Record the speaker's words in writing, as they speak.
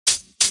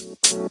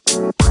Kia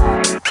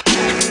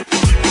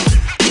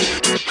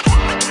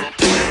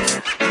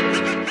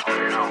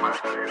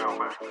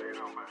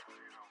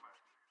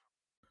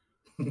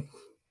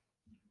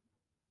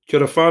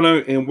ora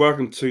whanau, and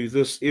welcome to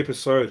this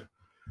episode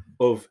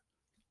of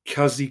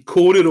Cuzi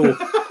Kōrero.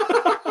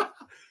 I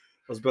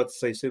was about to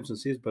say Simpson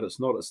Says, but it's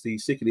not. It's the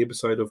second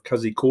episode of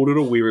Cuzi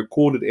Kōrero. We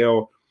recorded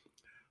our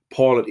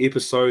pilot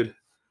episode a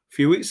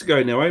few weeks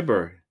ago now,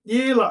 bro?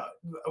 Yeah, like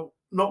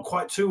not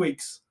quite 2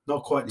 weeks.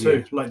 Not quite two.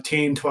 Yeah. Like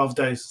 10, 12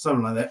 days,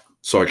 something like that.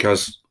 Sorry,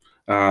 cuz.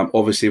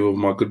 Obviously with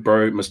my good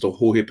bro, Mr.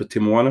 Hohepa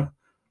Temoana,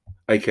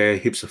 a.k.a.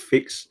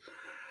 Heps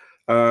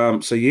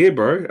So yeah,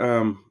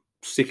 bro.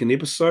 Second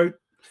episode.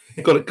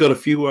 Got a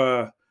few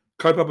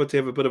kaupapa to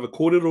have a bit of a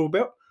kōrero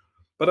about.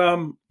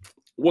 But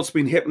what's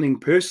been happening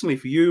personally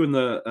for you in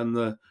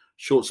the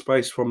short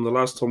space from the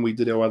last time we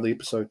did our other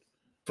episode?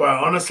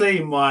 But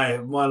honestly, my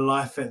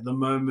life at the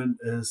moment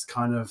is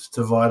kind of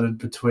divided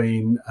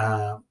between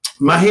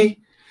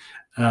mahi,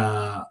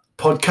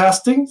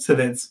 podcasting, so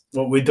that's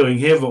what we're doing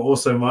here, but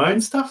also my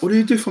own stuff. What do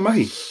you do for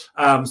mahi?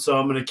 So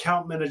I'm an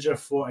account manager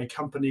for a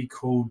company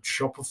called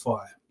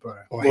Shopify, bro.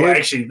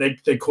 Actually,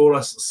 they call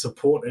us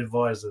support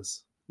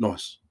advisors.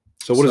 Nice.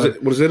 So what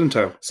does that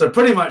entail? So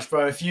pretty much,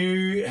 bro, if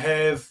you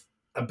have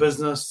a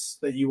business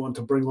that you want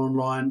to bring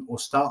online or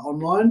start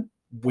online,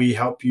 we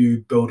help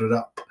you build it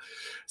up.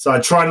 So I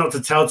try not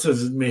to tell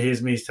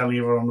here's me telling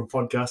everyone on the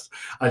podcast.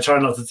 I try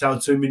not to tell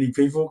too many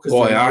people because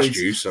I asked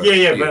you. So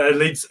yeah, but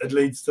it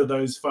leads to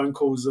those phone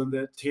calls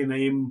at 10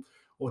 a.m.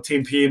 or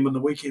 10 p.m. on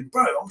the weekend.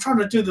 Bro, I'm trying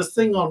to do this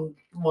thing on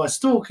my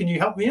store. Can you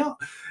help me out?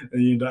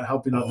 And you don't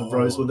helping out the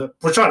bros with it,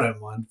 which I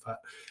don't mind. But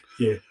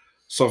yeah.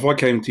 So if I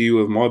came to you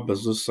with my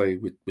business, say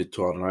with I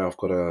don't know, I've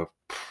got a...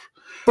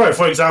 Bro,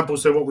 for example,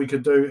 so what we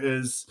could do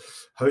is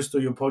host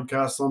all your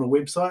podcasts on a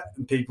website,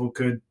 and people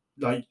could,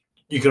 like,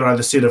 you could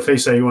either set a fee,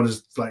 so you want to,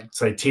 like,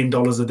 say $10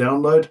 a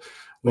download.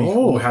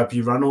 We'll help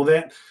you run all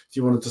that. If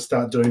you wanted to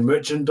start doing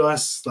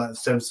merchandise, like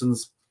Simpson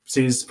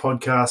Says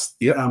podcast,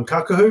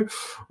 Kakahu,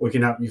 we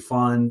can help you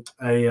find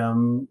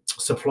a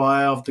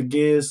supplier of the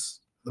gears,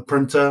 the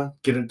printer,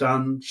 get it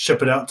done,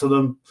 ship it out to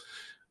them.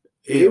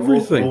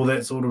 Everything. All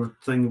that sort of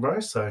thing, bro.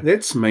 So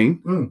that's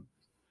mean.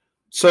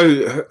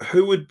 So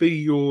who would be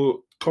your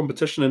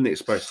competition in that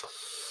space?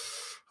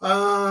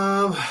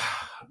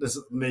 This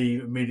is me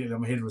immediately.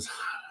 My head was,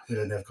 we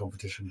don't have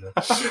competition, bro.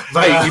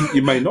 But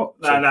you may not.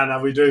 No,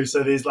 we do.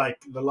 So there's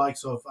like the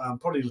likes of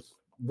probably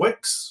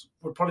Wix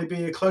would probably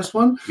be a close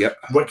one. Yep.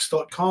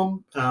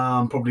 Wix.com,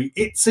 probably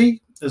Etsy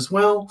as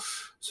well.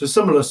 So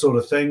similar sort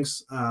of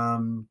things.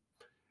 And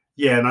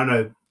I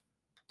know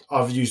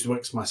I've used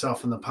Wix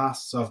myself in the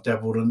past, so I've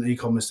dabbled in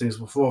e-commerce things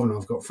before, and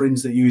I've got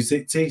friends that use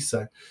Etsy.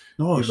 So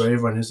nice.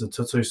 Everyone has a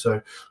tutu.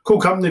 So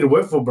cool company to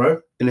work for, bro.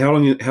 And how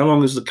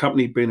long has the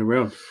company been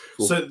around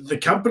for? So the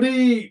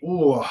company,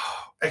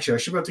 actually, I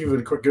should have to give it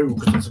a quick Google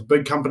because it's a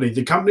big company.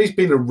 The company's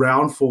been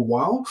around for a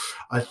while.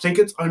 I think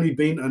it's only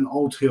been in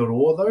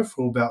Aotearoa though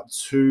for about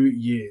 2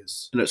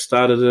 years. And it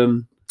started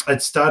in?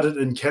 It started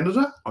in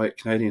Canada.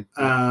 Canadian.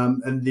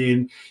 And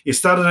then it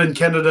started in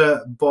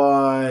Canada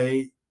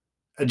by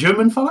a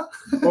German fella.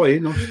 Oh, yeah,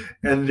 nice.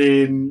 And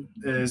then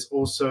is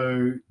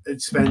also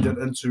expanded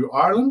into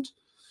Ireland.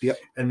 Yep.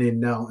 And then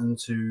now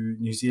into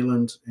New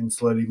Zealand and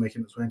slowly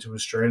making its way into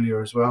Australia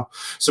as well.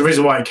 So the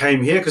reason why I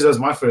came here, because that was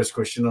my first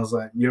question, I was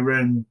like, you're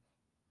in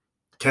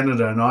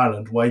Canada and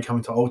Ireland, why are you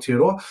coming to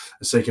Aotearoa?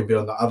 So you can be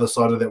on the other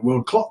side of that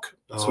world clock.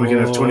 So we can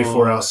have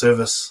 24-hour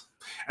service.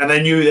 And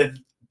they knew that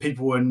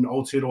people in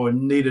Aotearoa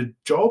needed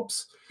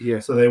jobs. Yeah.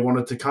 So they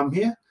wanted to come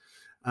here.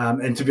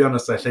 And to be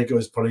honest, I think it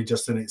was probably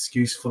just an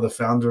excuse for the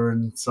founder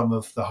and some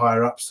of the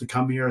higher-ups to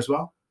come here as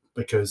well,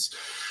 because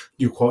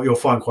you'll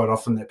find quite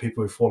often that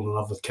people who fall in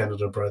love with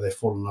Canada, bro, they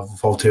fall in love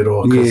with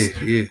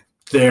Aotearoa.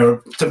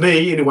 They're, to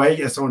me, anyway,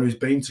 as someone who's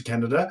been to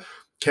Canada,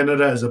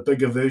 Canada is a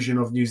bigger version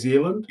of New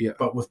Zealand,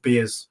 but with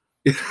bears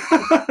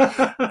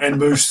and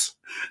moose.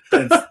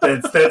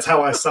 That's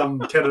how I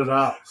sum Canada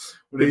up.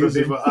 Whenever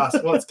people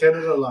ask, what's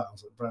Canada like? I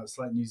was like, bro, it's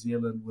like New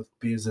Zealand with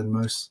bears and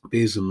moose.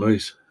 Bears and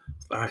moose.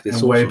 And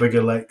awesome. Way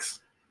bigger lakes.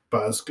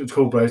 But it's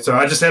cool, bro. So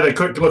I just had a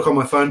quick look on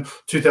my phone,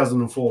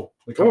 2004.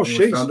 The company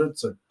was founded,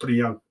 so pretty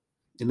young.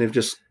 And they've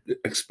just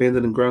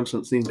expanded and grown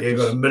since then. They've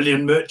got 1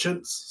 million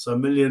merchants, so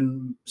 1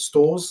 million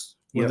stores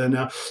within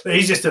now. The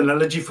easiest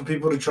analogy for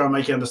people to try and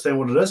make you understand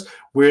what it is,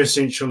 we're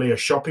essentially a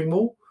shopping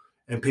mall,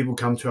 and people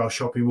come to our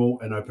shopping mall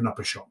and open up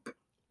a shop.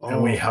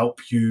 And we help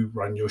you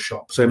run your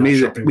shop. So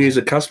me as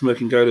a customer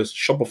can go to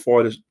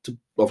Shopify to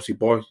obviously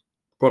buy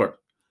product.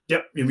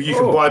 Yep, you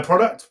can buy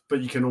product,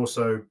 but you can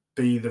also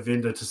be the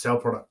vendor to sell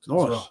product as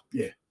well.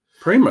 Yeah.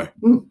 Primo.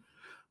 I'll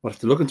have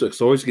to look into it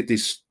because I always get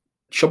these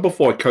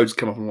Shopify codes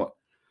come up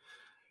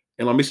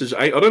and I message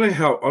I don't know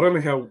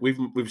how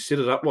we've set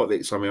it up like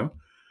that somehow,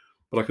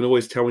 but I can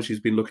always tell when she's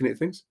been looking at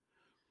things.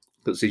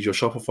 That says your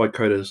Shopify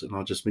code is, and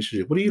I'll just message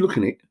you. What are you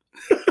looking at?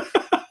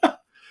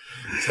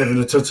 It's having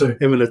a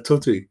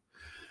tutu.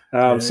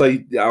 So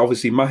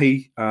obviously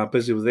mahi,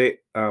 busy with that,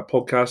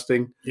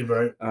 podcasting. Yeah,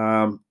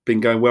 bro.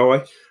 Been going well,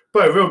 eh?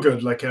 But real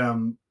good. Like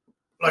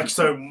like,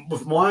 so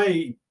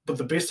with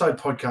the Best Side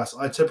podcast,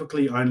 I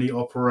typically only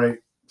operate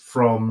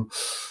from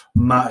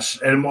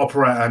March, and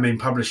I mean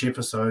publish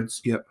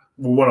episodes. Yep.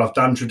 Well, what I've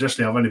done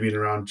traditionally, I've only been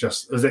around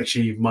it was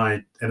actually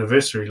my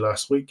anniversary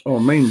last week. Oh,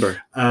 mean, bro.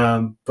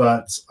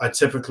 But I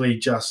typically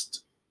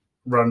just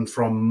run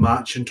from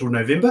March until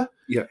November.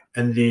 Yeah.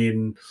 And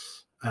then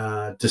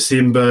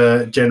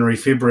December, January,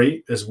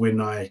 February is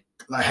when I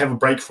have a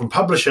break from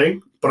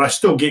publishing, but I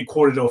still get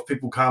korero if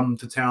people come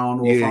to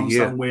town or from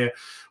somewhere.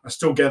 I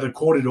still gather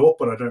korero,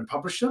 but I don't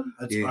publish them.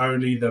 It's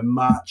only the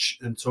March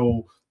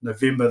until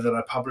November that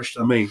I publish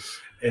them.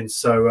 And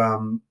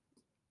so,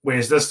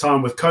 whereas this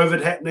time with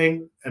COVID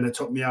happening, and it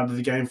took me out of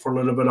the game for a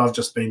little bit, I've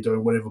just been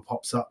doing whatever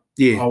pops up.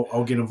 Yeah,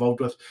 I'll get involved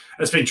with.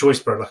 And it's been choice,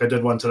 bro. Like I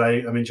did one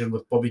today, I mentioned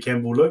with Bobby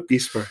Campbell Luke.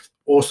 Yes, bro.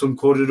 Awesome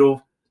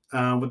korero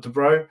with the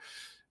bro,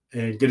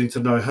 and getting to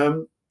know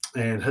him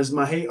and his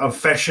mahi.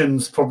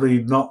 Fashion's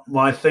probably not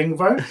my thing,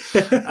 bro.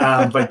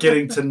 But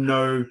getting to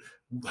know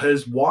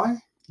his why.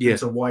 Yeah.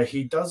 So why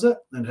he does it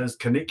and his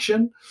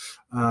connection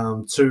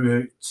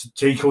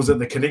he calls it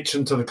the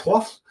connection to the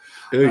cloth.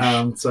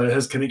 So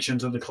his connection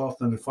to the cloth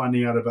and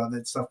finding out about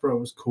that stuff, bro, it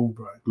was cool,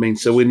 bro. I mean,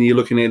 so when you're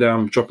looking at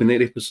dropping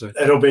that episode?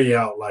 It'll be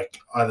out like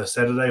either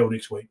Saturday or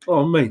next week.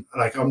 Oh, man.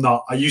 Like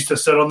I used to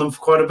sit on them for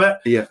quite a bit.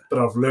 Yeah. But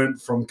I've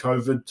learned from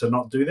COVID to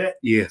not do that.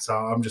 Yeah. So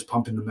I'm just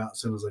pumping them out as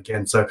soon as I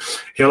can. So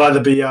he'll either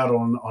be out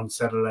on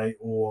Saturday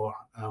or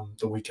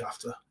the week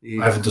after.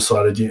 Yeah. I haven't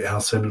decided yet how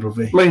soon it'll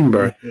be. Man,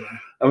 bro. Yeah.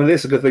 I mean,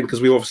 that's a good thing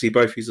because we obviously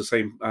both use the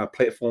same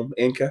platform,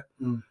 Anchor.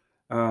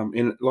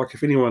 And like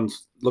if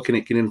anyone's looking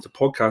at getting into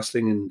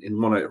podcasting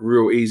and want a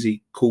real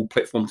easy, cool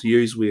platform to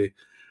use where,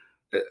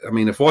 I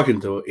mean, if I can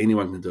do it,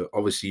 anyone can do it.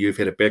 Obviously, you've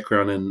had a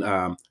background in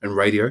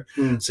radio,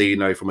 so you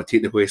know from a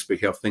technical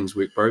aspect how things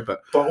work, bro. But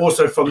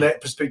also from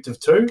that perspective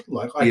too,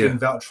 like I can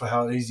vouch for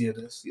how easy it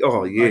is.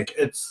 Oh, yeah. Like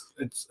it's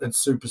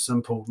super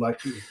simple.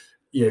 Like,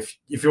 if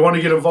you want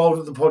to get involved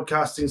with the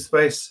podcasting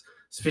space,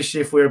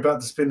 especially if we're about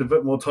to spend a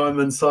bit more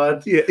time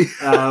inside. Yeah.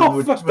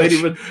 We're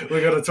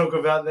going to talk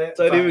about that.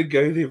 Don't even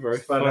go there, bro.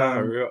 But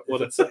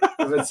if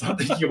it's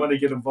something you want to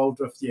get involved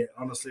with,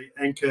 honestly,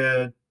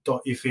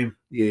 anchor.fm.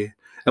 Yeah.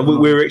 And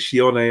we're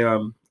actually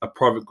on a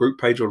private group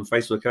page on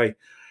Facebook,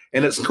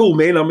 and it's cool,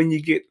 man. I mean, you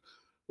get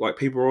like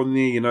people on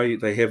there, you know,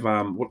 they have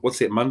what's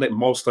that Monday?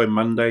 Milestone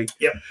Monday.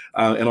 Yep.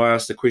 And I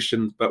asked the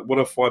question, but what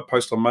if I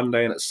post on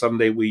Monday and it's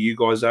Sunday where you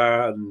guys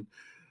are? And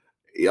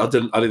I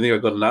don't think I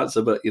got an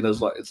answer, but you know,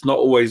 it's like it's not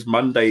always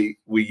Monday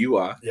where you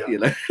are. Yeah. You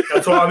know,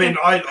 that's why I mean.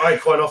 I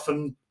quite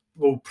often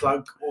will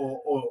plug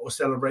or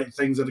celebrate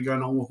things that are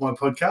going on with my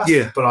podcast.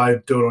 Yeah, but I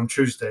do it on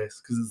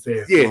Tuesdays because it's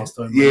there. Yeah,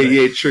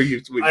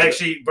 true. I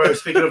actually, bro.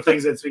 Speaking of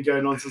things that's been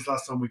going on since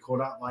last time we caught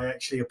up, I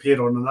actually appeared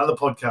on another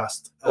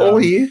podcast.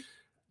 From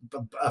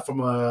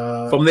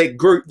that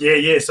group.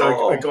 Yeah.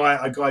 So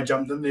a guy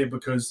jumped in there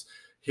because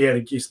he had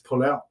a guest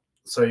pull out.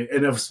 So,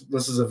 and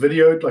this is a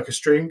video, like a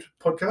streamed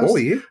podcast. Oh,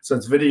 yeah. So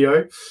it's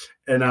video.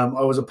 And I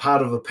was a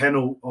part of a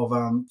panel of,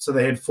 so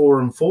they had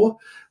 4 and 4.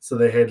 So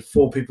they had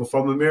 4 people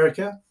from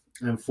America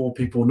and 4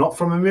 people not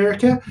from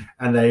America.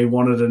 And they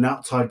wanted an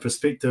outside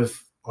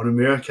perspective on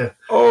America.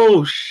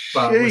 Oh,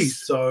 but it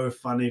was so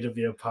funny to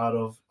be a part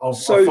of. I'll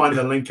find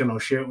the link and I'll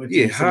share it with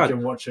you so you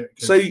can watch it.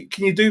 So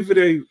can you do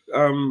video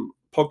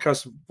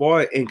podcast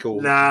via Anchor?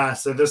 Nah,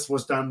 so this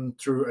was done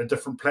through a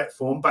different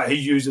platform, but he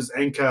uses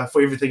Anchor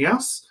for everything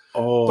else.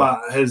 Oh,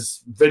 but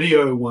his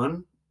video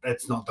one,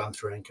 it's not done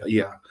through Anchor.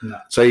 Yeah. No.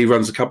 So he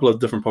runs a couple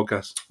of different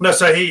podcasts. No,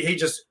 so he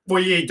just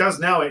he does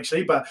now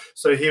actually, but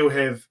so he'll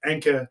have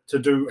Anchor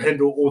to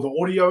handle all the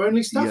audio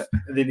only stuff,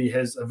 and then he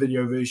has a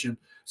video version.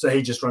 So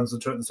he just runs the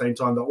two at the same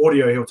time. The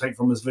audio he'll take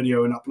from his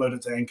video and upload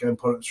it to Anchor and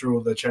put it through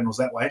all the channels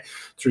that way,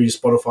 through your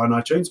Spotify and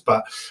iTunes.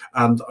 But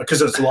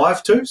because it's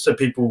live too, so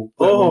people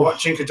were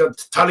watching.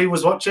 Tully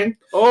was watching.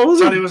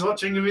 Tully was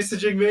watching and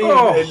messaging me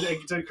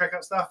and doing crack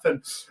up stuff.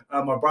 And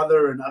my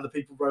brother and other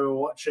people, bro,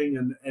 were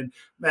watching. And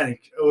man, it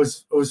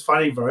was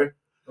funny, bro.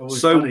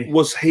 Funny.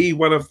 Was he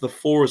one of the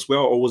 4 as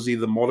well, or was he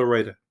the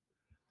moderator?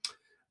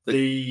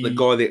 The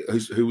guy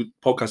who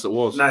podcast it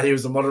was? No, he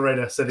was the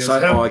moderator. So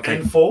there was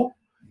him and 4.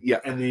 Yeah,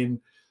 and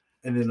then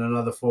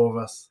another 4 of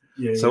us.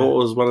 Yeah. So what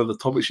was one of the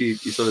topics you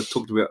sort of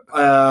talked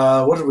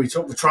about? What did we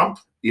talk about? Trump.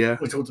 Yeah,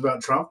 we talked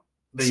about Trump.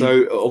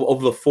 So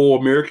of the 4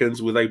 Americans,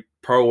 were they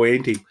pro or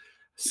anti?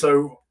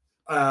 So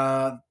 2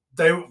 of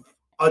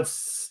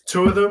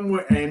them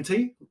were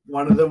anti.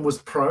 One of them was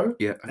pro.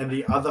 Yeah, and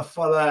the other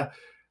fella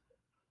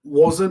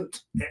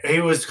wasn't.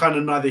 He was kind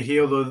of neither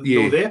here nor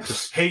there.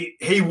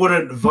 He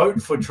wouldn't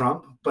vote for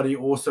Trump, but he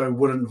also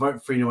wouldn't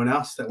vote for anyone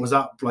else that was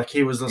up. Like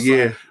he was just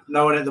like,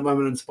 no one at the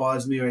moment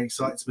inspires me or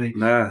excites me.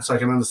 Nah. So I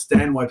can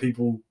understand why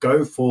people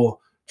go for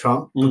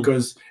Trump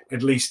because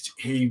at least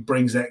he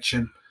brings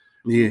action.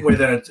 Yeah.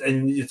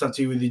 And it's up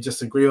to you whether you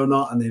disagree or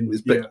not. And then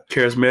he's a bit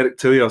charismatic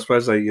too, I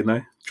suppose. They,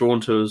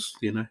 drawn to his,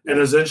 And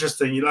it's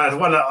interesting.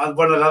 One of the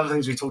other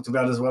things we talked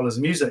about as well as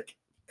music.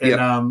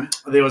 And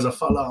there was a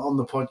fella on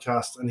the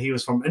podcast, and he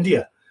was from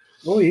India.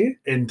 Oh yeah.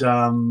 And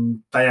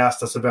they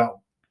asked us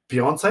about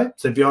Beyonce.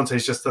 So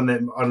Beyonce's just done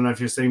that. I don't know if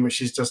you've seen, but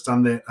she's just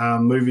done that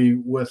movie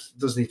with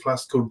Disney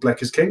Plus called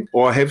Black is King.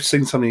 Well, I have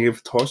seen something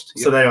advertised.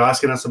 So they were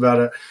asking us about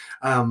it.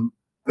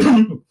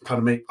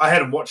 Pardon me. I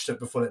hadn't watched it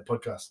before that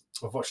podcast.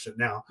 I've watched it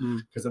now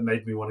because it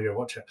made me want to go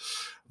watch it.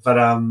 But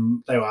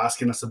they were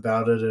asking us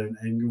about it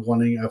and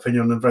wanting an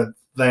opinion on it.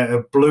 They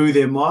blew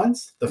their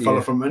minds. The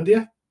fella from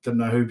India didn't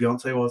know who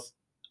Beyonce was.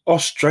 Oh,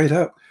 straight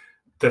up.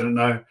 Didn't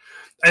know.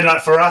 And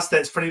like for us,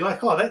 that's pretty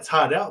like, oh, that's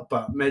hard out.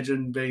 But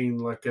imagine being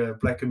like a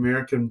Black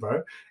American,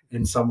 bro,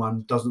 and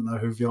someone doesn't know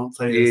who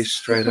Beyonce is. Yeah,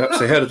 straight up.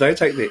 So how did they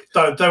take that?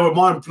 So they were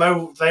mind.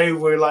 They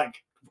were like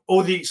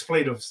all the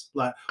expletives,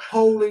 like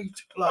holy,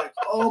 like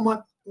oh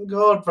my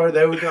god, bro.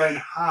 They were going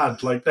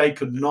hard, like they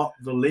could not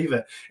believe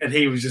it, and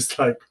he was just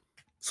like.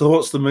 So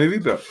what's the movie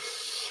about?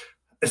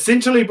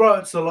 Essentially, bro,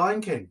 it's The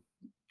Lion King.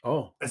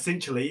 Oh,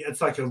 essentially,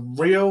 it's like a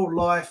real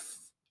life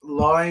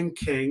Lion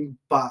King,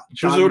 but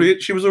she was already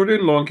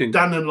in Lion King,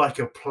 done in like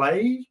a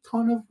play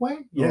kind of way.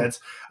 Yeah,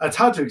 it's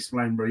hard to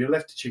explain, bro. You'll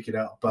have to check it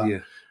out. But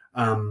it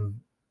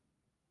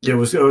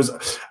was.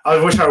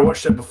 I wish I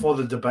watched it before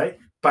the debate,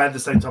 but at the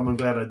same time, I'm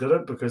glad I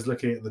didn't because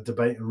looking at the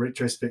debate in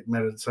retrospect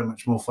made it so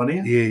much more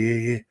funnier.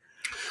 Yeah.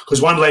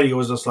 Because one lady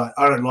was just like,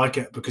 I don't like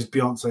it because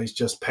Beyonce's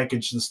just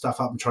packaged the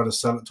stuff up and tried to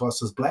sell it to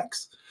us as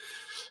blacks.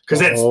 Because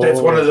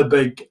that's one of the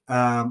big.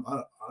 I'm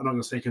not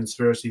going to say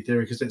conspiracy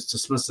theory because that's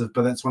dismissive,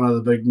 but that's one of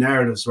the big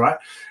narratives, right?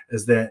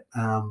 Is that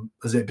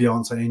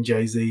Beyonce and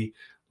Jay-Z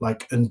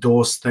like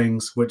endorse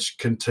things which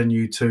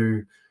continue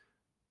to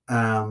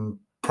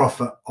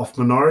profit off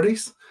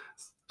minorities,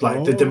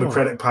 like the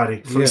Democratic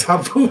Party, for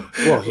example.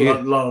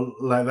 Well,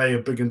 like they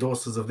are big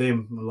endorsers of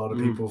them. A lot of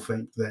people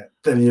think that.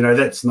 Then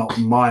that's not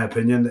my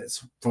opinion.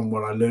 That's from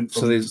what I learned.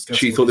 From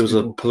she thought there was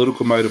a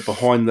political motive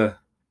behind the.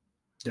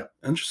 Yeah,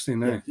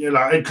 interesting. Eh? Yeah,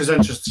 like because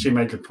she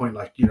made the point,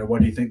 like why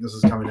do you think this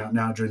is coming out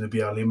now during the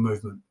BLM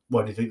movement?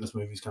 Why do you think this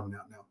movie's coming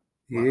out now?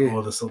 Like,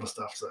 all this sort of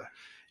stuff. So,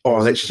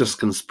 that's just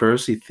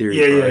conspiracy theory.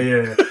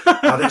 Yeah.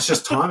 That's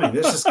just timing.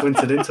 That's just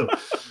coincidental.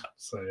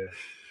 So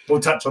we'll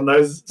touch on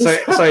those. So,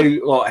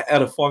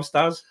 out of 5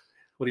 stars,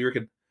 what do you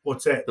reckon?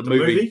 What's that? The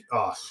movie?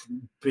 Oh,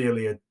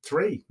 barely a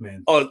 3,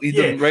 man. Oh, you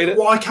didn't rate it?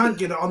 Well, I can't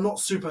get it. I'm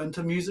not super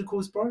into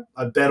musicals, bro.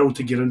 I battle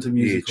to get into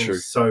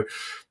musicals. Yeah, true.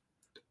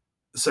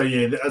 So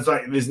yeah, it's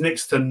like there's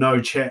next to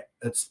no chat.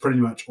 It's pretty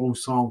much all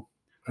song,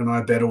 and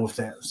I battle with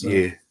that. So.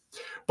 Yeah,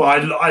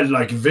 but I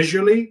like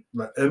visually,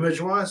 like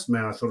image wise,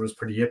 man, I thought it was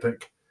pretty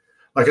epic.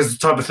 Like it's the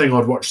type of thing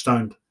I'd watch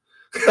stoned.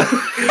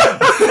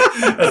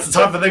 It's the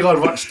type of thing I'd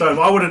watch stoned.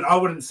 I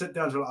wouldn't sit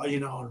down to like,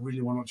 I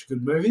really want to watch a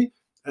good movie.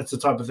 It's the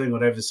type of thing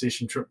I'd have a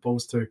session trip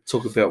balls to.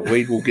 Talk about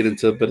weed. We'll get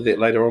into a bit of that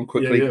later on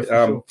quickly.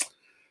 Yeah, sure.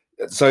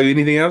 So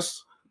anything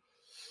else?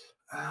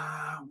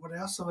 What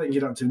else have I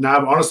get up to? No,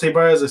 but honestly,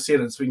 bro, as I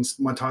said,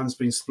 my time's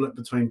been split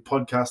between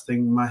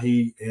podcasting,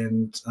 mahi,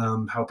 and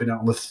helping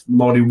out with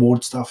Māori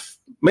ward stuff.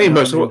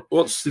 So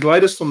what's the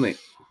latest on that?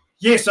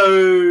 Yeah, so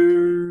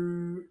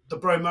the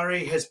Bro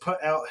Murray has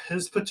put out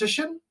his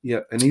petition. Yeah,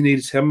 and he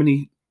needs how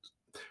many?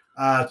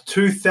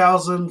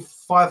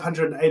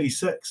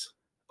 2,586.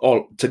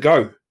 Oh, to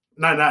go.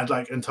 No,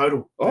 like in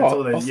total. I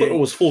thought it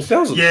was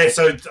 4,000. Yeah,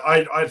 so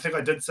I think I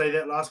did say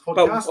that last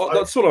podcast. But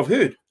that's what I've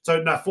heard.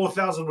 So,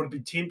 4,000 would be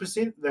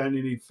 10%. They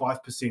only need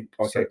 5%.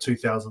 Okay. So,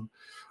 2,000.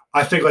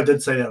 I think I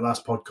did say that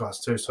last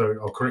podcast too, so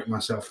I'll correct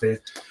myself there.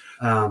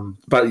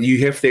 But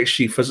you have to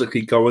actually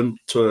physically go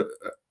into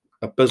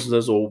a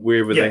business or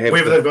wherever they have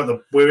wherever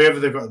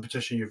they've got the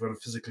petition, you've got to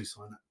physically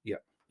sign it.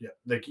 Yeah.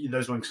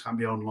 Those ones can't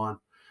be online.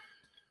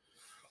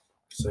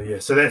 So,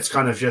 so that's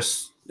kind of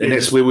just... And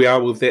that's where we are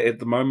with that at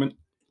the moment?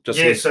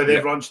 So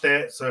they've launched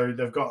that. So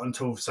they've got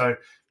until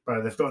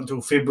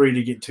February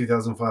to get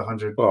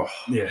 2,500. Oh.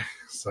 Yeah.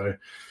 So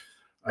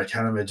I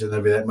can't imagine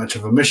there'll be that much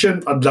of a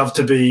mission. I'd love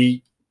to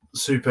be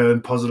super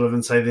positive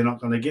and say they're not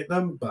going to get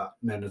them, but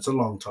man, it's a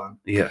long time.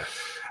 Yeah.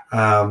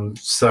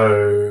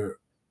 So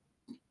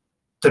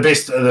the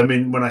best,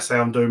 when I say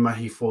I'm doing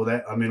mahi for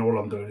that, all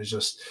I'm doing is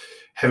just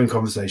having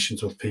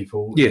conversations with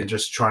people and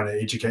just trying to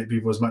educate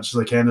people as much as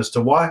I can as to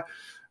why.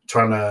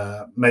 Trying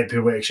to make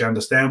people actually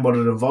understand what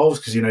it involves,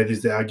 because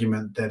there's the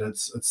argument that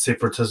it's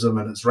separatism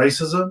and it's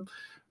racism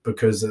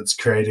because it's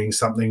creating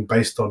something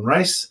based on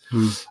race,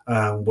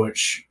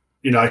 which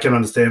I can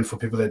understand for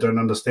people that don't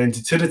understand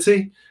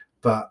utility,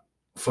 but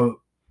for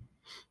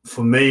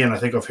me, and I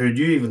think I've heard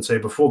you even say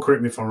before,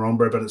 correct me if I'm wrong,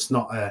 bro, but it's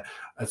not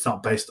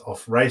based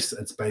off race,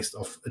 it's based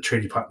off a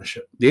treaty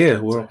partnership. Yeah,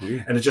 well,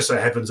 yeah. And it just so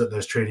happens that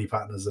those treaty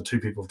partners are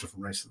two people of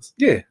different races.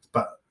 Yeah,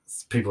 but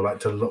people like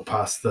to look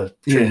past the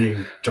treaty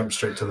and jump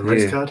straight to the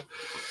race card.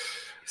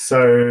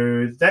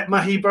 So that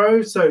mahi,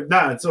 bro. So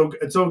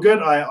it's all good.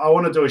 I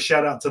want to do a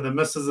shout out to the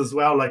missus as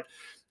well. Like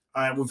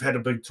we've had a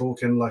big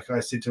talk, and like I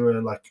said to her,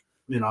 like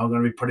I'm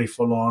going to be pretty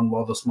full on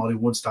while this Māori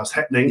wood stuff's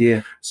happening.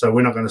 Yeah. So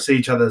we're not going to see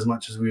each other as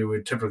much as we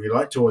would typically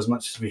like to, or as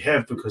much as we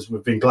have, because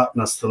we've been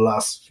gluttonous the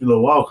last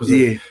little while. Because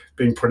I've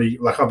been pretty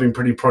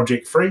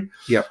project free.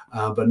 Yeah.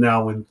 But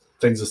now when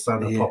things are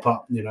starting to pop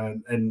up,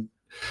 and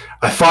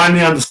I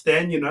finally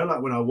understand,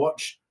 like when I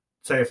watch,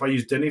 say if I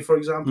use Denny, for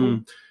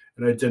example,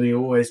 Denny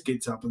always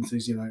gets up and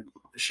says,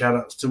 shout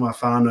outs to my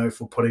whanau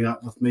for putting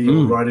up with me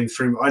or riding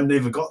through. I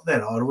never got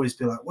that. I'd always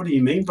be like, what do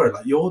you mean, bro?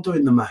 Like, you're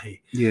doing the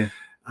mahi. Yeah.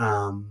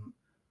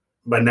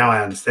 But now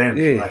I understand.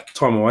 Yeah. Like,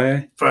 time away,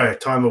 eh? Bro,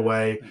 time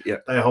away. Yeah.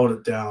 They hold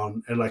it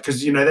down. And like,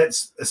 because,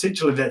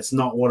 that's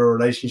not what a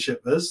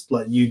relationship is.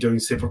 Like, you doing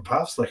separate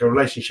paths. Like, a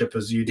relationship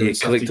is you doing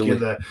stuff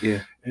together.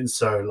 Yeah. And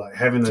so, like,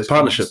 having those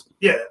partnership.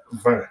 Yeah,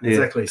 bro,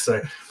 exactly.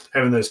 So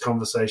having those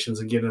conversations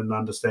and getting an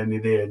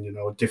understanding there, and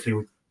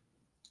definitely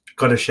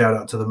got a shout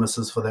out to the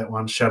missus for that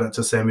one. Shout out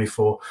to Sammy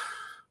for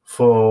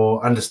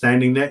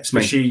understanding that,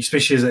 especially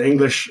as an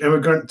English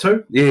immigrant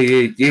too.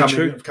 Yeah,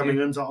 coming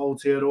into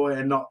Aotearoa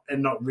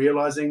and not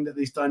realizing that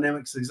these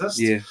dynamics exist.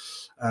 Yeah,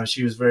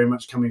 she was very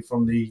much coming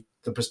from the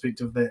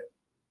perspective that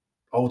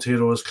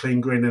Aotearoa is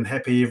clean, green, and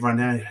happy.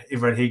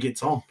 Everyone here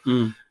gets on,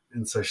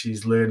 and so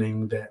she's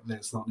learning that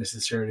that's not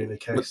necessarily the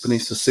case. Look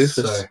beneath the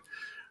surface. So,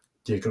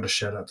 yeah, got a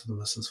shout out to the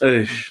missus.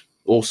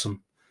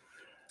 Awesome.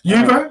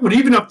 You, bro, what have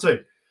you been up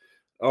to?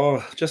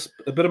 Oh, just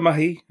a bit of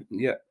mahi.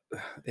 Yeah,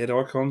 at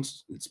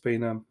Icons. It's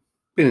been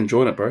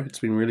enjoying it, bro. It's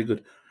been really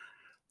good.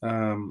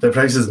 That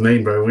place is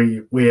mean, bro.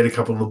 We had a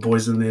couple of the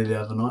boys in there the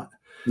other night.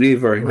 Yeah,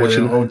 very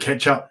watching old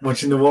catch up,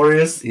 watching the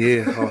Warriors.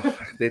 Yeah,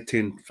 that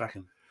turned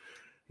fucking.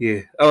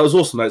 Yeah, it was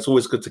awesome. Though. It's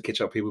always good to catch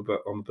up people,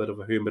 but I'm a bit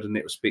of a hermit in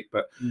that respect.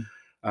 But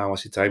I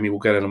said to Amy, we'll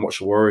go down and watch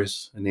the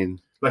Warriors, and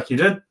then like you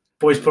did,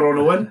 boys put on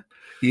a win.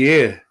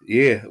 Yeah.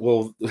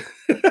 Well,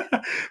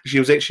 she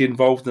was actually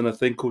involved in a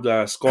thing called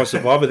Sky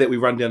Survivor that we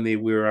run down there,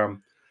 where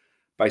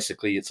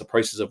basically it's a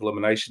process of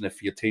elimination.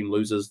 If your team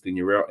loses, then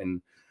you're out.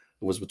 And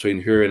it was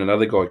between her and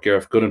another guy,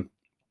 Gareth Gooden,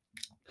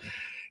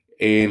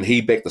 and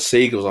he backed the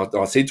Seagulls.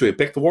 I said to her,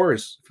 "Back the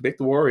Warriors. If you back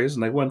the Warriors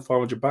and they won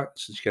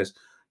 $500," and she goes,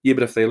 "Yeah,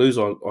 but if they lose,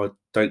 I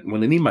don't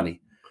win any money."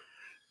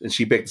 And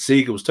she backed the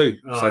Seagulls too.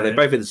 So they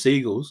both had the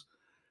Seagulls.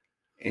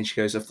 And she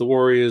goes, "If the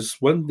Warriors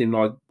win, then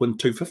I win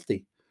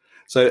 $250."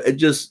 So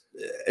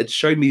it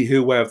showed me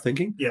her way of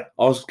thinking. Yeah,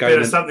 I was going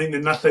better something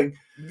than nothing.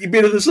 You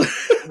better this.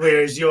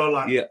 Whereas you're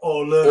like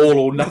all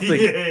or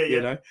nothing.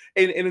 You know.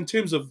 And in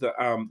terms of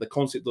the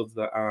concept of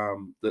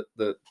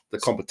the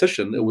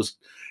competition, it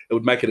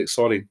would make it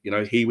exciting.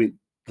 He went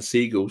the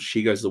Seagulls,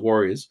 she goes the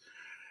Warriors.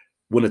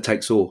 Winner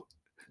takes all.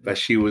 But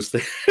she was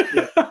there.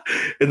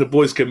 And the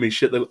boys give me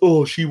shit. They're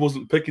like, she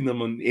wasn't picking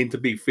them. And to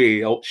be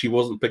fair, she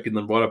wasn't picking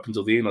them right up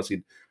until the end. I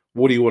said,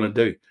 "What do you want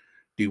to do?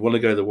 Do you want to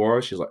go to the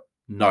Warriors?" She's like,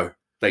 "No,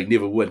 they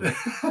never win."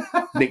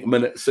 Next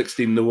minute,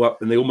 16-0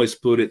 up, and they almost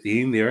split at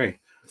the end there, eh?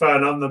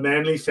 Fine, I'm the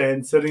Manly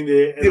fan sitting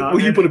there.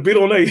 And you put a bet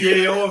on, eh?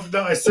 Yeah,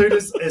 no, as soon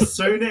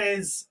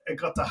as it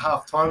got to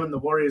half time and the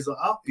Warriors are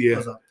up, I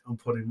was like, I'm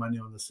putting money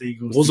on the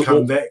Seagulls to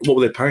come back. What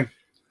were they paying?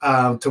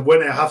 To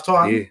win at half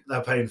time,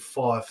 they're paying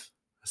 $5.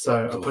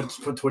 So I put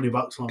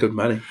 $20 on. Good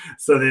money.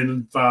 So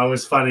then it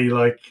was funny,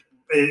 like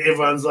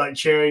everyone's like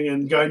cheering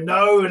and going,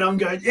 "No," and I'm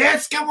going,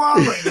 "Yes, come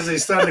on," because they're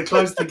starting to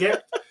close the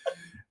gap.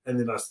 And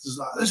then I was just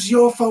like, "This is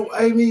your fault,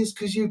 Amy. It's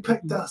because you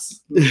picked us."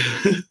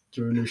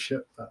 During this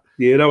shit.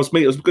 Yeah, that was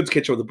me. It was good to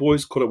catch up with the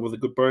boys. Caught up with a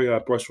good bro,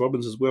 Bryce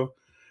Robbins, as well.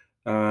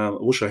 I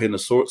wish I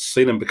hadn't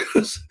seen him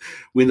because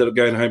we ended up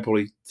going home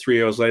probably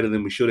 3 hours later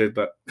than we should have.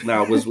 But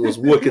no, it was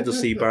wicked to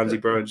see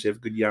Barnesy, bro, and just have a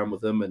good yarn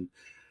with him and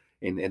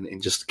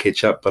just to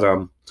catch up. But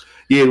one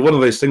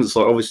of those things. It's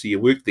like obviously you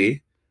work there,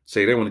 so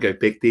you don't want to go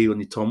back there on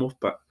your time off.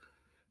 But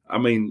I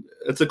mean,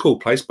 it's a cool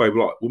place, bro.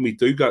 Like when we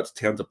do go out to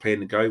town to plan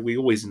to go, we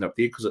always end up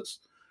there because it's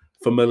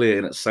familiar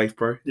and it's safe,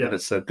 bro. Yeah, and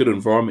it's a good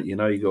environment. You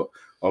got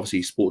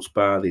obviously sports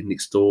bar there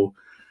next door.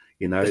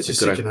 It's just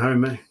second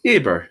home, eh? Yeah,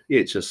 bro.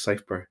 Yeah, it's just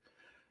safe, bro.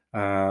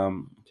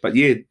 But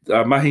yeah,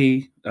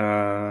 mahi,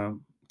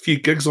 few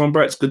gigs on,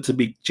 bro. It's good to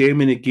be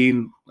jamming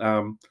again.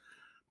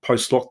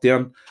 Post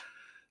lockdown.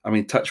 I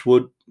mean, touch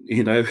wood.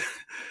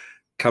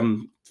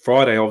 Come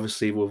Friday,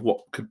 obviously, with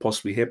what could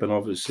possibly happen.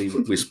 Obviously,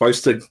 we're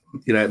supposed to,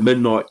 at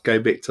midnight go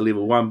back to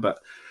level 1, but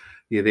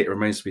yeah, that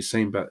remains to be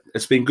seen. But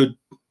it's been good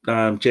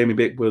jamming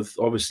back with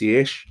obviously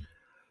Ash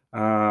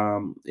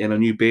and a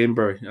new band,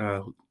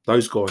 bro.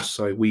 Those guys.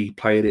 So we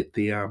played at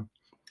the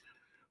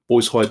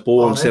Boys High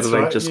Ball on Saturday,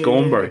 right.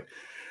 Gone, bro.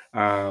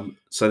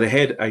 So they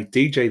had a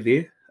DJ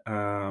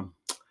there.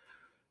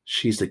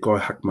 She's the guy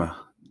Hakma.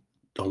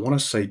 I want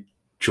to say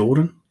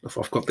Jordan, if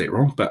I've got that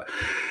wrong, but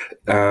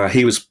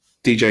he was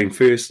DJing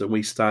first, and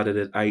we started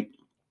at 8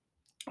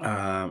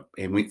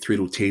 and went through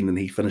till 10, and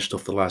he finished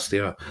off the last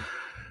hour.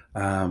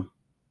 I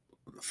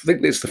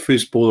think that's the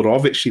first ball that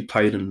I've actually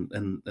played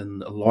in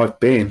a live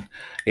band.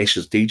 Ash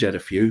has DJ'd a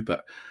few,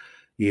 but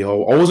yeah,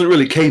 I wasn't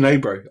really keen,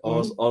 bro. I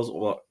was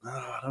like,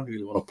 I don't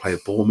really want to play a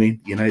ball,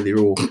 man. They're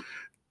all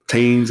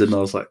teens, and I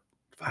was like,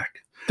 fuck.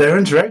 They're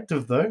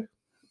interactive though.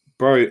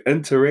 Bro,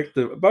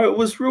 interactive. But it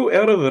was real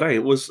out of it, eh?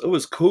 It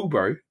was cool,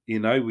 bro.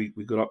 We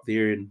got up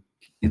there and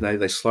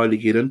they slowly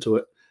get into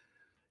it.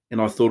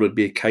 And I thought it'd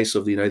be a case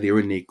of, they're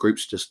in their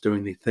groups just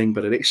doing their thing,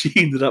 but it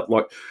actually ended up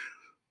like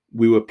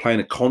we were playing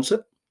a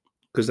concert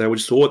because they were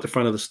just all at the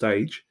front of the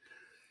stage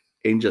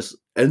and just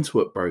into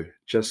it, bro.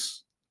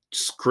 Just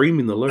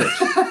screaming the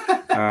lyrics.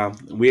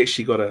 We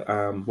actually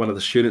got one of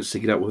the students to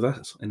get up with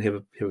us and have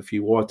a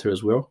few waiata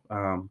as well.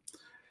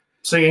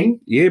 Singing?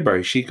 Yeah,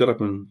 bro. She got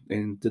up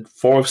and did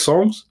 5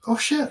 songs. Oh,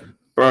 shit.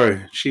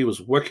 Bro, she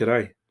was wicked,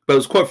 eh? But it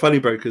was quite funny,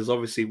 bro, because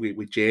obviously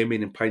we're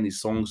jamming and playing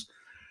these songs.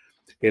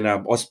 And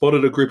I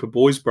spotted a group of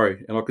boys, bro,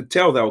 and I could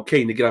tell they were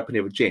keen to get up and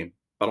have a jam,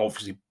 but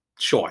obviously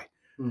shy.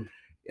 Mm.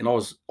 And I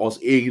was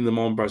egging them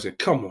on, bro. I said,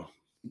 come on,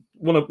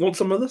 want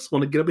some of this?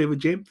 Want to get up and have a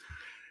jam?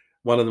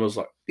 One of them was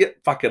like, yeah,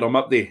 fuck it, I'm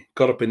up there.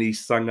 Got up and he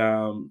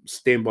sung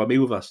Stand By Me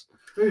with us.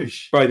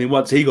 Oosh. Bro, and then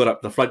once he got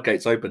up, the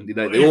floodgates opened. You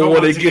know, they all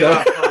wanted to get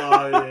up.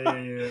 Oh,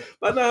 yeah.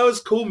 But no, it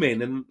was cool,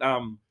 man.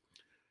 And,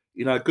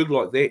 you know, good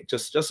like that,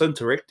 just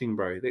interacting,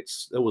 bro. It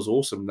was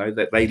awesome, you know,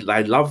 that they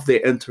love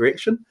that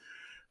interaction.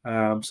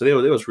 So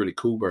that was really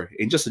cool, bro.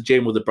 And just a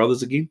jam with the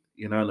brothers again,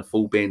 you know, in a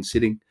full band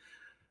setting.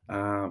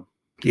 Yeah,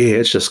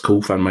 it's just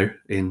cool fun, mate.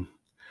 And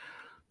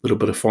a little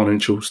bit of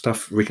financial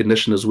stuff,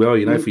 recognition as well,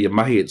 you know, for your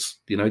mahi. It's,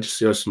 you know,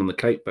 just icing on the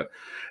cake, but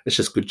it's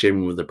just good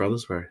jamming with the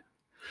brothers, bro.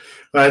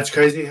 Well, it's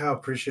crazy how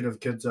appreciative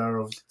kids are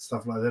of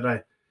stuff like that, eh?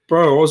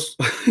 Bro, I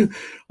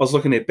was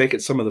looking back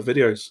at some of the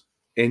videos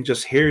and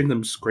just hearing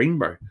them scream,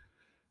 bro.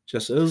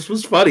 It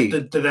was funny.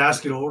 Did they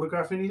ask you to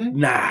autograph anything?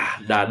 Nah,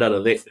 none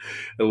of that.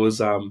 It was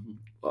I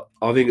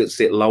think it's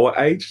that lower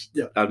age.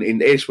 Yeah.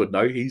 And Ash would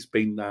know. He's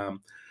been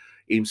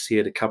MC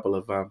at a couple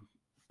of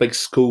big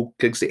school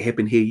gigs that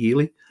happen here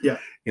yearly. Yeah.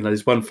 You know,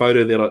 there's one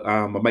photo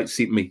that my mate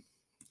sent me,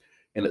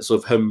 and it's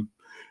of him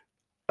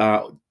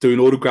doing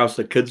autographs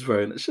to kids,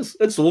 bro. And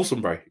it's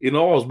awesome, bro. You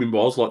know, I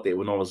was like that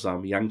when I was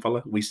a young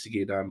fella. We used to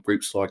get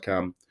groups like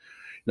you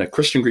know,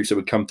 Christian groups that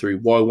would come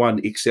through,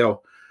 Y1,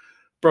 XL.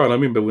 Bro, and I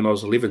remember when I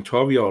was 11,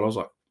 12-year-old, I was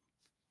like,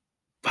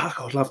 fuck,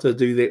 I'd love to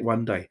do that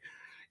one day.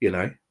 You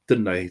know,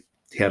 didn't know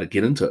how to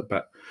get into it,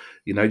 but,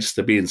 you know, just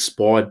to be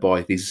inspired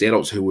by these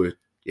adults who were,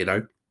 you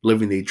know,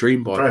 living their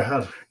dream by. Very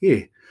hard.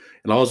 Yeah.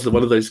 And I was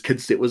one of those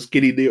kids that was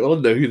getting there. I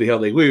don't know who the hell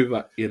they were,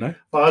 but, you know.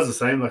 Well, I was the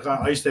same. Like,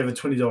 I used to have a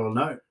 $20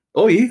 note.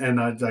 Oh, yeah. And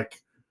I'd,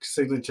 like,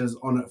 signatures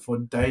on it for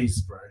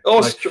days, bro. Oh,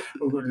 like,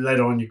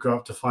 later on, you grow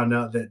up to find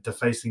out that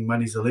defacing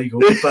money's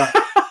illegal.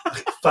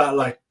 But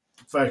like,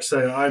 folks,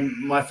 so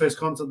my first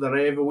concert that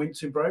I ever went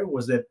to, bro,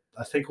 was that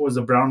I think it was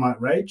a Brown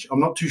Light Rage. I'm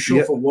not too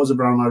sure if it was a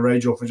Brown Light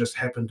Rage or if it just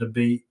happened to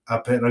be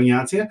up at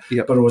Rangiatia.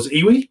 Yep. But it was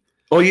Iwi.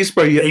 Oh, yes,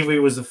 bro. Yeah.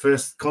 Iwi was the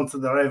first concert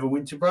that I ever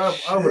went to, bro.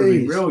 I would have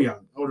been real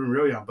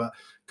young. But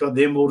got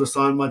them all to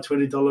sign my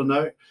 $20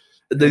 note.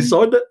 They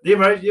signed it? Yeah,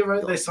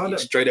 bro. They signed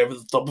it. Straight over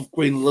the top of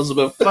Queen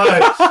Elizabeth. Bro,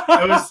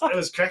 it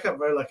was crack up,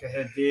 bro. Like I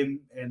had them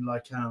and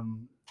like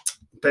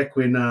back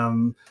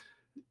when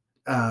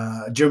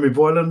Jeremy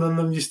Boylan and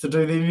them used to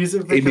do their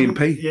music.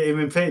 MMP. Yeah,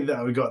 MMP.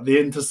 That we got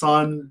them to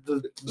sign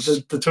the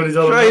 $20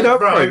 Straight note, up,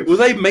 bro. Were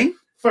they mean?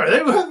 Bro,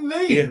 they were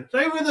mean. Yeah.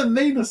 They were the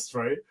meanest,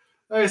 bro.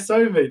 They were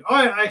so mean.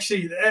 I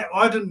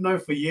didn't know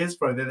for years,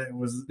 bro, that it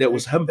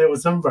was him. That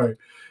was him, bro.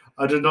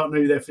 I did not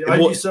know that.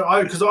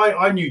 Because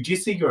I knew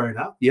Jesse growing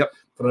up. Yep.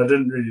 But I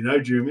didn't really know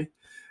Jeremy.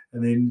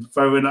 And then,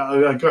 bro, when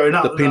I growing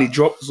up, the penny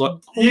dropped. Was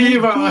like, yeah,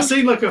 bro. I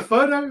seen like a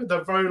photo, the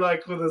bro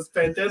like with his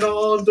bandana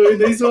on doing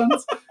these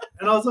ones,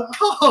 and I was like,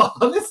 oh,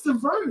 that's the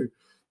bro.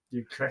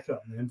 You crack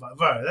up, man. But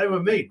bro, they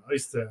were mean. I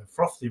used to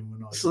froth them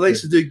when I was. So they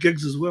used to do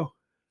gigs as well.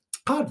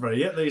 Hard, bro.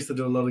 Yeah, they used to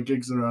do a lot of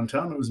gigs around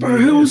town. It was. Bro,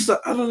 who was the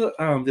other?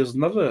 There was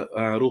another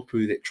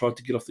Ropu that tried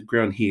to get off the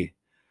ground here,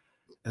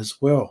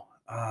 as well.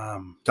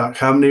 Dark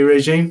Harmony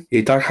Regime.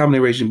 Yeah, Dark Harmony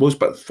Regime boys,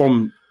 but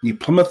from New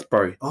Plymouth,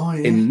 bro. Oh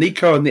yeah. And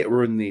Nico and that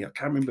were in there. I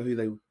can't remember who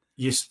they were.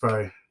 Yes,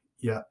 bro.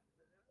 Yeah.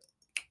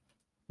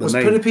 Was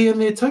Piripi in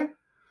there too?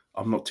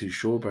 I'm not too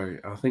sure, bro.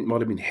 I think it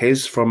might have been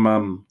Hez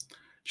from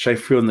Shea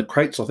and the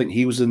Crates. I think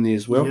he was in there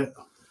as well. Yeah.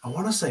 I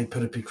want to say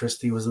Piripi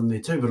Christie was in there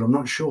too, but I'm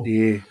not sure.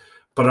 Yeah.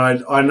 But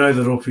I know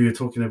the Ropu you're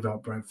talking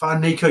about, bro. Far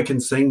Nico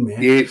can sing,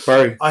 man. Yeah,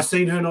 bro. I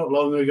seen her not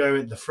long ago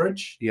at the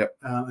Fridge. Yep.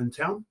 In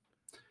town.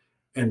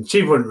 And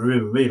she wouldn't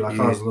remember me. Like,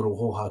 I was a little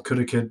Hoha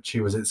Kura kid. She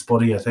was at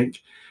Spotty, I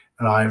think.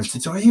 And I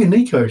said, oh, you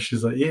Nico?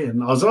 She's like, yeah.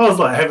 And I was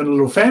like having a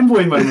little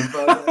fanboy moment.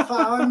 But I was like,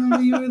 I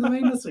remember you were the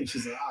meanest thing.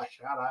 She's like,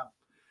 shut up.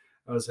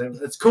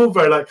 It's cool,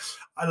 bro. Like,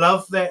 I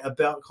love that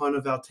about kind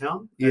of our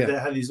town. Yeah.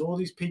 That there's all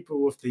these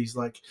people with these,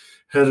 like,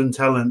 hidden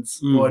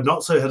talents or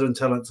not so hidden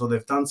talents, or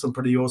they've done some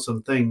pretty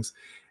awesome things.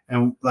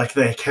 And, like,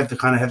 they have to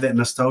kind of have that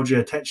nostalgia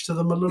attached to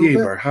them a little bit.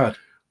 Yeah, bro, hard.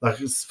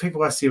 Like, it's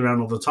people I see around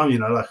all the time, you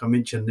know, like I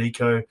mentioned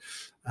Nico.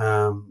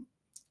 Man,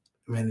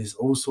 there's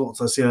all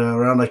sorts I see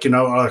around. Like, you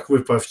know, like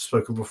we've both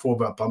spoken before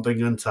about bumping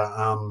into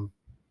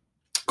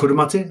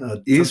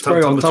Kurumate. Yes,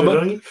 bro, on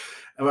Tama.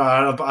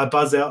 I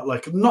buzz out,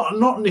 like,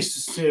 not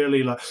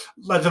necessarily like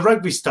the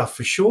rugby stuff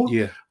for sure.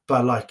 Yeah.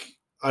 But, like,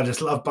 I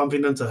just love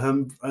bumping into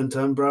him,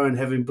 bro, and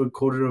having big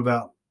korero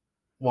about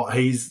what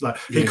he's like.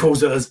 He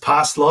calls it his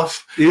past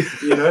life. Yeah.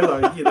 You know,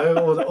 like, you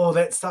know, all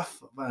that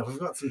stuff. Man, we've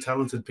got some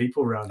talented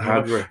people around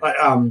here. Like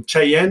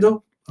Che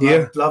Yandel.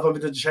 Yeah. I love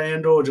him to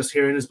Chandor, just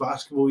hearing his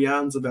basketball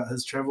yarns about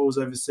his travels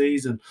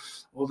overseas and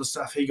all the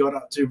stuff he got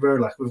up to, bro.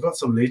 Like, we've got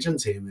some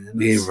legends here, man.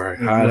 Yeah, bro.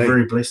 We're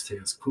very blessed here.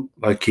 It's cool.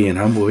 Low key and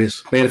humble,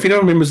 yes. Man, if you don't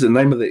remember the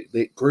name of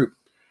that group,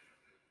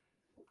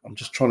 I'm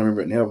just trying to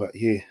remember it now, but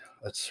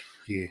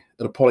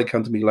it'll probably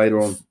come to me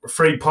later on. A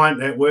free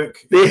pint at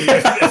work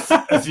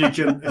if you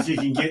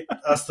can get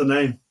us the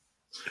name.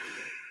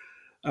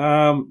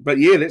 But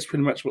yeah, that's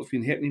pretty much what's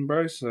been happening,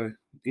 bro. So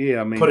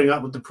yeah, I mean, putting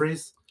up with the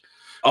press.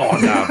 Oh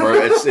no, bro!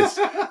 It's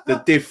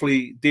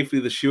definitely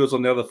the shoes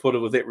on the other foot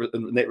with that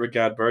in that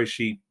regard, bro.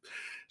 She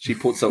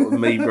puts up with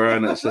me, bro,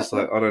 and it's just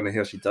like I don't know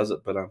how she does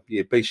it, but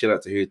big shout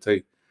out to her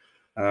too.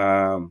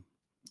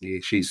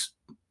 She's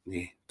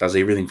does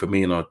everything for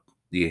me, and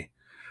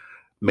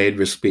mad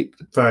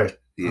respect, bro.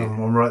 Yeah,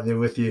 I'm right there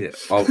with you. Yeah,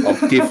 I'll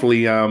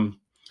definitely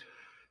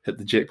hit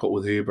the jackpot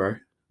with her, bro.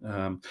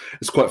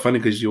 It's quite funny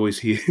because you always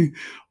hear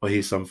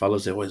some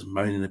fellas they're always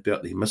moaning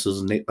about their missus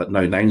and that, but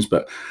no names.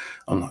 But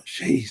I'm like,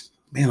 jeez,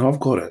 man, I've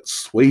got it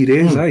sweet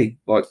as, eh?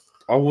 Like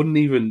I wouldn't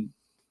even.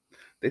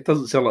 That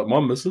doesn't sound like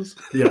my missus.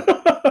 Yeah.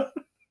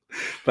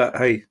 But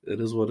hey,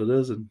 it is what it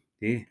is, and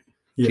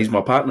she's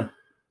my partner,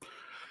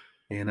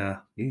 and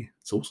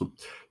it's awesome.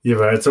 Yeah,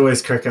 bro, it's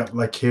always crack up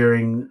like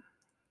hearing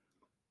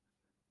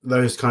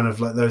those kind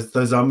of like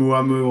those amu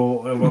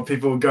or what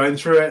people were going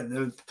through at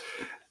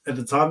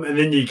the time, and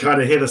then you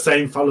kind of hear the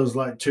same fellas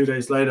like 2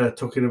 days later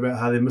talking about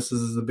how their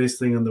missus is the best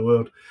thing in the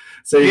world.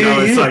 So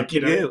it's like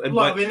and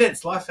I mean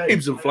that's life.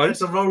 Ebbs and flows.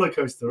 It's a roller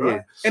coaster,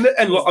 right? And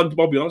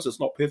I'll be honest, it's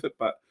not perfect,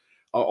 but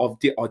I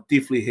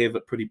definitely have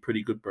it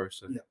pretty good, bro.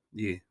 So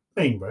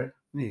mean, bro.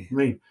 Yeah,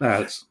 mean.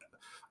 No, it's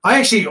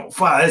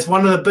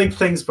one of the big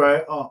things,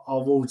 bro.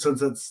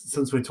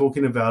 Since we're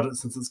talking about it,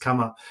 since it's come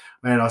up,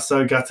 man, I was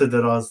so gutted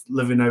that I was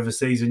living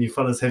overseas when you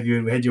fellas had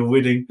your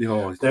wedding.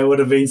 Oh, that would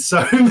have been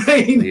so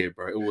mean. Yeah,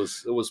 bro. It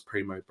was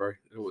primo, bro.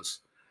 It was,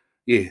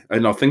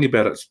 and I think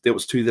about it. That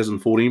was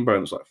 2014, bro.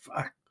 And it's like,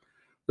 fuck,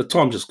 the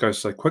time just goes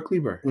so quickly,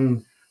 bro.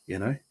 You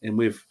know, and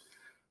we've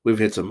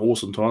had some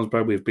awesome times,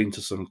 bro. We've been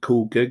to some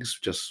cool gigs,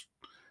 just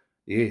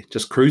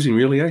cruising,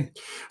 really, eh?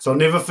 So I'll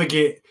never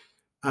forget,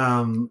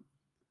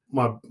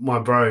 my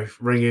bro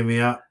ringing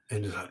me up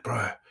and he's like, bro,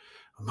 I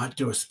might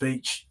do a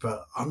speech,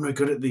 but I'm no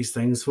good at these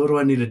things. What do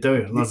I need to do?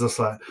 And I was just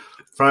like,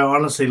 bro,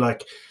 honestly,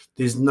 like,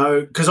 there's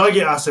no, because I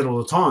get asked that all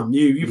the time.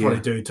 You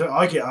probably do too.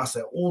 I get asked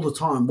that all the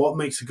time. What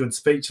makes a good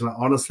speech? And like,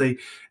 honestly,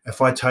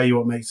 if I tell you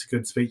what makes a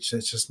good speech,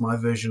 that's just my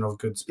version of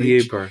good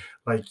speech. Yeah, bro.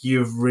 Like,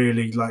 you've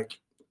really, like,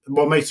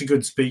 what makes a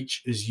good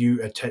speech is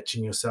you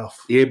attaching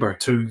yourself bro,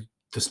 to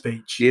the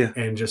speech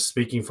and just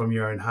speaking from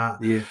your own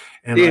heart.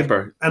 And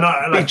bro. And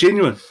I like, be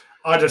genuine.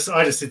 I just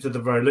said to the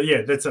bro,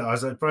 that's it. I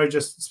was like, bro,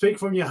 just speak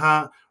from your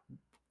heart.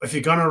 If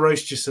you're gonna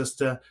roast your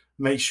sister,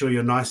 make sure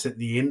you're nice at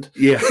the end.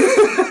 Yeah.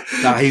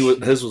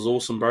 His was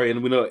awesome, bro.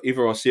 And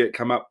whenever I see it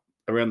come up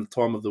around the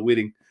time of the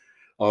wedding,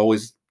 I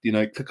always,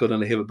 click on it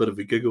and have a bit of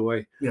a giggle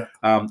away. Yeah.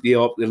 And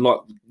like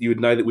you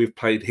would know that we've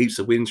played heaps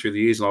of weddings through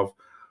the years, and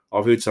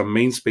I've heard some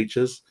mean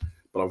speeches,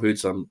 but I've heard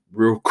some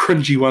real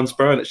cringy ones,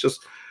 bro. And it's just,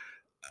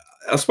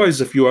 I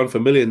suppose if you're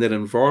unfamiliar in that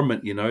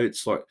environment,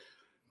 it's like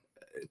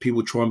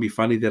people try and be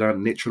funny that aren't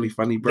naturally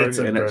funny, bro. That's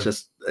it, bro.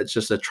 It's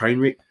just a train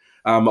wreck.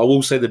 I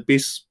will say the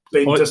best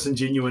being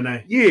disingenuous,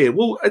 eh? Yeah,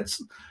 well,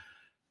 it's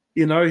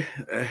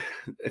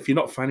if you're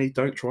not funny,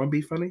 don't try and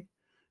be funny,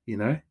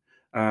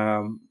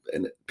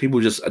 and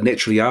people just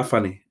naturally are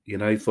funny,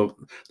 For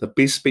the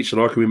best speech that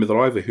I can remember that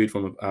I ever heard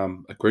from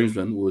a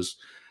groomsman was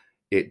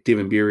at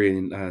Devon Berry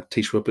and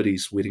Tish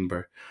Whippetty's wedding,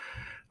 bro.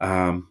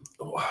 I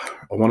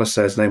want to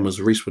say his name was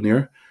Reese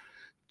Wanera.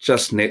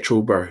 Just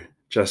natural, bro.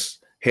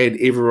 Just had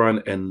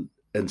everyone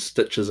in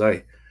stitches,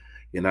 eh?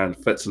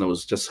 And fits, and it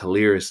was just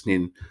hilarious. And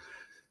then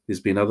there's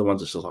been other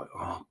ones that's just like,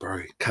 oh,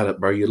 bro, cut it,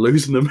 bro, you're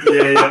losing them.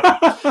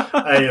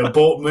 Hey,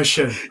 abort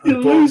mission.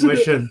 Abort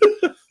mission.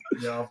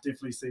 Yeah, I've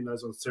definitely seen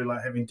those ones too,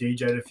 like having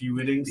DJ'd a few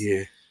weddings.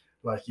 Yeah.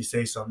 Like you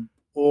see some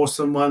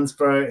awesome ones,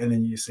 bro, and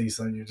then you see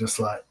some, you just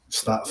like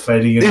start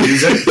fading in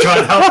music,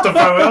 trying to help the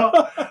bro out.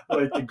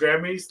 Like the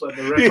Grammys, like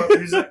the wrap-up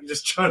music, you're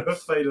just trying to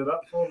fade it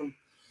up for them.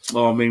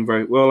 Oh, I mean,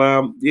 bro.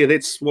 Well,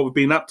 that's what we've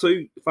been up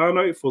to,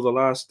 whanau, for the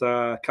last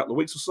couple of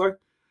weeks or so.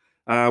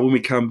 When we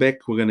come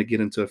back, we're going to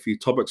get into a few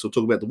topics. We'll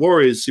talk about the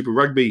Warriors, Super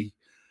Rugby,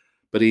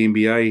 but the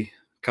NBA, a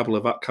couple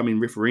of upcoming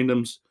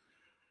referendums,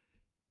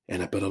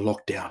 and a bit of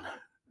lockdown.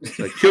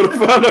 So, kia ora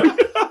whanau.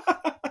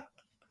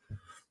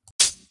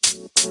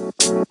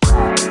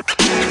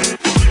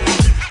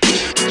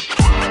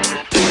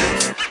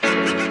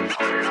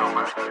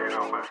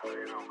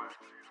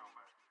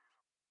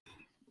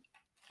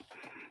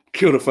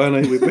 Kia ora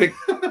whanau, we're back.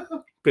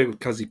 Back with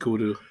Cuzi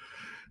Kōrero.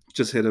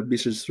 Just had a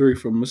message through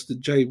from Mr.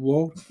 J.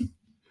 Wald.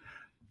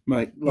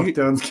 Mate,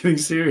 lockdown's getting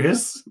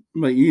serious.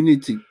 Mate, you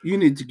need to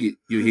get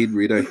your head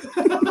ready.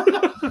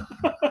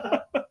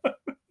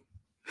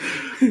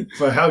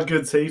 So how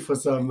good's he for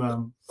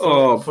some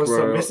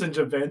some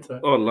messenger banter?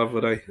 Oh, I love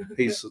it, eh?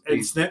 He's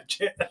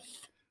Snapchat.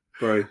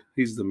 Bro,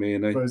 he's the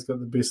man, eh? Bro's got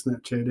the best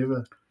Snapchat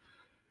ever.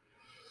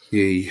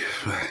 Yeah.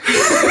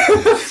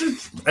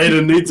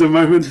 Aidan needs a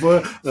moment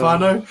for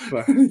whanau.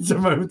 Needs a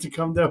moment to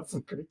come down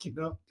from cracking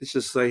up. Let's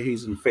just say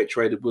he's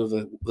infatuated with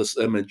this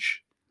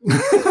image.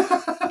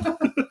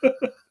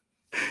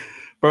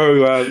 Bro,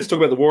 let's talk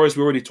about the Warriors.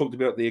 We already talked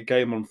about their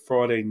game on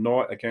Friday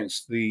night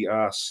against the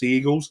Sea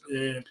Eagles.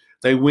 Yeah.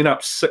 They went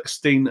up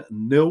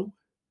 16-0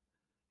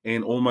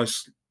 and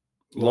almost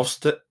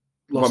lost it.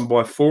 Won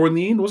by 4 in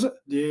the end, was it?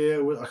 Yeah,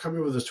 I can't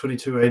remember if it was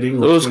 22-18 or It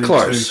was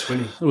close.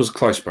 22-20. It was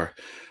close, bro.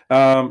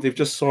 They've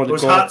just signed It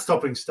was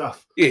heart-stopping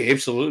stuff. Yeah,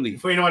 absolutely.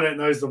 If anyone that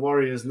knows the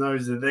Warriors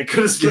knows that they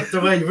could have slipped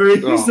away very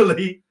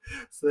easily.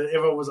 So that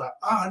everyone was like,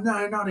 oh,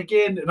 no, not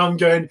again. And I'm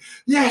going,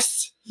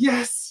 yes.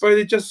 Bro,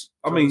 they just,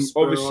 I mean,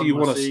 obviously you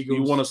want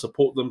to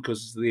support them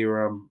because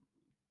they're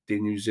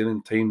New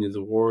Zealand team, they're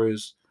the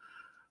Warriors.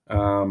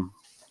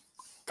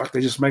 Fuck,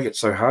 they just make it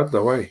so hard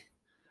though, eh?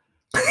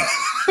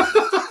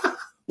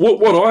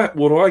 What I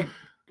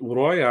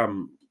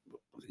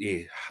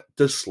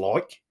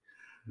dislike.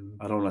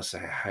 I don't want to say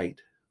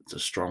hate. It's a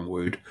strong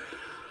word,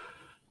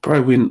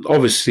 bro. When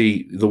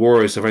obviously the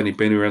Warriors have only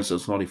been around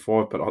since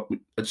 '95, but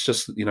it's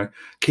just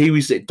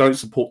Kiwis that don't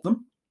support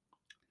them.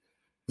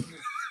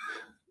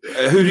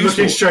 Who do you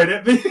looking straight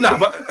at me? No,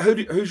 but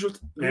who's your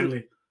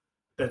Manly?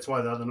 That's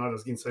why the other night I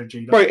was getting so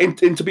G'd up. Right, and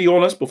to be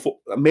honest, before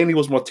Manly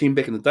was my team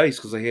back in the days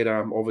because they had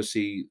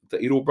obviously the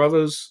Edel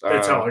brothers.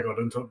 That's how I got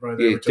into it, bro.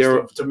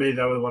 To me,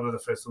 they were one of the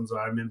first ones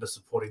I remember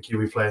supporting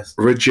Kiwi players.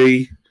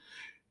 Reggie,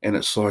 and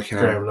it's like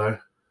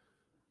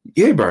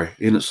yeah, bro,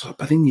 and it's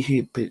but then you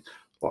hear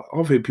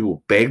I've heard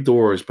people bag the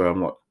Warriors, but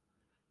I'm like,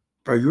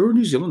 bro, you're a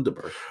New Zealander,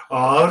 bro.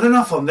 Oh, I don't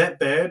know if I'm that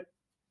bad.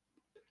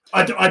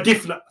 I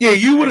definitely. Yeah,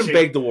 you wouldn't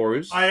bag the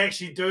Warriors. I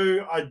actually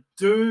do. I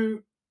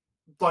do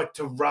like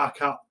to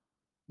rack up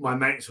my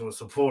mates who are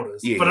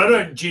supporters, but I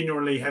don't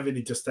genuinely have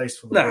any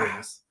distaste for the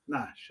Warriors.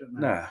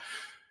 Nah.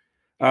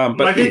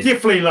 But they're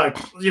definitely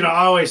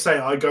I always say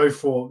I go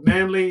for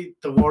Manly,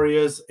 the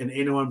Warriors, and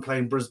anyone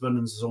playing Brisbane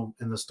in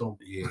the Storm.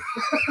 Yeah.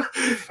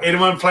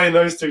 Anyone playing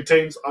those two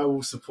teams, I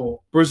will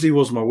support. Brisbane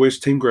was my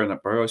worst team growing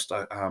up, bro. I used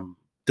to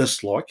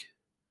dislike.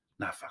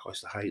 I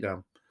used to hate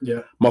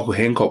Michael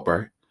Hancock,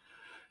 bro.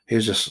 He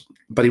was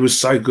but he was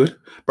so good,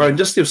 bro. And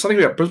just there was something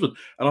about Brisbane,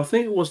 and I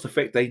think it was the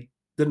fact they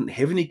didn't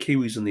have any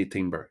Kiwis in their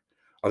team, bro.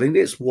 I think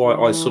that's why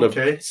I sort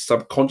of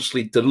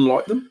subconsciously didn't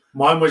like them.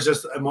 Mine was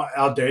just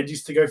our dad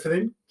used to go for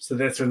them, so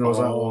that's when I was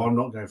like, "Oh, I'm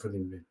not going for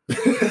them." Then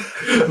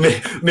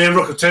me and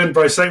Rooker turned,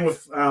 bro. Same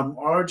with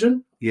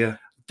Origin. Yeah,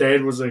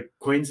 Dad was a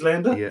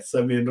Queenslander, yeah.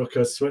 So me and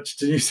Rooker switched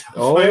to New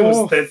South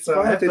Wales. That's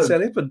how it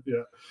happened.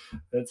 Yeah,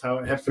 that's how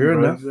it happened. Fair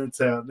enough.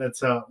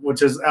 That's how.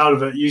 Which is out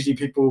of it. Usually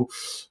people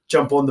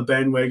jump on the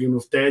bandwagon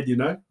with Dad,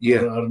 Yeah,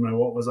 I don't know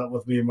what was up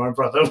with me and my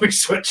brother. We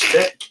switched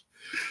back.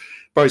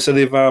 Bro, so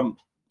they've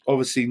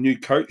obviously new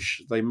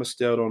coach. They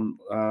missed out on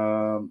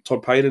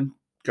Todd Payton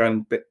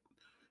going back.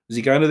 Is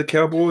he going to the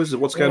Cowboys?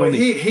 What's going on?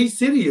 He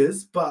said he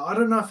is, but I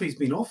don't know if he's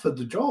been offered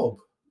the job.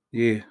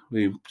 Yeah,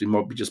 he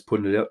might be just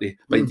putting it out there.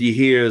 But you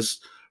hear his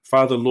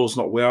father-in-law's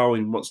not well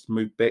and wants to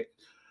move back.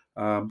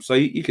 So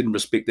you can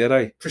respect that,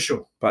 eh? For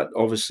sure. But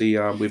obviously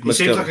we've missed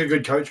out. He seems like a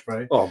good coach,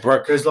 bro. Oh,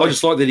 bro. I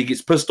just like that he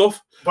gets pissed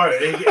off. Bro,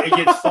 he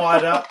gets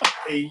fired up.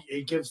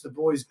 He gives the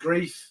boys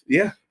grief.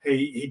 Yeah.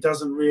 He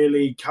doesn't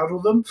really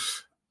cuddle them.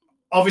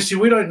 Obviously,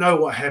 we don't know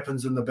what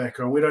happens in the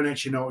background. We don't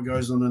actually know what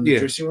goes on in the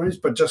dressing rooms.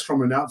 But just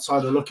from an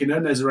outsider looking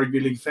in, as a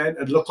rugby league fan,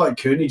 it looked like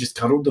Kearney just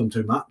cuddled them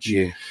too much.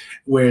 Yeah.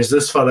 Whereas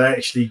this fella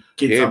actually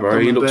gets up bro,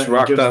 he looks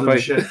rocked up, eh?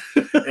 Shit.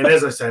 And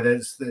as I say,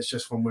 that's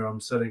just from where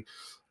I'm sitting.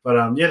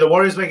 But the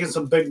Warriors making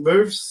some big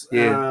moves.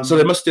 Yeah. So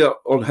they missed out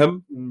on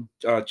him.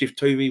 Jeff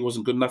Tovey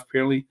wasn't good enough,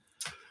 apparently.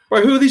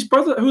 Right, who are these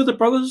brothers? Who are the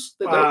brothers?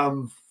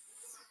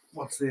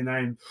 What's their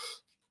name?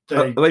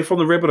 Are they from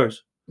the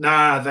Rabbitohs?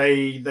 Nah,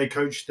 they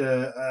coached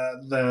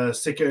the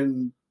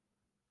second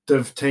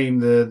div team,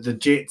 the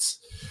Jets.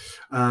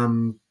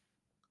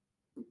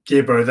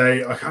 Yeah, bro.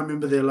 I can't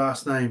remember their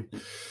last name.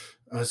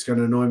 It's going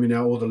to annoy me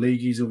now. All the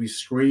leagueies will be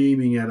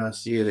screaming at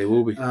us. Yeah, they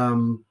will be.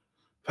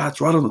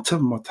 That's right on the tip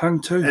of my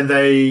tongue too. And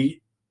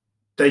they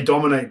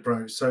dominate,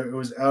 bro. So it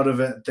was out of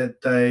it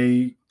that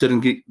they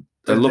didn't get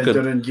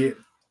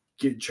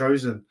get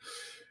chosen.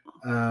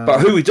 But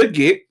who we did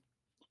get.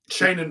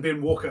 Shane and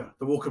Ben Walker,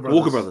 the Walker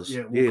brothers.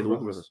 Yeah, the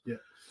Walker brothers. Yeah.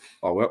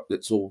 Oh, well,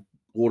 that's all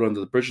water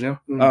under the bridge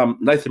now.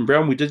 Nathan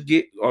Brown, we did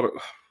get.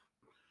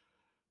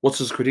 What's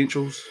his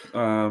credentials?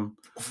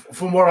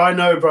 From what I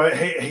know, bro,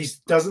 he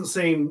doesn't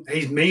seem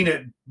he's mean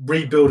at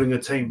rebuilding a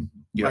team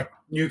like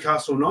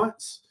Newcastle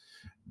Knights.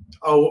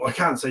 Oh, I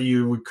can't say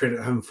you would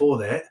credit him for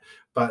that,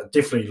 but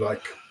definitely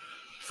like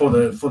for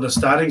the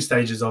starting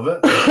stages of it.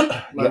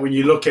 When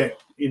you look at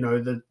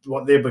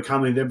what they've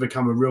become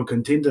a real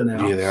contender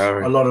now. Yeah, they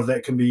are. A lot of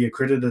that can be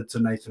accredited to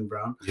Nathan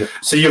Brown. Yep.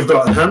 So you've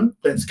got him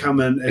that's come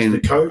in as the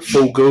coach.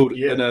 Full good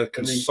in a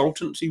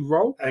consultancy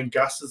role. And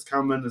Gus has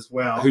come in as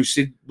well. Who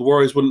said the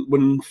Warriors wouldn't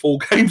win 4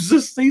 games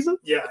this season?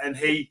 Yeah, and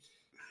he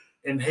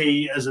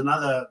is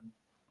another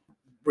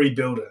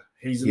rebuilder.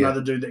 He's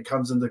another dude that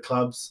comes into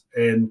clubs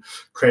and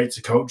creates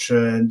a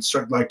culture and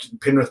like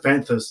Penrith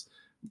Panthers.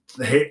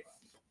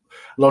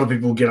 A lot of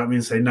people get up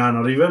and say, no,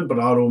 not even, but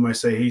I'd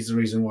almost say he's the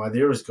reason why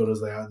they're as good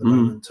as they are at the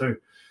moment too.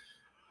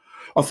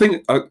 I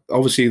think,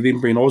 obviously, them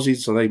being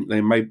Aussies, so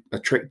they may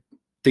attract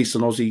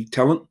decent Aussie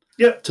talent.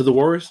 to the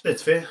Warriors.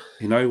 That's fair.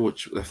 You know,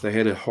 which if they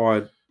had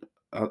hired,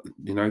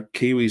 you know,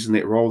 Kiwis in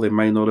that role, they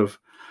may not have.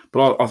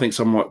 But I think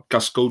someone like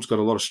Gus Gould's got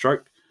a lot of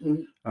stroke.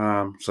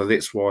 So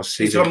that's why I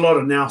see he's got a lot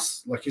of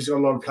nous. Like he's got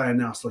a lot of player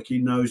nous. Like he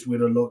knows where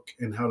to look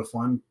and how to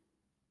find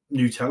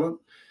new talent.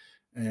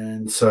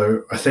 And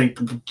so I think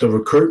the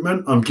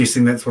recruitment, I'm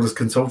guessing that's what his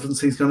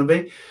consultancy is going to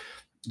be.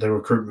 The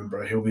recruitment,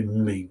 bro, he'll be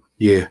mean.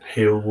 Yeah.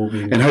 He will be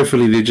mean. And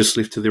hopefully they're just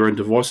left to their own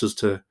devices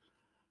to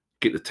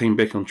get the team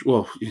back on.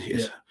 Well,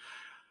 yes. Yeah.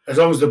 As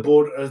long as the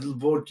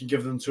board can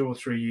give them 2 or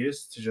 3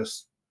 years to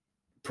just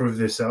prove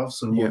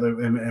themselves and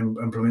and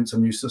implement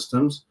some new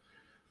systems,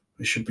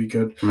 it should be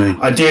good.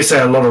 I dare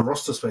say a lot of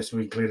roster space will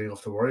be clearing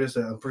off the Warriors.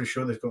 I'm pretty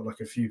sure they've got like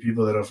a few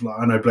people that have, like,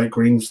 I know Blake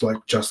Green's like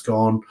just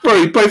gone.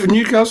 Bro, he played for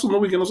Newcastle on the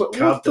weekend. I was like,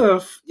 what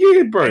the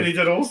yeah, bro. And he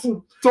did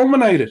awesome.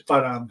 Dominated.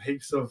 But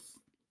heaps of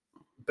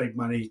big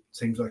money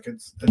seems like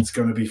it's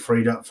going to be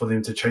freed up for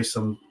them to chase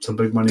some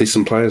big money.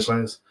 Decent players.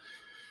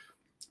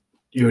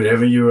 You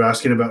were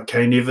asking about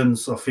Kane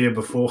Evans off here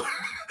before.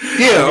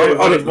 Yeah,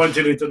 I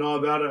wanted to know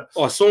about it.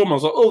 I saw him. I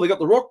was like, oh, they got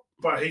the Rock.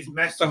 But he's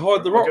massive. They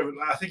hide the Rock.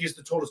 I think he's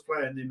the tallest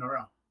player in the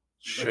NRL.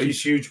 Like,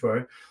 he's huge,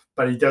 bro.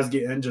 But he does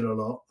get injured a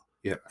lot.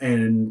 Yeah.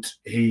 And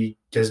he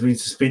has been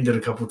suspended a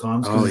couple of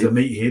times because he's a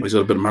meathead. He's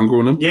got a bit of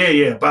mongrel in him.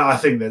 Yeah. But I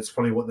think that's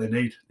probably what they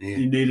need. Yeah.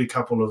 You need a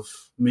couple of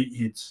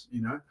meatheads,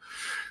 you know.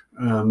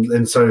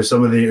 And so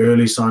some of the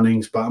early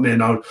signings. But, I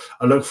mean, I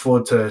look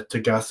forward to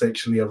Gus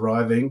actually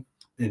arriving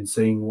and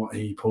seeing what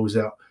he pulls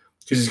out.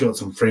 Because he's got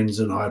some friends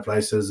in high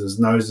places. His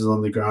nose is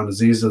on the ground.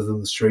 His ears are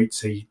in the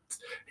streets. He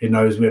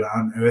knows where to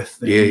unearth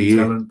that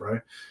talent, bro.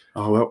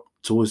 Oh, well,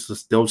 it's always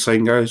the old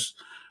saying goes,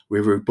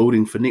 we're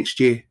building for next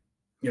year.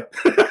 Yeah.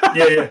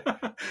 Yeah.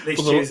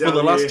 For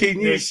the last 10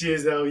 years. Next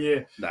year's our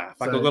year. Nah,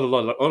 I've got a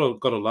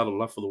lot of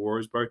love for the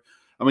Warriors, bro.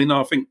 I mean,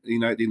 I think, you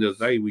know, at the end of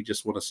the day, we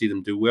just want to see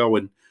them do well,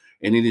 and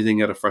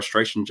anything out of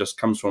frustration just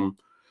comes from,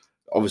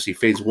 obviously,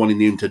 fans wanting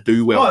them to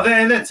do well. Oh,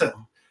 and that's it.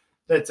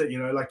 That's it, you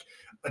know, like,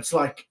 it's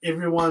like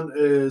everyone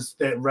is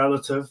that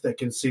relative that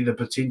can see the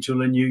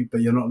potential in you,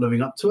 but you're not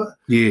living up to it.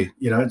 Yeah.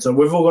 You know, so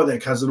we've all got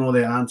that cousin or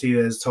that auntie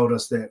that has told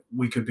us that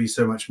we could be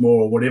so much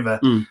more or whatever.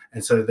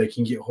 And so they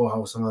can get hoa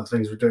with some of the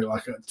things we do.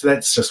 Like, so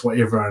that's just what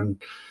everyone...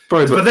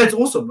 But that's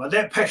awesome. Like,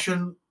 that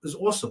passion is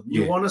awesome.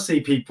 You want to see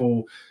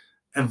people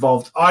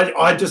involved.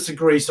 I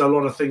disagree. So a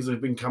lot of things have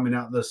been coming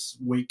out this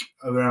week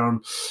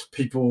around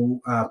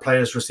people,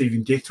 players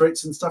receiving death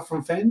threats and stuff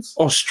from fans.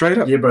 Oh, straight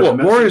up? Yeah, bro.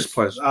 What, Warriors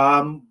players?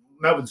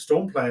 Melbourne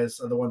Storm players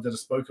are the ones that have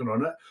spoken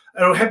on it.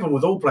 It'll happen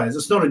with all players.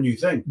 It's not a new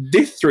thing.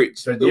 Death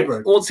threats? So, yeah,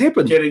 bro. What's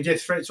happened? Getting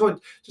death threats. Or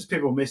just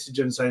people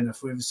messaging saying,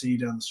 if we ever see you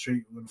down the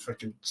street, we're going to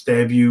freaking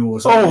stab you or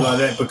something like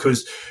that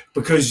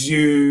because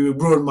you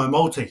ruined my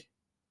multi.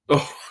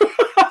 Oh.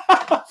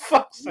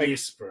 Fuck's sake.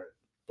 Yes, bro.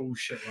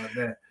 Bullshit like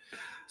that.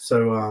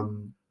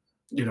 So,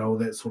 you know,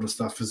 that sort of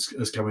stuff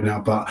is coming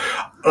out. But,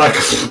 like,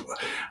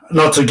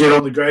 not to get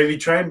on the gravy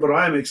train, but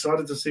I am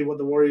excited to see what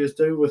the Warriors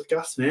do with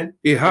Gus, man.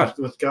 Yeah, hard.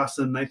 With Gus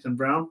and Nathan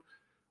Brown.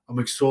 I'm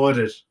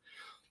excited.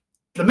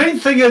 The main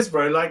thing is,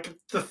 bro, like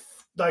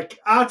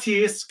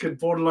RTS could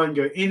borderline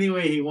go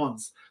anywhere he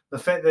wants. The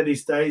fact that he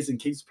stays and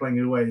keeps playing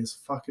away is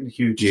fucking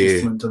huge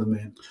testament to the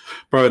man.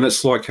 Bro, and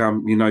it's like,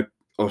 you know,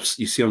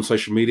 you see on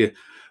social media,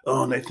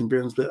 oh, Nathan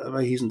Brown's,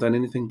 he hasn't done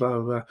anything, blah,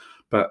 blah, blah.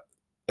 But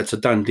it's a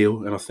done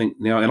deal, and I think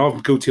now, and I'm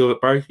guilty of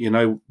it, bro. You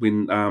know,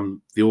 when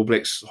the All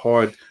Blacks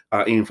hired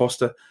Ian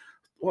Foster,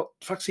 what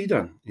the fuck's he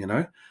done? You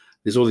know,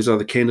 there's all these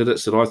other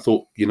candidates that I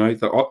thought, you know,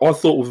 that I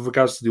thought with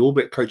regards to the All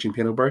Black coaching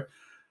panel, bro,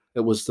 it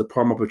was the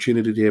prime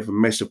opportunity to have a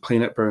massive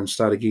clean-up, bro, and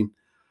start again.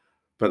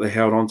 But they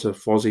held on to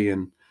Fozzie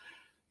and,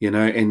 you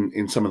know,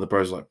 and some of the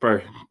bros like,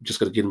 bro, just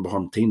got to get him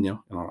behind the team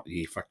now. And I'm like,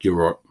 yeah, fuck, you're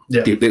right.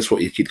 Yeah. That's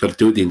what you've got to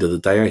do at the end of the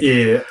day,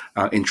 Yeah.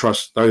 And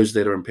trust those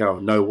that are in power,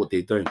 know what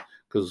they're doing.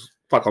 Because,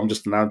 fuck, I'm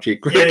just an armchair.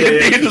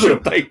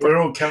 We're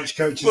all couch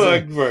coaches.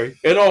 Fuck, bro.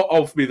 And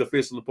I'll be the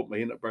first one to put my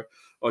hand up, bro.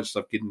 I just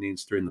love getting the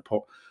ends through in the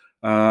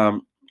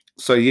pot.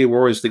 So, yeah,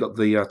 Warriors, they got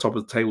the top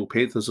of the table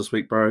Panthers this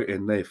week, bro,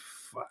 and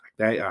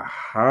they are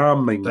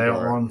humming, They bro.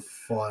 are on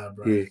fire,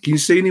 bro. Yeah. Can you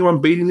see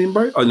anyone beating them,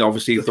 bro? And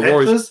obviously, if the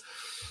Warriors...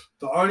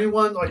 The only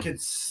one I could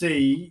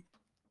see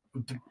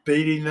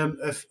beating them,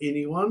 if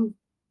anyone,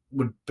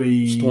 would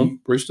be... Storm?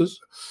 Roosters?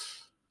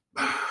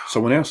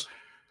 Someone else?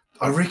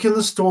 I reckon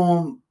the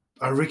Storm...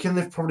 I reckon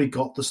they've probably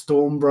got the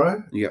Storm,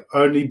 bro. Yeah.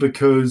 Only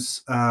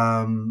because...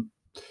 well,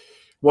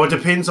 it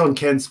depends on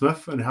Ken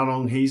Smith and how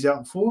long he's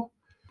out for.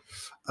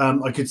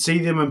 I could see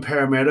them in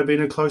Parramatta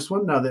being a close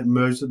one now that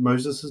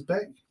Moses is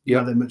back. Yeah.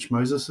 Now that Mitch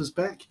Moses is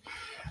back.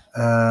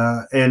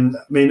 And, I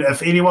mean,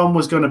 if anyone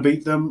was going to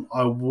beat them,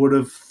 I would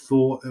have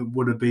thought it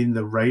would have been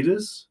the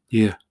Raiders.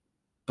 Yeah.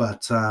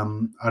 But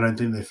I don't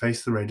think they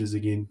face the Raiders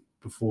again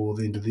before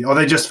the end of the... Oh,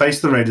 they just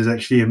faced the Raiders,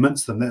 actually, and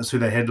minced them. That's who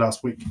they had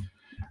last week.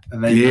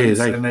 And they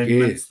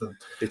minced them.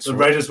 The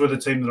Raiders were the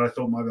team that I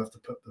thought might have to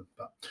put them.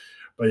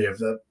 But yeah,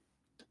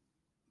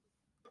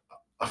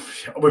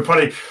 we're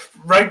probably...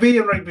 Rugby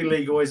and rugby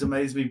league always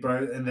amaze me, bro,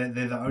 and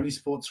they're the only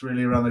sports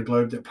really around the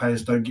globe that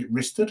players don't get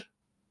rested.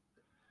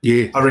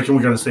 Yeah. I reckon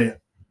we're going to see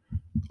it.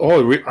 Oh,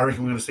 I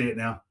reckon we're going to see it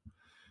now.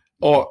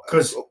 Oh,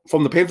 because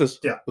from the Panthers,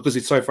 yeah, because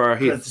it's so far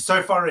ahead. It's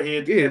so far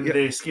ahead, Yeah, and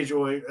their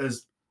schedule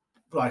is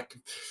like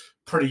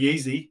pretty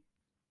easy.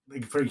 I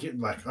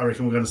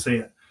reckon we're going to see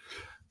it.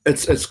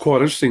 It's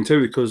quite interesting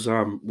too, because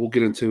we'll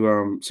get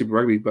into Super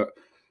Rugby, but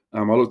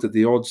I looked at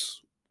the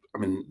odds. I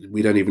mean,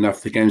 we don't even know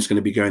if the game's going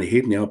to be going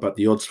ahead now, but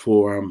the odds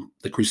for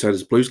the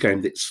Crusaders Blues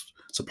game that's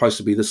supposed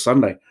to be this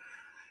Sunday,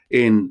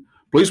 and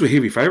Blues were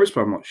heavy favourites,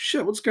 but I'm like,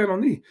 shit, what's going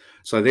on there?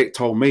 So that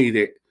told me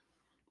that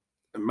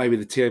maybe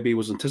the TAB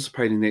was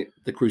anticipating that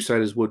the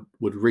Crusaders would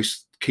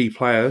rest key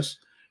players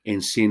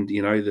and send, the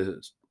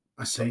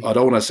I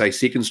don't want to say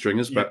second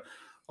stringers, but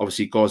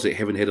obviously guys that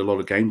haven't had a lot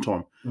of game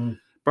time.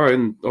 Bro,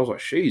 and I was like,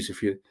 geez,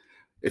 if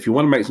you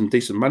want to make some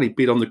decent money,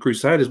 bet on the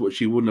Crusaders,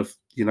 which you wouldn't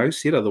have,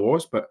 said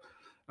otherwise. But,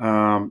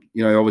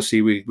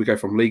 obviously we go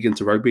from league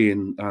into rugby,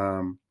 and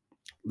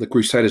the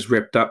Crusaders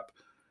wrapped up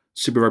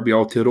Super Rugby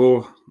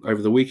Aotearoa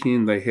over the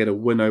weekend. They had a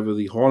win over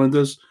the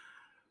Highlanders,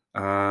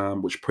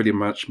 which pretty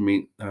much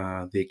meant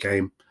their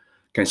game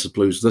against the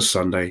Blues this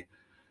Sunday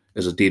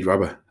is a dead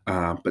rubber.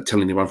 But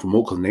telling anyone from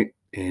Auckland that,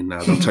 and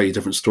they'll tell you a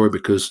different story,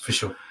 because for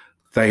sure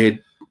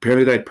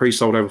apparently they'd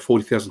pre-sold over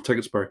 40,000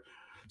 tickets, bro.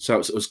 So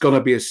it was going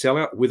to be a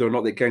sellout. Whether or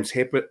not that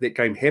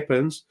game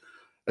happens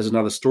is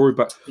another story.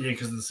 But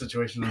because of the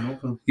situation in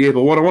Auckland. Yeah,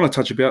 but what I want to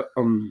touch about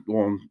on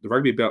the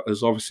rugby about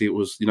is obviously it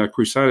was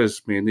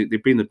Crusaders, man.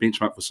 They've been the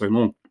benchmark for so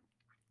long.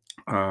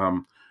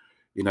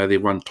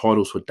 They've won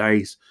titles for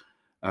days.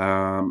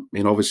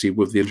 And obviously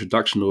with the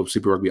introduction of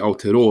Super Rugby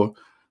Aotearoa,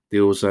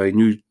 there was a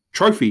new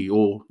trophy,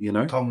 or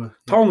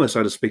Taonga,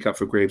 so to speak, up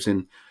for grabs,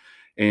 and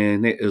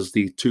that is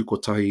the Tu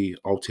Kotahi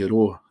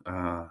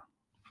Taonga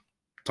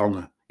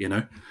Taonga.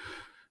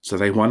 So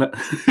they won it,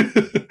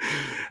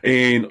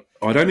 and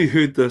I'd only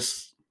heard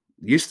this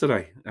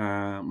yesterday.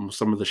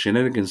 Some of the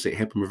shenanigans that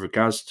happened with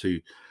regards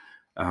to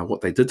what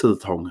they did to the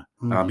Taonga.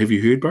 Have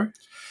you heard, bro?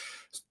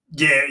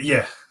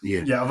 Yeah.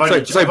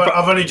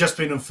 I've only just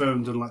been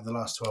informed in like the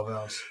last 12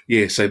 hours.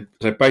 Yeah, so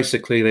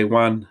basically they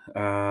won.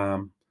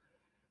 And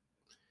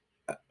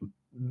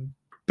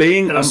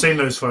I've seen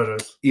those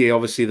photos. Yeah,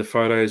 obviously the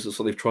photos. It's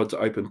like they've tried to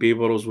open beer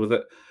bottles with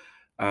it.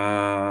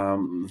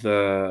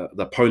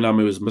 The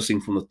pounamu is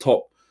missing from the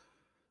top.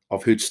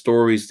 I've heard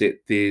stories that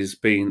there's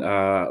been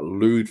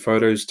lewd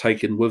photos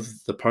taken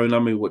with the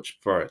pounamu, which,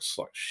 bro, it's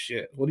like,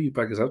 shit, what are you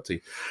buggers up to?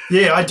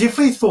 Yeah, I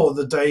definitely thought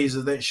the days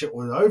of that shit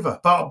were over.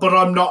 But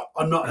I'm not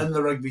in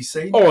the rugby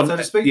scene, so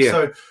to speak. Yeah.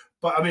 So,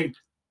 but I mean,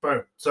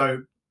 bro,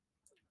 so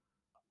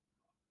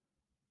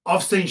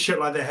I've seen shit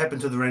like that happen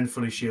to the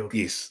Ranfurly Shield.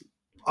 Yes.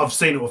 I've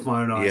seen it with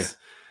my own eyes. Yeah.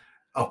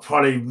 I'll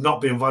probably not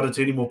be invited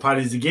to any more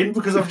parties again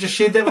because I've just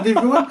shared that with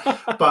everyone.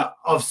 But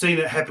I've seen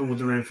it happen with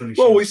the Ranfurly Shield.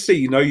 Well, we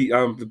see,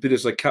 the bit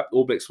as they cut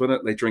All Blacks win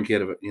it, they drink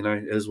out of it.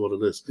 It is what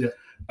it is. Yeah.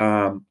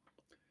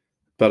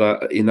 But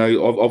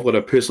I've got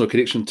a personal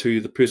connection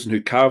to the person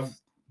who carved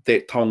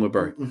that Taonga,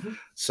 bro. Mm-hmm.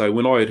 So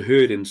when I had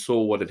heard and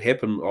saw what had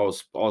happened, I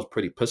was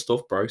pretty pissed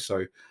off, bro.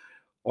 So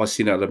I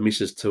sent out a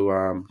message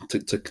to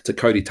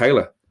Cody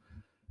Taylor,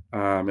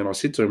 and I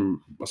said to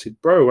him,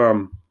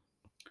 bro,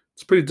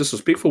 it's pretty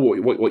disrespectful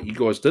what you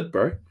guys did,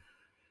 bro.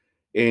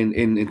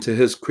 And to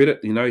his credit,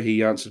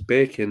 he answered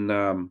back,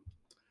 and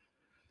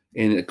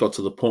it got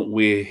to the point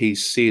where he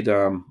said,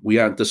 we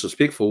aren't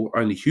disrespectful,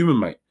 only human,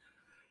 mate.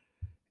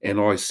 And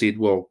I said,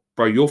 well,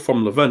 bro, you're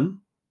from Levin.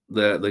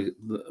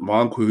 My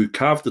uncle who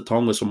carved the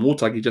Taonga from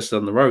Motaki just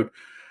down the road,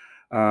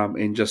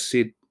 and just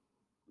said,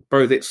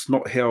 bro, that's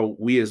not how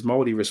we as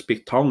Māori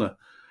respect Taonga.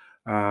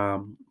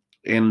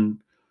 And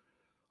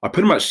I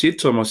pretty much said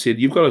to him, I said,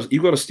 you've got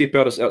to step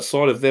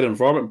outside of that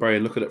environment, bro,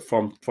 and look at it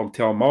from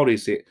Te Ao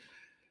Māori. That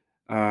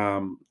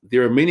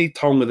there are many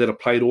Taonga that are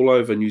played all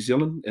over New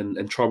Zealand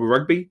in tribal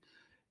rugby,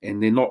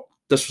 and they're not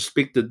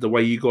disrespected the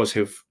way you guys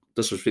have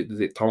disrespected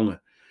that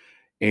Taonga.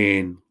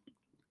 And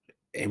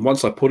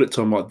once I put it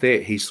to him like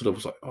that, he sort of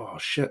was like, oh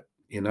shit,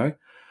 and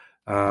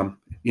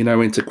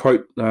to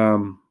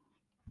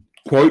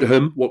quote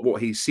him,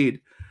 what he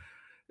said,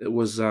 it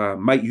was,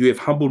 mate, you have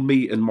humbled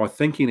me in my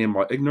thinking and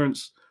my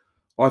ignorance.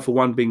 I, for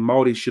one, being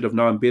Māori, should have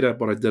known better,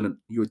 but I didn't.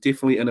 You were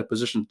definitely in a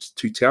position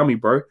to tell me,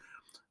 bro.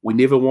 We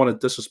never want to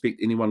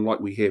disrespect anyone like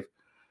we have.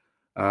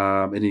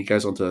 And then he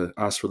goes on to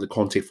ask for the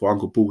contact for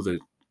Uncle Bull, the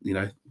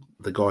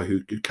guy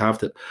who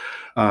carved it.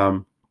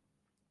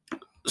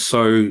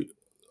 So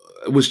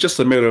it was just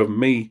a matter of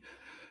me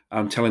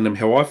telling them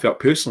how I felt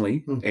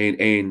personally,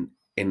 and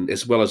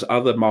as well as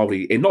other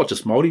Māori, and not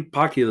just Māori,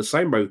 Pākehā the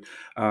same, bro.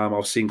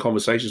 I've seen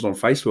conversations on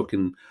Facebook,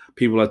 and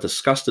people are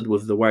disgusted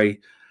with the way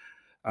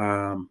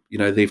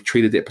they've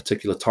treated that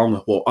particular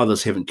Taonga, while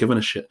others haven't given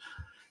a shit.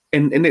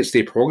 And that's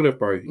their prerogative,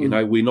 bro.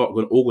 We're not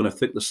all going to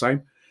think the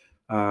same.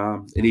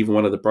 And even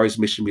one of the bros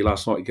messaged me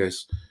last night. He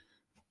goes,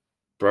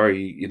 bro,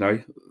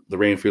 the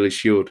Ranfurly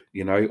Shield,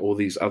 all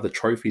these other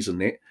trophies and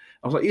that.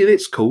 I was like, yeah,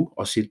 that's cool.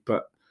 I said,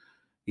 but,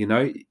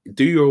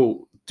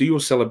 do your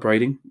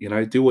celebrating,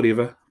 do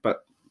whatever,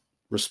 but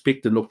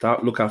respect and look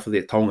after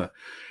that Taonga.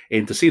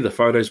 And to see the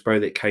photos, bro,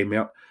 that came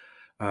out,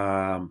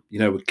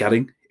 with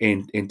gutting,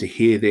 and to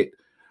hear that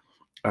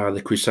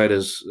the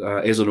Crusaders,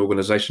 as an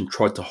organisation,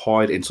 tried to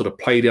hide and sort of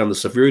play down the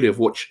severity of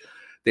which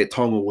that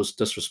Tonga was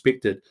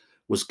disrespected,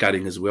 was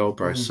gutting as well,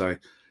 bro. So,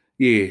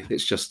 yeah,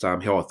 that's just how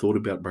I thought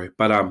about it, bro.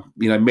 But,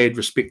 mad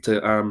respect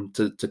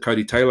to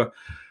Cody Taylor.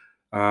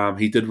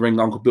 He did ring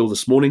Uncle Bill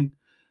this morning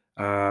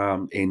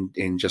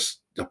and just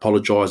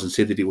apologised and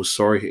said that he was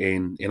sorry.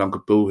 And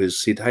Uncle Bill has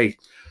said, hey,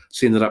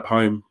 send it up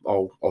home.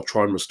 I'll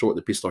try and restore it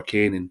the best I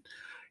can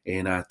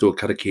and do a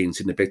karakia and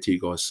send it back to you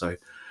guys. So,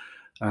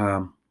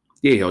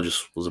 yeah, I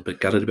just was a bit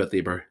gutted about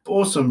that, bro.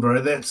 Awesome,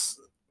 bro. That's,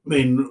 I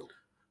mean...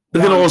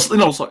 But then I was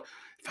like,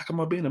 fuck, am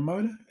I being a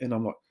motor? And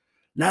I'm like,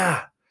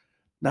 nah,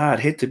 it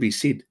had to be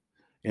said,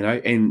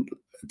 and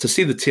to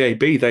see the TAB,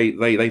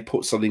 they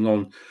put something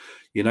on,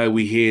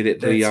 we hear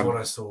that that's what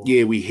I saw.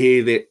 Yeah, we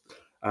hear that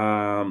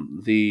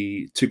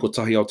the Tu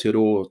Kotahi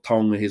Aotearoa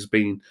Champions has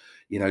been,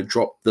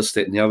 dropped this,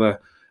 that, and the other.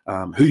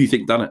 Who do you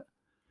think done it?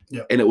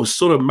 Yeah. And it was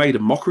sort of made a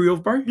mockery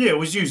of, bro. Yeah, it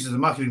was used as a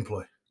marketing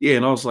ploy. Yeah,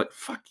 and I was like,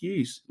 fuck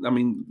yous. I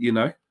mean, why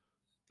are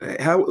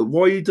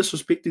you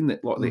disrespecting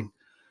that like that?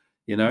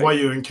 Why are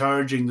you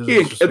encouraging the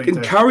disrespect?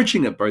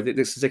 Encouraging it, bro.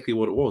 That's exactly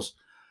what it was.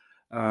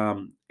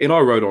 And I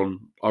wrote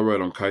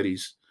on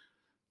Cody's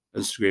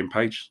Instagram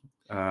page.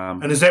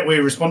 And is that where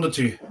he responded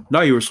to you?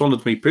 No, he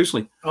responded to me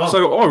personally. Oh.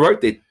 So I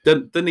wrote that.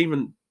 Didn't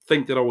even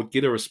think that I would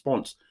get a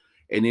response.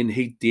 And then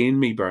he DM'd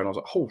me, bro. And I was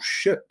like, oh,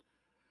 shit.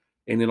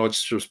 And then I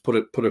just put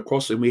it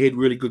across. And we had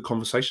really good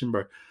conversation,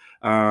 bro.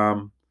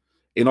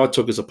 And I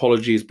took his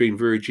apology as being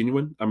very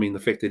genuine. I mean, the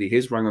fact that he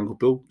has rung Uncle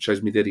Bill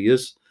shows me that he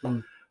is.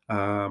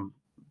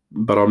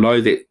 But I know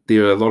that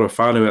there are a lot of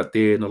whanau out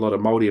there and a lot of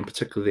Māori in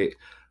particular that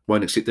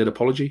won't accept that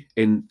apology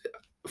and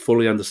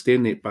fully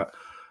understand that. But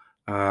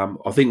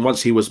I think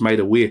once he was made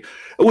aware,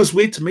 it was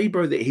weird to me,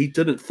 bro, that he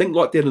didn't think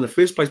like that in the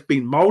first place,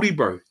 being Māori,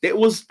 bro. That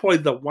was probably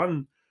the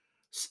one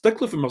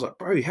stickler for him. I was like,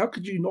 bro, how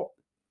could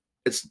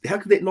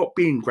that not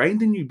be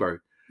ingrained in you, bro?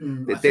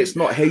 That's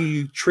not how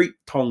you treat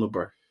Tonga,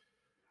 bro.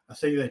 I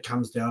think that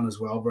comes down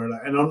as well, bro.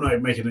 And I'm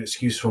not making an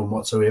excuse for him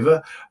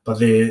whatsoever, but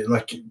they're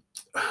like, and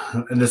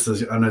I know this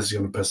is going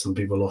to piss some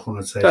people off when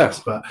I say this,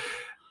 but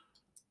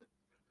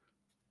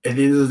at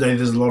the end of the day,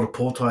 there's a lot of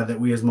portai that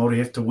we as Māori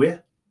have to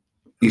wear.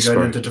 Yes,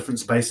 going into different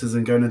spaces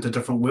and going into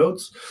different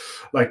worlds.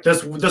 Like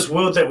this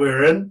world that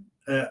we're in,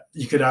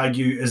 you could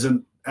argue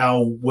isn't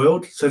our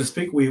world, so to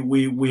speak.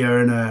 We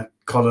are in a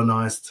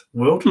colonized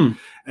world,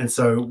 and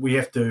so we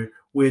have to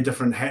wear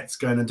different hats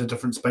going into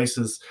different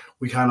spaces.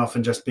 We can't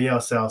often just be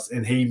ourselves.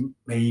 And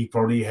he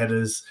probably had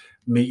his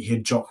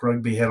meathead jock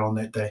rugby hat on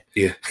that day.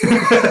 Yeah.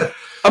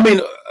 I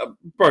mean,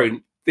 bro,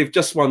 they've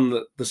just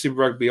won the Super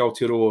Rugby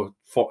Aotearoa.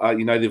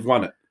 They've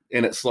won it.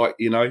 And it's like,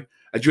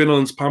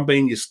 adrenaline's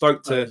pumping. You're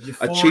stoked to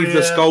achieve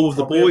this goal with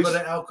the boys. A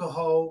bit of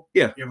alcohol.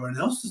 Yeah. Everyone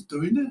else is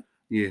doing it.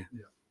 Yeah.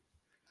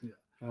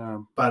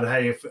 But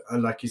hey, if,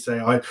 like you say,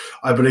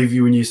 I believe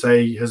you when you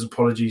say his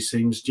apology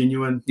seems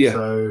genuine. Yeah.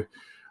 So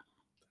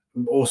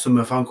awesome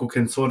if Uncle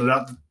can sort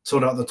out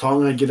the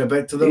Tonga and get it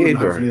back to them. And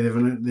hopefully they've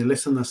learned their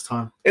lesson this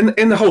time. And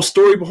the whole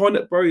story behind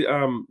it, bro.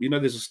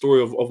 There's a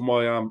story of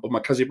my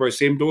cousin bro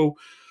Sam Doyle,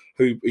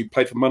 who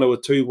played for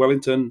Manawa 2,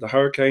 Wellington, the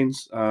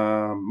Hurricanes,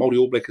 Māori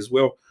All Black as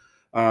well.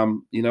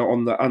 On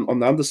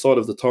the underside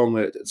of the Tonga,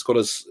 it's got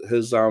his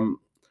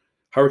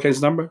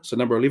Hurricanes number, so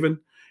number 11.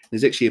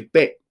 There's actually a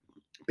bat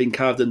being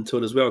carved into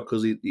it as well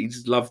because he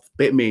just loved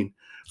Batman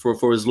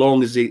for as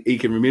long as he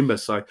can remember.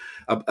 So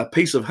a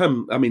piece of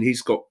him. I mean,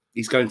 he's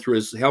going through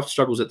his health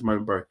struggles at the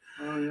moment, bro.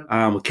 Oh,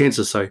 yeah. With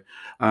cancer. So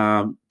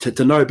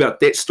to know about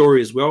that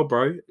story as well,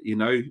 bro.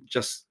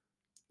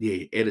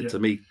 Added to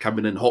me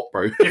coming in hot,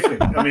 bro.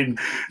 Definitely. I mean,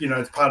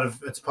 it's part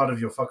of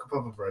your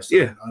whakapapa, bro. So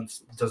it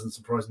doesn't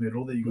surprise me at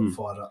all that you got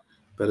fired up.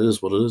 But it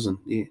is what it is, and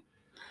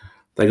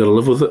they got to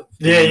live with it.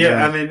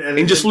 Yeah. I mean,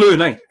 and just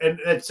learn, eh? And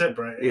that's it,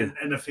 bro. Yeah.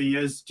 And if he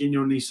is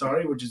genuinely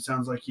sorry, which it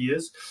sounds like he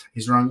is,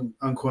 he's rung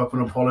Uncle up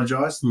and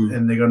apologised,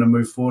 and they're going to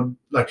move forward.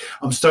 Like,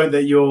 I'm stoked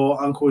that your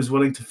uncle is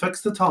willing to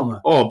fix the Tonga.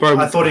 Oh, bro.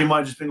 I thought he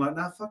might just been like,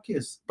 nah, fuck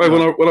yes.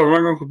 Bro, when I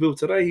rang Uncle Bill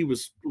today, he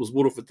was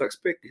water for duck's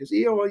back.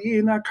 He goes,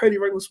 Cody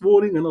rang this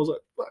morning, and I was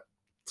like, fuck,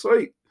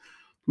 sweet.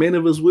 Man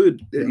of his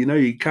word. Yeah.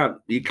 You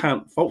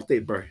can't fault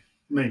that, bro.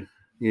 Me.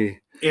 Yeah.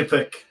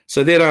 Epic.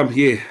 So that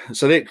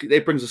so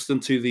that brings us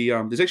into the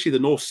there's actually the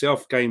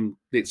North-South game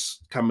that's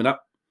coming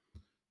up.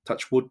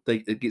 Touch wood,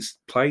 it gets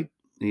played.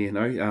 Has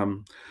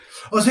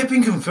that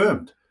been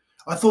confirmed?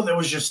 I thought that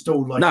was just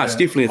still like. No, it's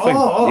definitely a thing.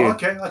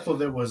 Okay. I thought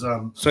that was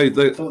So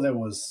the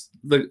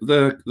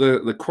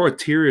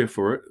criteria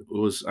for it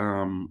was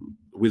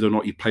whether or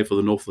not you play for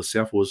the North or the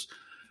South was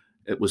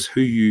who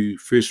you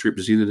first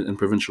represented in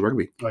provincial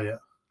rugby. Oh yeah.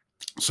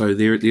 So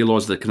there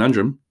lies the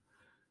conundrum.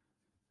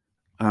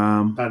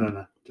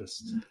 No.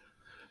 Just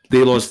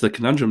there lies the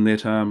conundrum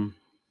that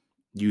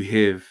you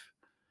have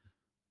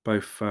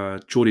both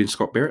Geordie and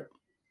Scott Barrett,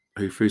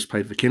 who first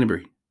played for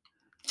Canterbury.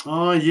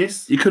 Oh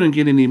yes. You couldn't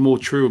get any more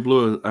true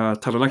blue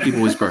Taranaki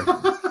boys, bro.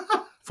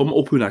 From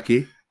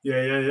Opunake.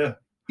 Yeah.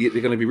 Yet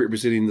they're going to be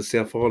representing the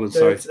South Island.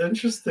 That's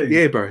interesting.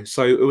 Yeah, bro.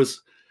 So it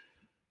was,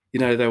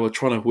 they were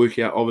trying to work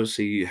out,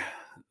 obviously,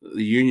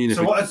 the union.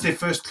 So what is their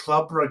first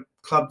club?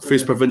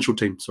 First provincial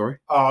team, sorry.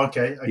 Oh,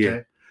 okay.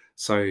 Yeah.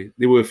 So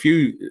there were a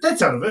few.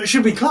 That's out of it. It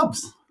should be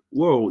clubs.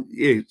 Well,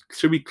 yeah, it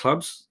should be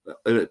clubs,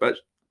 but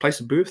place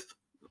of birth,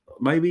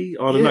 maybe.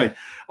 I don't know.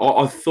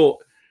 I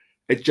thought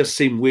it just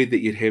seemed weird that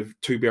you'd have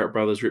two Barrett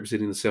brothers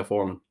representing the South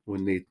Island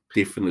when they're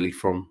definitely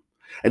from.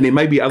 And there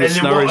may be other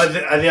scenarios.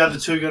 Are the other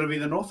two going to be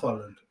the North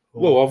Island?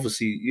 Or? Well,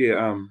 obviously,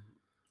 yeah.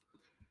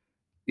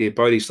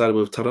 Bodie started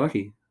with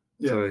Taranaki.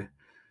 Yeah. So,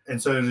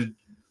 and so,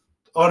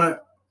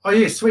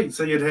 sweet.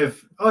 So you'd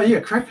have,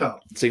 crack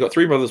up. So you got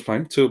three brothers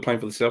playing. Two are playing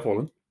for the South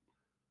Island.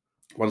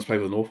 One's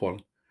playing for the North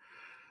Island.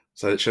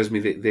 So it shows me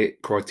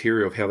that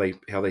criteria of how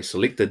they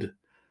selected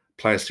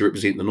players to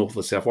represent the North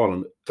or the South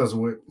Island doesn't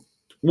work.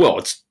 Well,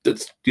 it's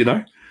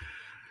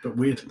but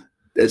weird.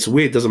 It's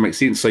weird. Doesn't make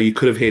sense. So you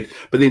could have had,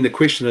 but then the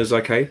question is,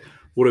 okay,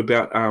 what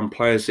about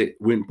players that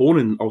weren't born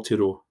in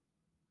Aotearoa?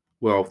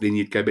 Well, then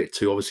you'd go back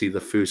to obviously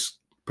the first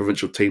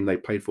provincial team they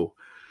played for.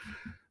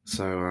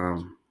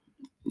 So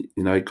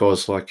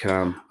guys like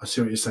I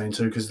see what you're saying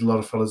too, because a lot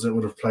of fellas that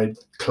would have played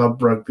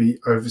club rugby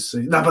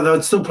overseas. No, but they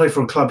would still play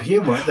for a club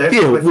here, right?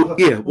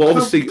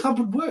 Obviously, club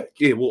would work.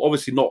 Yeah, well,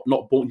 obviously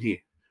not born here,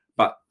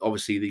 but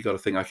obviously you got to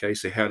think, okay,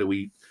 so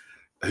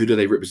who do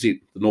they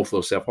represent, the North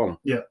or South Island?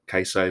 Yeah.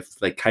 Okay, so if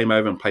they came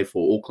over and played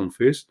for Auckland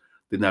first,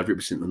 then they'd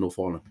represent the North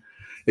Island.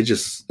 It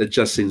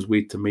just seems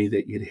weird to me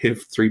that you'd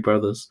have three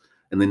brothers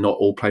and they're not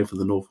all playing for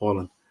the North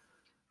Island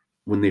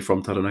when they're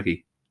from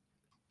Taranaki.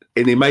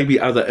 And there may be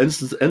other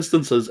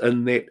instances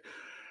in that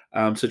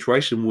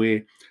situation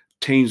where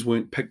teams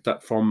weren't picked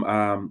up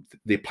from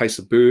their place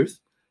of birth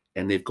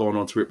and they've gone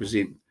on to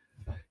represent,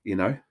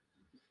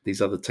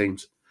 these other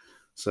teams.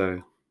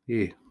 So,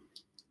 yeah.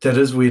 That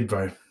is weird,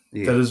 bro.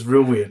 Yeah. That is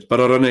real weird.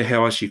 But I don't know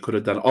how else you could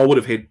have done it. I would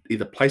have had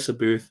either place of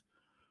birth.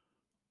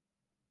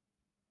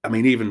 I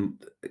mean, even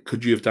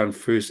could you have done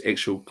first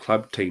actual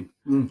club team?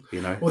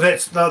 Well,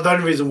 that's the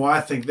only reason why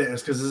I think that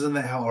is because isn't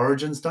that how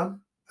Origin's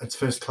done? It's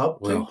first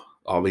club team.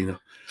 I mean,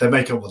 they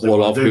make up with it.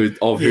 Well, I've heard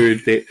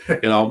that.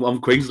 I'm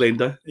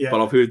Queenslander,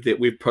 but I've heard that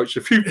we've approached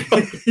a few.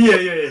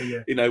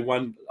 yeah.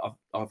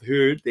 I've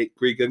heard that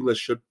Greg Inglis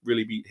should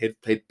really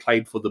had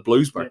played for the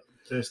Blues, bro.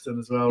 Thurston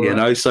as well.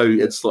 So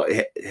it's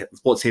like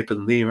what's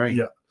happened there, right?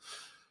 Yeah.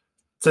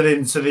 So there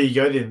you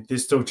go. Then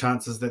there's still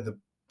chances that the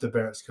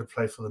Barretts could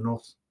play for the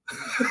North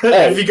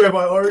if you go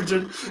by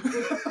Origin.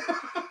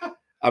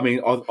 I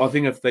mean, I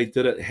think if they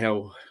did it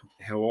how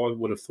I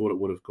would have thought it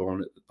would have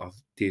gone, I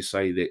dare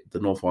say that the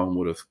North Island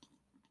would have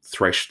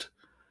thrashed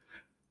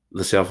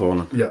the South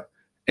Island. Yeah,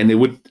 and they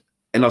would,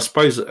 and I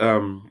suppose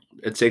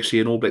it's actually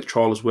an All Black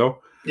trial as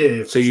well.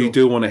 Yeah. So you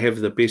do want to have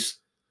the best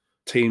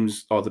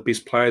teams or the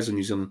best players in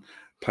New Zealand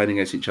playing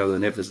against each other,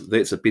 and that's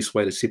the best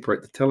way to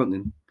separate the talent.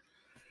 And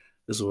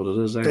this is what it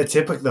is. That's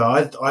epic, though.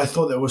 I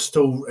thought that was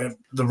still at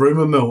the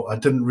rumour mill. I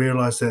didn't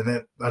realise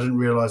that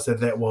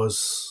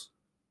was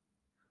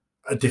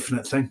a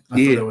definite thing.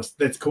 I thought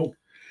that's cool.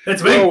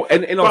 That's me. Well,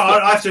 and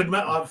I have to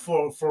admit,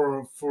 for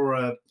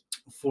a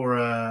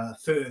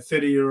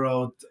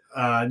 30-year-old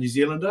New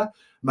Zealander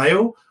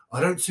male, I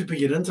don't super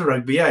get into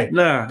rugby,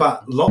 Nah.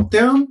 But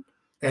lockdown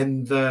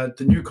and the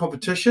new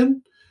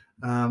competition.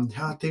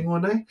 How thing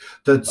one day?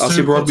 The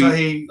Super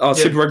Rugby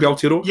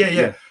Aotearoa.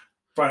 Yeah.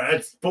 But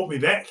it's brought me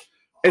back.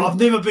 And I've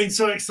never been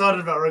so excited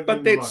about rugby.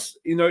 But that's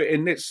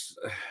and that's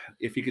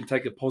if you can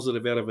take a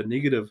positive out of a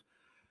negative.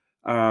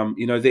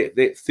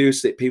 That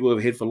thirst that people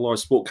have had for live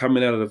sport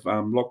coming out of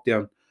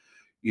lockdown.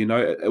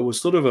 It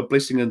was sort of a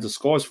blessing in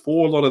disguise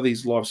for a lot of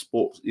these live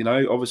sports.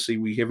 Obviously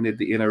we haven't had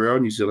the NRL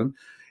in New Zealand,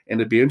 and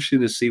it'd be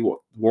interesting to see what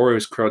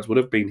Warriors crowds would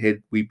have been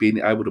had we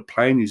been able to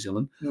play in New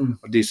Zealand.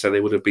 I dare say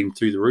they would have been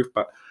through the roof.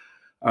 But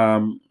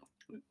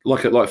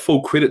like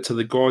full credit to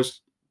the guys,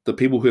 the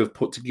people who have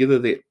put together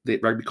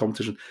that rugby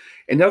competition.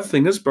 And the other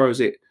thing is, bro, is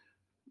that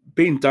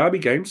being derby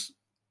games,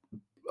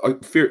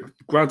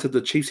 granted the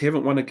Chiefs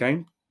haven't won a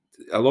game.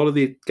 A lot of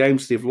their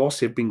games they've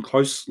lost have been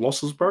close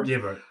losses, bro. Yeah,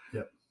 bro.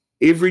 Yeah.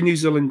 Every New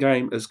Zealand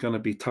game is going to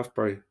be tough,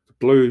 bro. The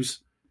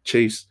Blues,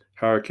 Chiefs,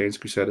 Hurricanes,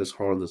 Crusaders,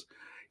 Highlanders.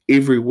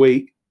 Every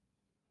week,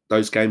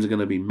 those games are going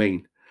to be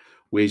mean.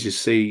 Whereas you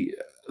see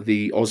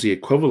the Aussie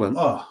equivalent,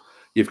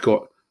 you've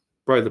got,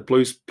 bro, the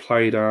Blues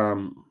played,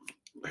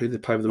 who they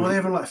play with? They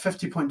have like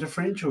 50-point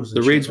differentials.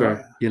 The Reds,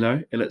 bro,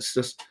 and it's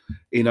just,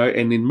 and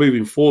then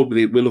moving forward,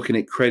 we're looking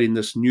at creating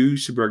this new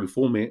Super Rugby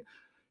format,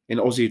 and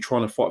Aussie are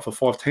trying to fight for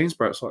 5 teams,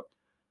 bro. It's like,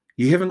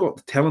 you haven't got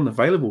the talent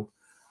available.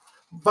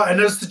 But and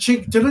as the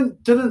chief didn't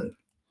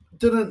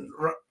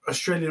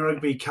Australian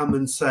Rugby come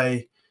and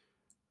say,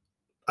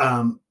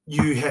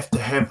 you have to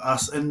have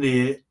us in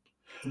there,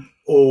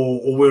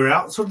 or we're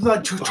out, sort of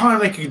like trying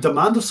to make a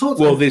demand of sorts.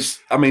 Well,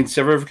 South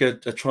Africa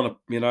are trying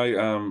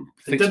to,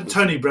 didn't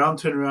Tony Brown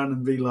turn around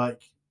and be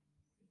like,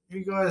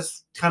 you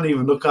guys can't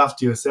even look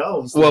after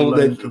yourselves? Well,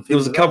 there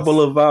was a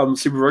couple of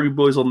Super Rugby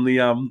boys on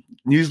the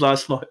news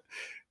last night,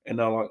 and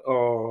they're like,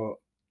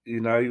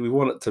 we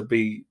want it to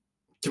be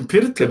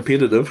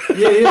competitive.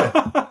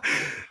 Yeah.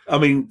 I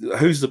mean,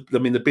 who's the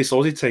best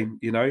Aussie team,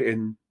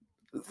 and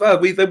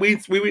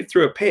we went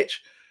through a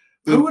patch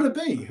Who would it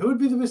be? Who would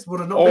be the best?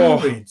 Would it not be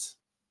the Reds?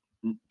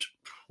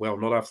 Well,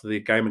 not after their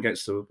game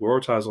against the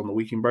Waratahs on the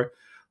weekend, bro.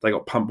 They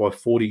got pumped by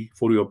 40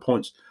 odd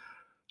points.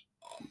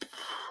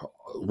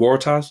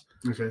 Waratahs.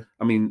 Okay.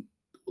 I mean,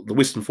 the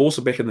Western Force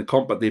are back in the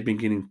comp, but they've been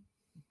getting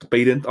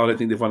beaten. I don't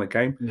think they've won a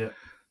game. Yeah.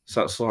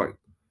 So it's like,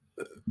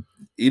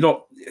 you're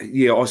not,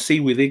 I see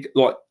where they,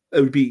 like,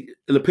 it would be,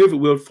 in the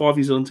perfect world, 5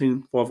 New Zealand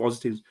teams, 5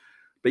 Aussie teams.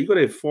 But you've got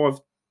to have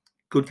 5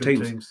 good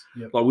teams.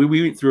 Yep. Like, we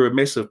went through a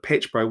massive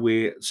patch, bro,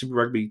 where Super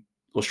Rugby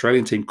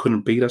Australian team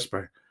couldn't beat us,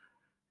 bro.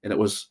 And it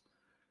was,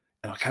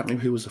 and I can't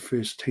remember who was the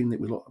first team that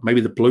we lost.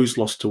 Maybe the Blues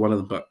lost to one of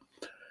them, but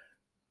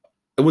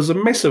it was a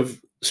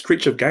massive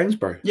stretch of games,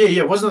 bro.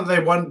 Yeah. Wasn't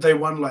it they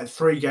won like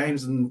 3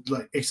 games in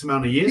like X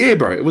amount of years? Yeah,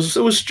 bro. It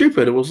was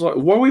stupid. It was like,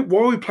 why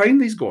are we playing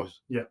these guys?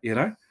 Yeah. You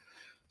know?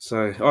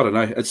 So I don't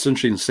know. It's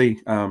interesting to see.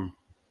 But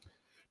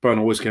I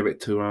always go back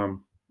to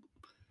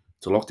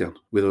lockdown,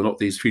 whether or not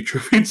these future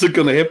events are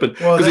going to happen.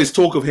 Because there's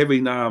talk of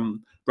having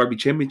rugby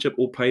championship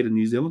all played in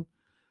New Zealand.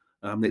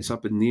 That's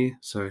up in there.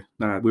 So,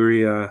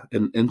 we're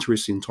in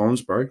interesting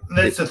times, bro.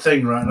 That's the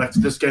thing, right? Like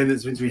this game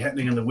that's meant to be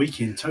happening on the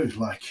weekend too.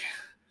 Like,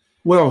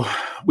 well,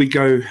 we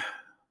go.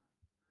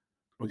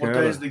 What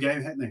day is the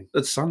game happening?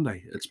 It's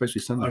Sunday. It's supposed to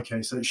be Sunday.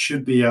 Okay, so it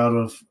should be out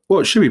of.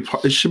 Well, it should be.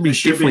 It should be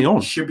definitely on.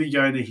 It should be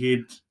going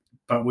ahead,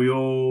 but we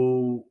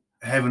all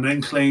have an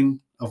inkling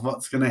of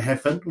what's going to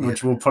happen,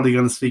 which we're probably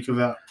going to speak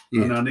about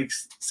in our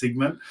next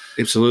segment.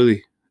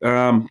 Absolutely,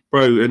 bro.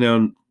 In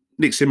our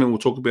next segment, we'll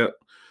talk about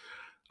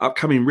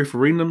upcoming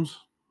referendums,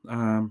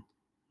 about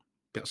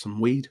some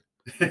weed,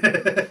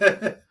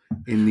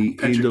 in the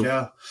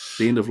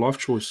end of life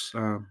choice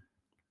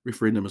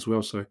referendum as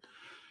well. So,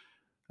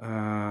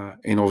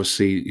 and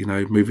obviously,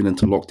 moving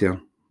into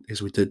lockdown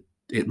as we did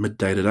at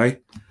midday today.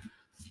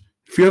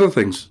 A few other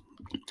things,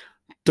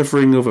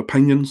 differing of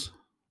opinions,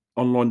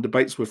 online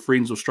debates with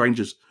friends or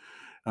strangers.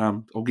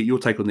 I'll get your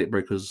take on that,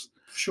 bro, because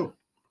sure,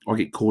 I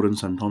get caught in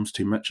sometimes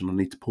too much, and I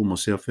need to pull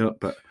myself out,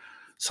 but.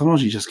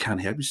 Sometimes you just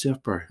can't help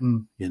yourself, bro.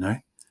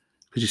 Because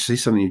you see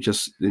something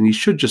you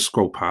should just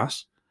scroll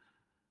past.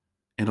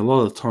 And a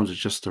lot of the times it's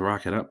just to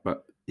rack it up.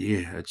 But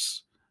yeah,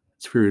 it's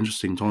very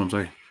interesting times,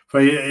 eh?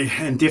 But yeah,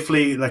 and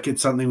definitely like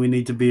it's something we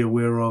need to be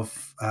aware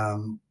of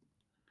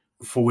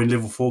for when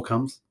level 4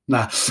 comes.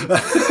 Nah. for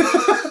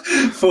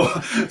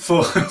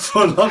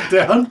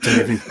lockdown.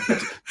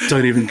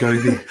 Don't even go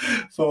there.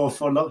 For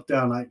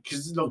lockdown, like,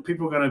 because look,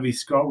 people are going to be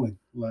scrolling,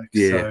 like,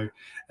 so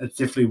it's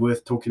definitely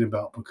worth talking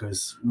about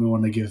because we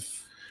want to give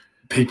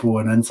people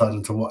an insight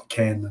into what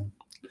can and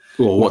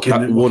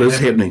what is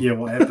happening. Yeah,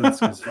 what happens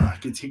because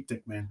it's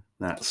hectic, man.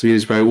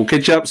 Serious, bro. We'll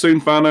catch you up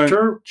soon,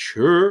 whanau.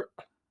 Sure.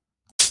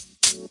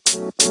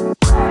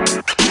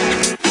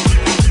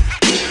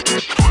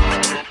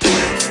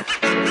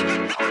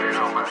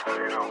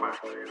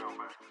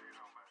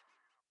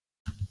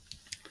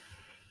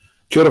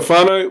 Kia ora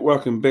whanau,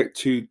 welcome back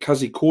to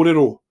Cuzi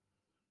Kōrero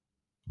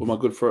with my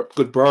good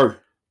bro.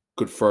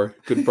 Got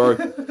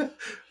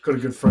a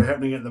good fro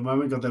happening at the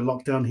moment. Got the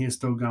lockdown here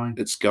still going.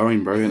 It's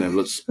going, bro, and it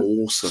looks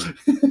awesome.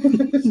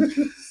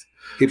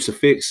 Heps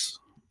effects,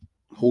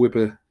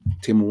 Hōwepa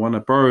Te Moana,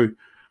 bro.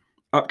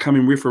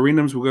 Upcoming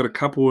referendums, we've got a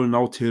couple in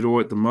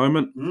Aotearoa at the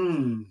moment.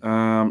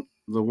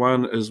 The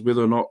one is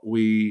whether or not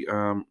we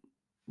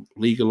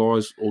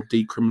legalise or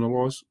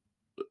decriminalise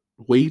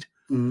weed.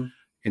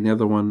 And the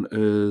other one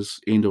is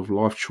end of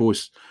life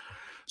choice.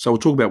 So we'll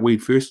talk about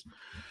weed first.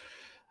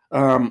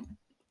 Bro,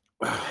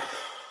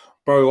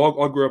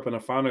 I grew up in a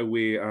whānau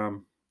where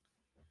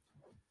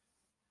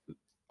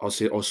I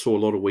saw a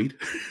lot of weed.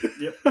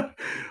 Yep.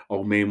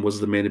 Old man was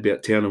the man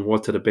about town in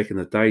Waitara back in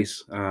the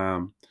days.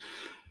 And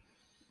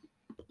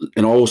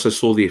I also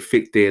saw the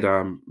effect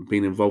that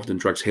being involved in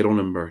drugs had on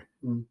him, bro.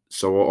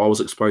 So I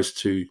was exposed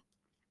to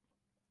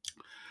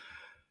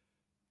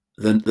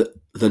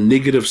the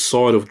negative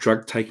side of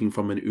drug taking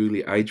from an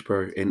early age,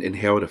 bro, and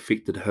how it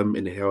affected him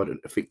and how it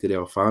affected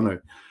our whānau.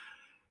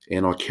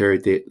 And I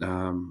carried that,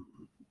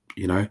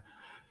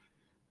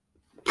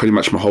 pretty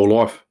much my whole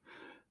life.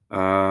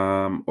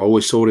 I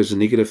always saw it as a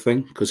negative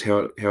thing because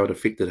how it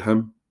affected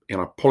him. And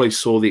I probably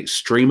saw the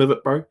extreme of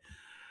it, bro.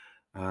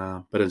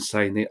 But in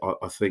saying that,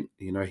 I think,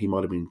 he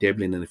might have been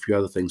dabbling in a few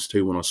other things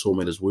too when I saw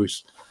him at his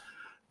worst.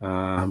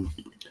 With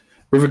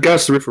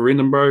regards to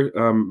referendum, bro,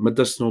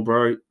 medicinal,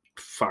 bro,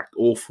 fuck,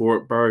 all for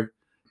it, bro.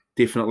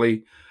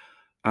 Definitely.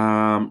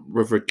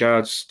 With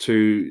regards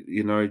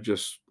to,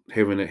 just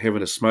having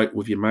a smoke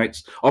with your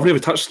mates. I've never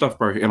touched stuff,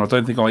 bro, and I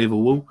don't think I ever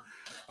will.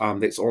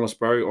 That's honest,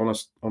 bro.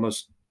 Honest,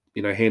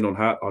 hand on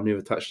heart, I've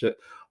never touched it.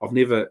 I've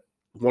never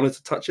wanted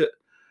to touch it.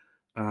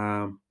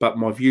 But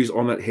my views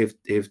on it have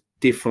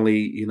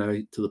definitely,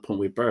 to the point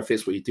where, bro, if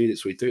that's what you do,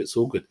 that's what you do. It's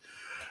all good.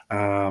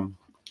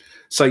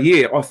 So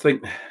yeah, I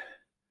think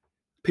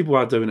people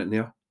are doing it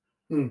now.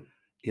 What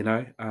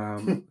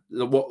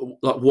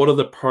are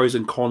the pros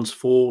and cons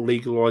for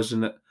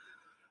legalizing it?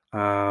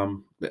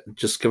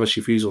 Just give us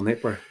your views on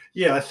that, bro.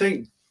 Yeah, I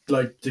think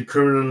like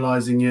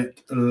decriminalizing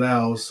it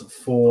allows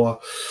for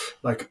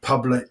like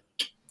public,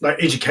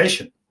 like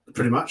education,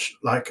 pretty much.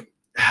 Like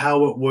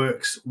how it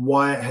works,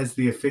 why it has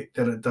the effect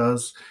that it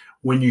does,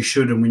 when you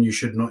should and when you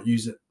should not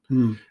use it.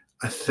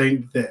 I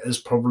think that is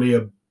probably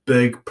a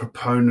big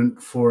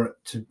proponent for it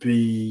to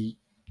be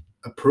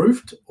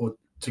approved or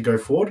to go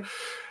forward.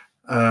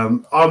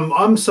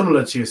 I'm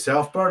similar to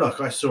yourself, bro. Like,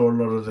 I saw a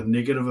lot of the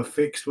negative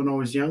effects when I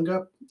was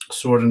younger,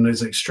 saw it in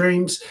its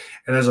extremes,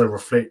 and as I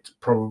reflect,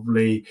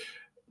 probably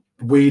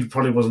weed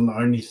probably wasn't the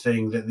only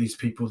thing that these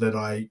people that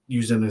I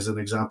use as an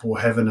example, or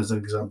have as an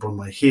example in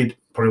my head,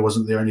 probably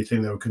wasn't the only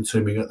thing they were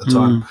consuming at the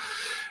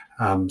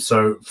time.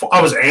 So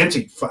I was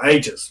anti for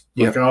ages.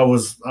 Like, I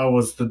was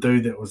the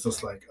dude that was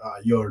just like,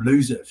 you're a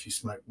loser if you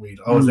smoke weed.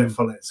 I was that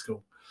fella at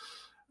school.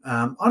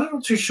 I'm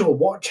not too sure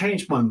what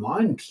changed my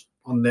mind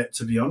on that,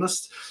 to be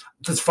honest.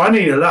 It's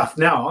funny enough,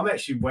 now I'm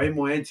actually way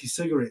more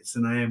anti-cigarettes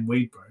than I am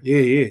weed, bro.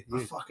 Yeah. I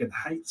fucking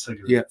hate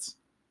cigarettes.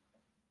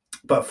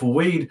 But for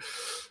weed,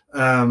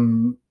 I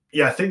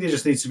think there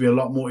just needs to be a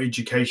lot more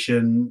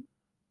education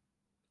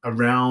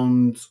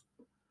around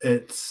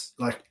it's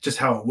like just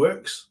how it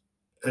works.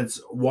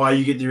 It's why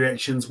you get the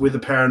reactions, where the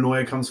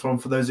paranoia comes from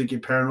for those that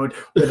get paranoid,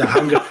 where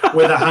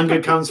the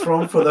hunger comes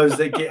from for those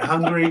that get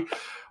hungry.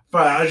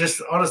 But I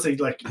just honestly,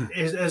 like,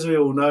 as we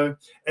all know,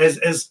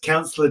 as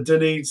Councillor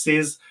Dinny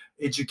says,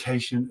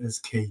 education is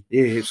key.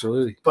 Yeah,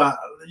 absolutely. But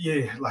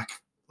yeah,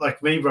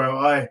 like me,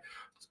 bro,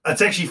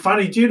 it's actually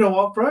funny. Do you know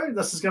what, bro?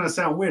 This is going to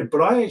sound weird,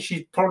 but I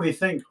actually probably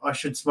think I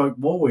should smoke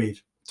more weed.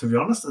 To be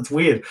honest, it's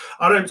weird.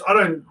 I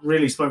don't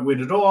really smoke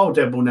weed at all. I'll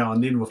dabble now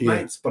and then with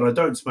mates, but I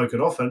don't smoke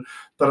it often.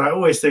 But I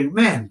always think,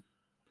 man,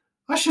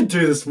 I should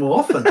do this more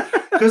often,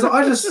 because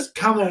I just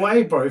come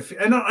away, bro.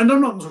 And I'm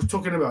not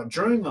talking about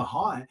during the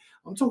high.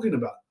 I'm talking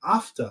about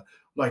after,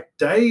 like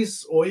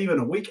days or even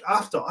a week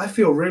after. I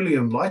feel really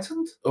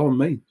enlightened. Oh,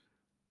 man.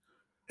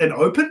 And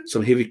open.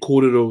 Some heavy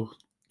korero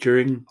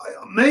during.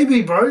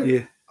 Maybe, bro.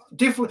 Yeah.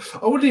 Definitely.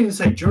 I wouldn't even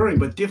say during,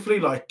 but definitely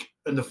like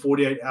in the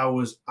 48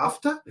 hours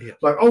after. Yeah.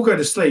 Like, I'll go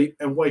to sleep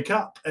and wake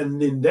up, and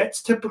then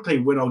that's typically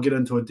when I'll get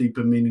into a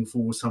deeper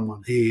meaningful with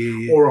someone.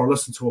 Yeah. Or I'll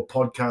listen to a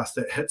podcast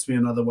that hits me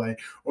another way,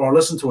 or I'll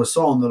listen to a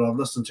song that I've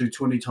listened to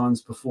 20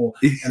 times before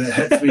and it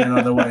hits me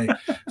another way.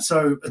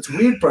 So it's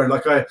weird, bro.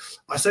 Like, I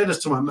say this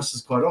to my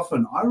missus quite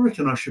often. I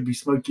reckon I should be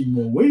smoking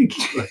more weed.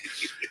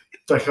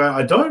 Like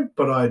I don't,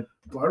 but I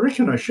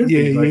reckon I should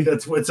be. Like,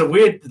 it's a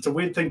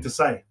weird thing to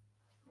say.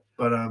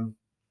 But I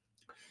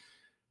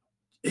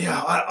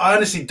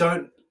honestly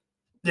don't.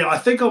 Yeah, I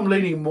think I'm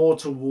leaning more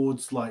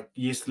towards like,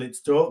 yes, let's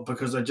do it,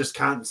 because I just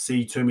can't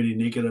see too many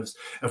negatives.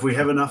 If we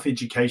have enough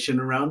education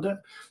around it,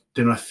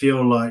 then I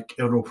feel like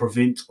it'll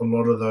prevent a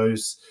lot of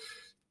those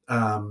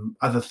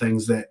other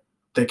things that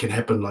can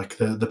happen, like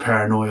the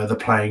paranoia, the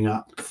playing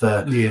up,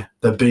 the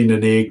being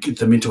an egg,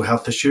 the mental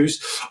health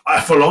issues.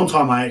 For a long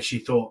time, I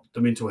actually thought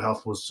the mental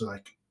health was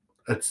like,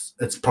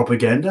 it's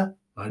propaganda.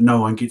 Like,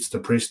 no one gets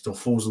depressed or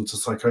falls into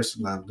psychosis.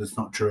 No, that's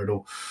not true at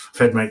all. I've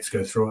had mates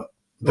go through it.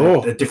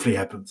 But it definitely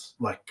happens.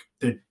 Like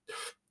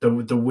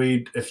the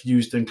weed, if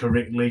used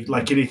incorrectly,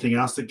 like anything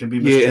else that can be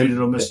mistreated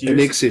or misused, in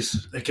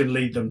excess, it can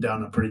lead them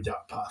down a pretty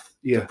dark path,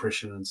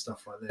 depression and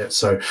stuff like that.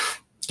 So,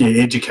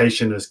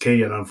 education is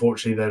key, and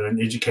unfortunately, they don't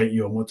educate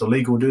you on what's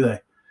illegal, do they?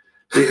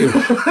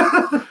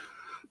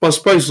 But I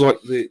suppose, like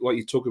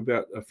you talk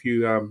about a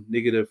few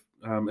negative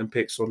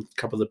impacts on a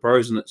couple of the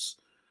pros, and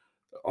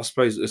I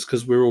suppose it's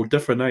because we're all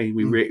different, eh?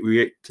 We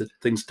react to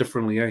things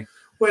differently, eh?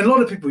 Well, a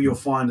lot of people you'll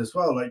find as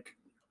well, like,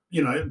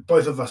 you know,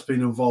 both of us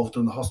being involved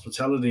in the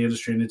hospitality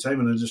industry,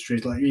 entertainment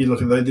industries, like, you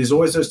look at those, there's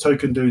always those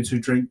token dudes who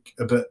drink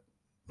a bit,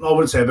 I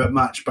wouldn't say a bit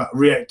much, but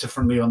react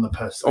differently on the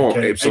piss.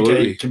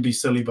 Absolutely. It can be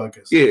silly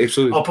buggers. Yeah,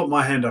 absolutely. I'll put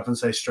my hand up and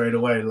say straight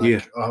away,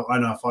 like, I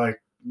know if I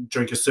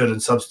drink a certain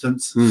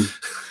substance,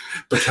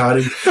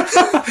 Bacardi,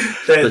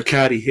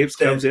 Bacardi Heps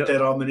comes out,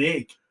 that I'm an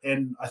egg.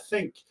 And I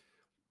think,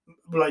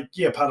 like,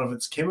 part of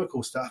it's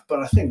chemical stuff,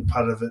 but I think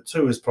part of it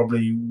too is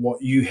probably what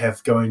you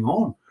have going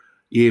on.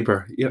 Yeah,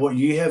 bro. Yep. What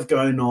you have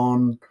going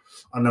on,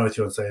 I know what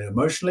you want to say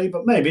emotionally,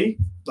 but maybe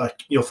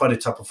like your whare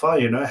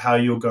tapawhā, you know, how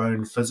you're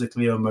going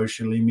physically,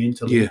 emotionally,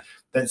 mentally. Yeah.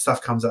 That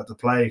stuff comes out to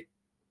play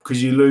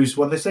because you lose,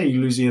 what they say,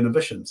 you lose the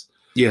inhibitions.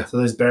 Yeah. So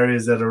those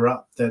barriers that are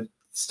up that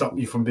stop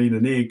you from being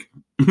an egg,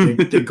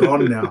 they're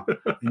gone now,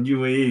 and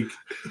you egg.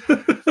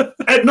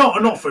 And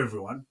not for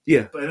everyone.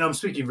 Yeah. But, and I'm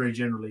speaking very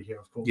generally here,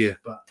 of course. Yeah.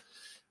 But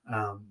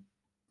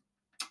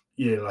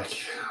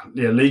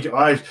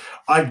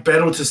I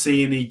battle to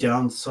see any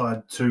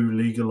downside to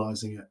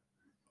legalizing it.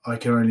 I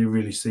can only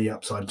really see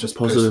upside, just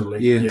positive,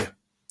 personally. Yeah.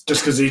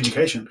 Just because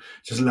education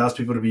just allows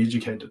people to be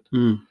educated.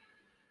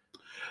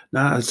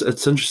 No,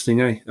 it's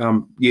interesting, eh? I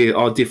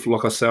definitely,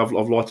 like I say, I've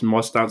lightened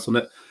my stance on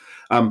it.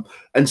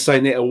 And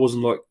saying that, I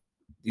wasn't like,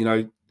 you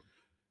know,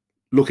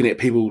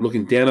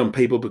 looking down on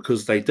people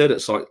because they did it.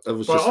 It's like it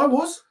was just. I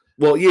was.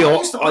 Well, yeah,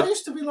 I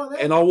used to be like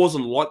that, and I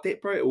wasn't like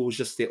that, bro. It was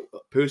just that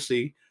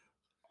personally,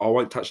 I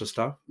won't touch the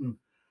stuff.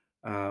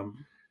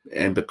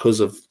 And because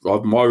of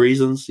my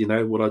reasons, you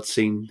know, what I'd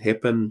seen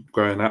happen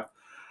growing up.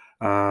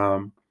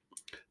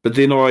 But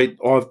then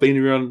I've been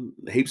around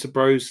heaps of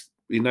bros,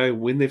 you know,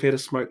 when they've had a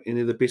smoke, and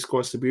they're the best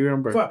guys to be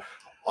around, bro.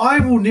 I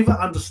will never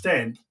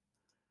understand.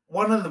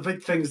 One of the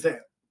big things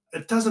that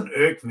it doesn't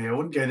irk me, I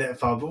wouldn't go that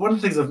far, but one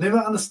of the things I've never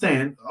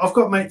understand, I've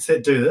got mates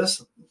that do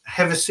this,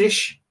 have a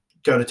sesh,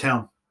 go to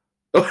town,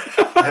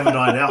 have a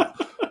night out.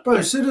 Bro,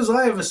 as soon as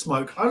I have a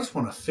smoke, I just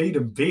want to feed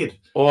in bed.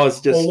 Or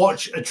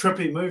watch a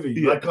trippy movie.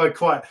 Yeah.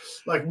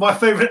 Like my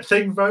favorite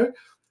thing, bro,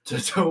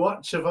 to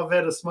watch if I've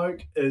had a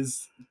smoke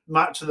is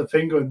March of the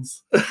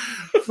Penguins.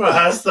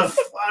 Bro, it's the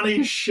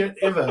funniest shit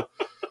ever.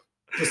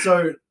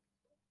 So,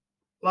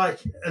 like,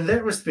 in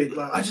that respect,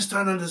 like, I just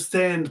don't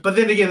understand. But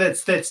then again,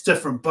 that's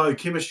different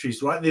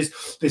biochemistries, right?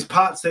 There's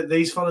parts that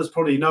these fellas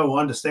probably know or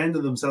understand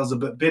of themselves a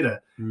bit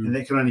better, and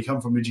that can only come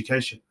from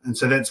education. And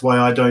so that's why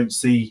I don't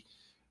see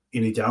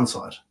any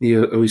downside.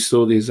 Yeah, we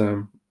saw these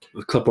a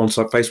clip on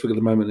Facebook at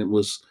the moment. It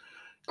was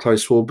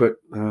close orbit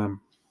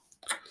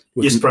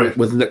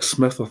with Nick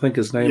Smith, I think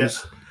his name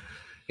is,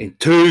 and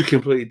two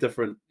completely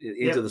different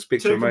ends of the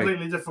spectrum. Two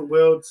completely different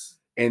worlds.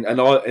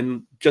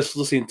 And just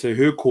listening to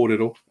her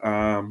korero,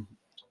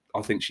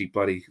 I think she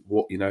bloody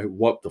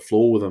wiped the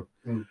floor with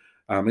him,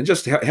 and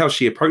just how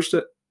she approached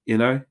it,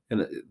 and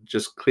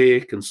just clear,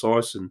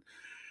 concise, and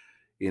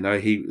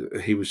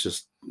he was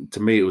just, to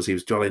me he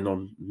was dwelling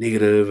on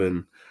negative,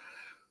 and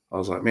I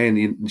was like,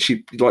 man,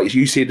 she, like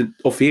you said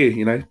off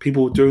air,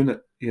 people were doing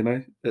it,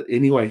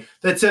 anyway.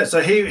 That's it.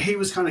 So he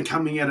was kind of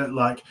coming at it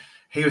like,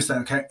 he was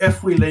saying, okay,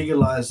 if we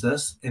legalize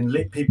this and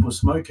let people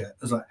smoke it,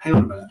 it's like, hang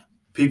on a minute,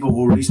 people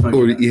already smoke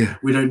it. Yeah.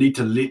 We don't need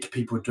to let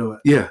people do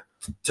it. Yeah.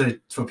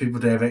 For people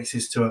to have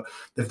access to it.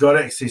 They've got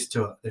access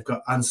to it. They've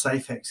got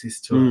unsafe access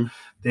to it.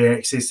 They're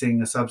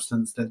accessing a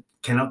substance that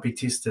cannot be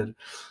tested,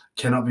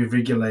 cannot be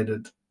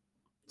regulated.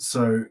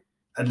 So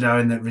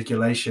allowing that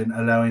regulation,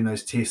 allowing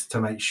those tests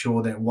to make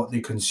sure that what they're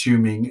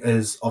consuming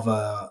is of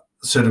a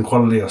certain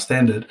quality or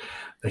standard,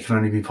 they can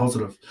only be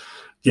positive.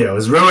 Yeah, it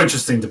was a real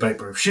interesting debate,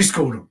 bro. She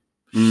schooled him.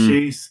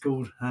 She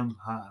schooled him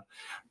hard.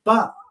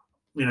 But,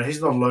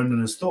 he's not alone in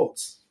his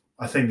thoughts.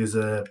 I think there's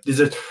a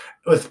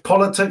with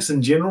politics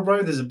in general,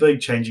 bro, there's a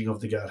big changing of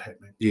the guard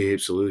happening. Yeah,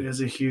 absolutely.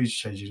 There's a huge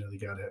changing of the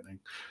guard happening.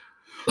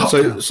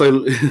 So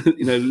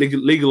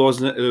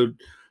legalizing it would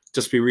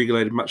just be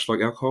regulated much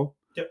like alcohol.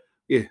 Yep.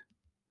 Yeah.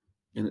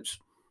 And it's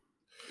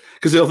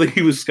because I think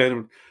he was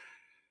going,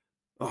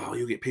 oh,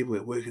 you'll get people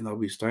at work and they'll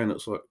be staying.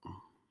 It's like,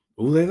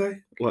 will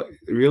they? Like,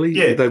 really?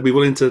 Yeah. Would they be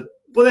willing to?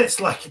 Well,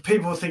 that's like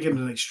people thinking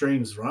in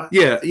extremes, right?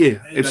 Yeah,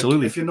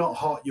 absolutely. Like, if you're not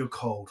hot, you're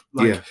cold.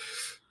 Like,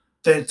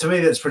 to me,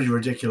 that's pretty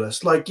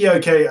ridiculous. Like,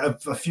 okay,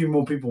 a few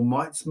more people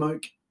might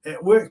smoke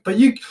at work, but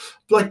you,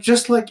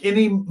 just like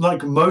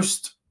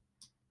most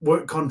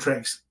work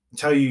contracts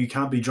tell you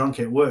can't be drunk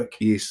at work.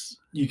 Yes.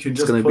 You can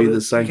just be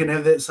the same. You can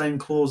have that same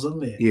clause in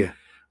there. Yeah.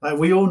 Like,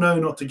 we all know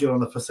not to get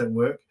on the piss at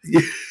work.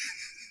 Yeah.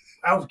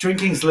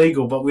 Drinking's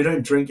legal, but we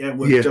don't drink at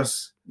work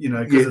just,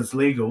 because it's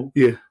legal.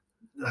 Yeah.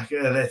 Like,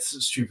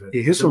 that's stupid.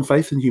 Yeah, here's some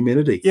faith in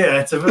humanity. Yeah,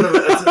 it's a bit of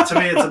to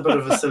me, it's a bit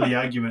of a silly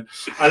argument.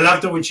 I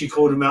loved it when she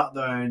called him out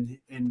though,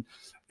 and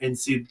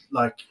said,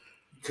 like,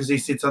 because he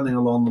said something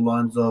along the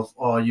lines of,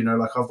 oh,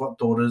 like, I've got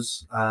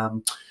daughters,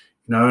 and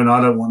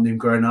I don't want them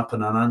growing up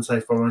in an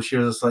unsafe world. And she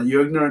was just like,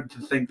 you're ignorant to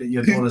think that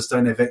your daughters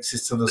don't have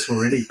access to this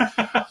already.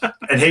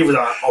 And he was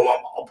like,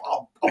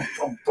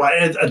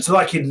 it's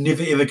like he'd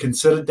never ever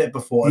considered that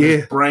before. And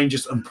his brain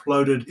just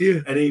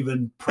imploded at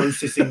even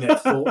processing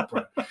that thought,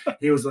 bro.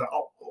 He was like,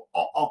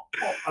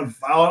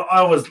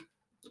 I was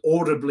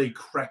audibly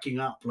cracking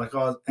up. Like,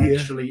 I was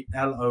actually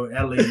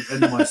LOLing in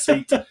my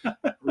seat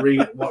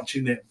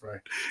watching that, bro.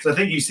 So I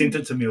think you sent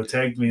it to me or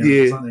tagged me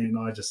or something, and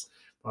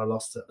I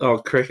lost it. Oh,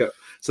 crack up.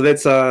 So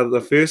that's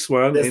the first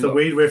one. That's the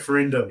weed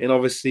referendum. And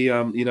obviously,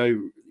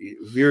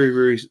 very,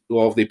 very,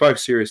 well, they're both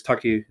serious,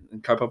 Taki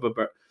and Kaupapa,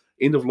 but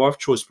end of life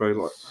choice, bro.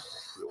 Like,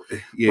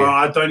 Well,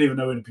 I don't even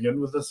know where to begin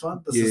with this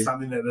one. This is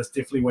something that is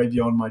definitely way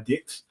beyond my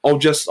depth.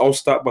 I'll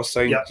start by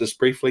saying just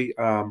briefly,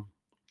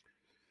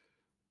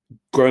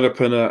 growing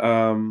up in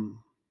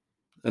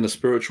a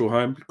spiritual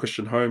home,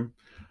 Christian home,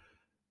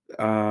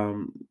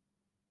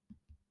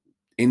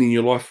 ending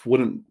your life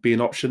wouldn't be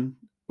an option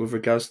with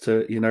regards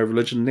to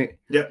religion net.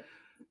 Yep.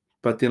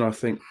 But then I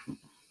think,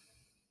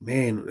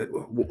 man,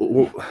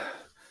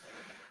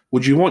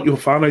 would you want your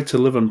whānau to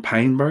live in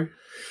pain, bro?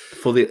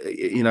 For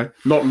the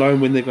not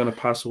knowing when they're going to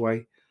pass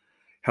away,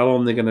 how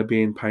long they're going to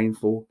be in pain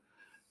for.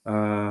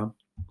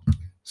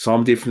 So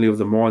I'm definitely of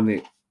the mind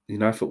that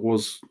if it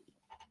was,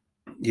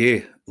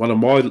 one of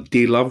my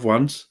dear loved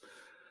ones,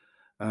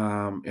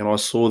 and I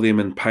saw them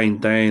in pain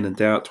day in and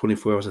day out,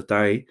 24 hours a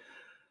day.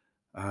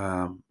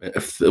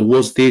 If it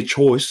was their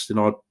choice, then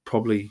I'd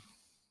probably,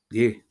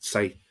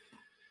 say,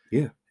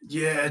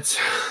 it's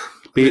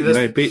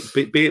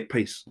be at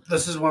peace.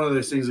 This is one of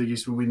those things, I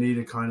guess, where we need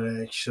to kind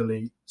of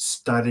actually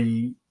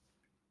study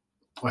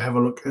or have a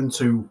look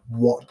into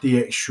what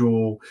the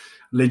actual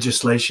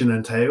legislation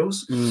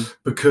entails,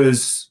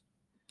 because,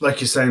 like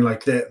you're saying,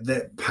 like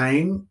that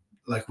pain,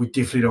 like, we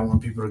definitely don't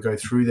want people to go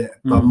through that.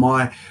 But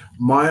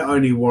my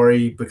only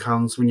worry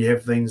becomes when you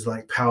have things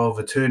like power of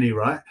attorney,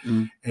 right?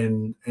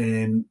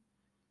 And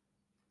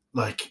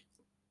like,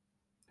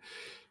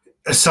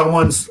 if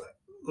someone's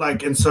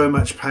like in so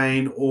much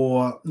pain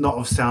or not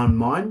of sound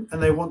mind,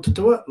 and they want to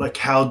do it. Like,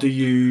 how do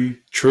you?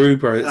 True,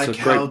 bro. It's like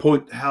a great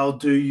point. How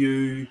do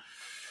you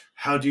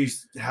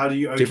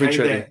okay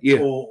Differentiate that, it,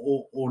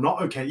 or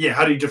not okay? Yeah,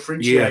 how do you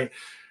differentiate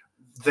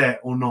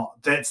that or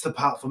not? That's the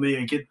part for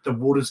me. The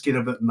waters get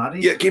a bit muddy.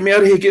 Yeah, get me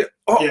out of here.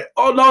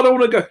 Oh no, I don't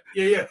want to go.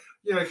 Yeah.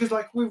 Because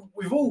like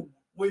we've all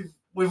been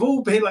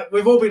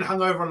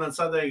hungover on a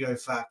Sunday and go,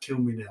 fuck, kill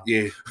me now.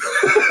 Yeah.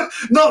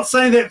 Not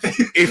saying that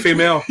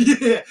FML.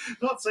 Yeah.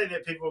 Not saying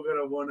that people are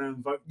gonna want to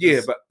invoke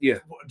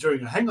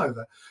during a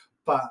hangover.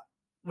 But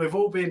we've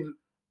all been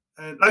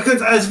like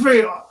it's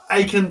very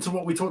akin to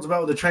what we talked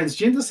about with the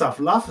transgender stuff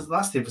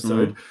last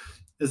episode,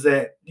 is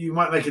that you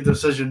might make a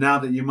decision now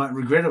that you might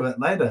regret a bit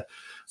later.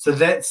 So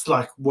that's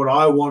like what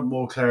I want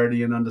more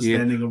clarity and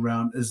understanding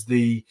around is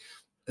the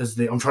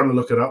I'm trying to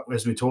look it up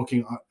as we're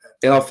talking.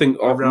 And I think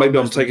maybe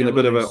I'm taking a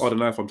bit of I don't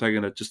know if I'm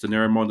taking just a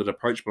narrow-minded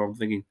approach, but I'm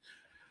thinking,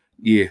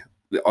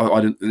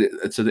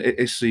 it's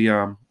actually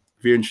very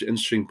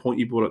interesting point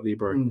you brought up there,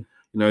 bro. You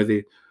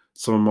know,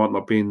 someone might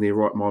not be in their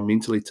right mind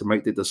mentally to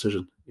make that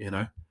decision, you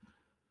know.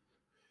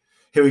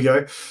 Here we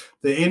go.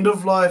 The End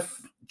of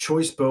Life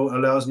Choice Bill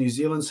allows New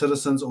Zealand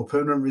citizens or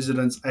permanent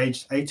residents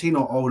aged 18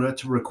 or older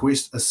to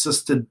request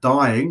assisted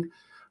dying,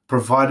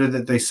 provided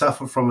that they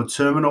suffer from a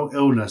terminal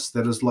illness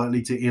that is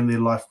likely to end their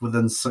life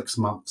within 6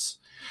 months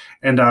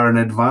and are in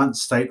an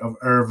advanced state of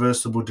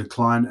irreversible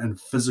decline in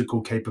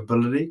physical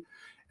capability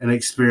and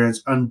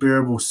experience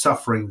unbearable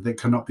suffering that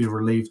cannot be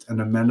relieved in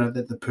a manner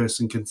that the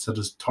person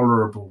considers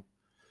tolerable.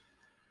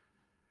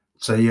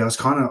 So yeah, I was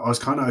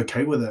kind of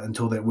okay with it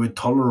until that word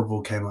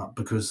tolerable came up,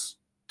 because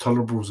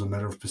tolerable is a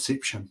matter of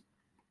perception.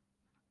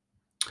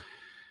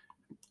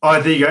 Oh,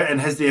 there you go. And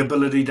has the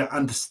ability to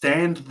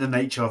understand the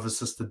nature of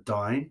assisted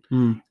dying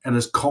and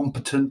is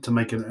competent to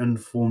make an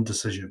informed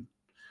decision.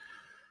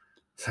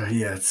 So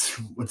yeah, it's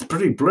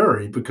pretty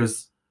blurry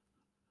because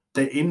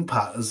the end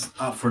part is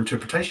up for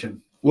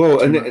interpretation.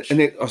 Well, and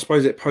I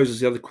suppose that poses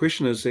the other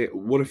question: is that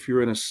what if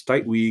you're in a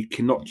state where you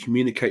cannot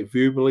communicate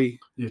verbally?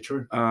 Yeah,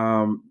 true.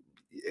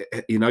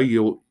 You know,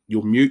 you're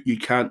mute. You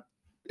can't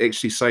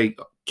actually say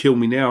 "kill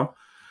me now."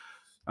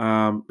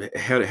 How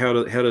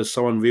does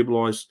someone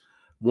verbalize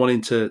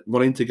wanting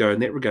to go in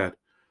that regard?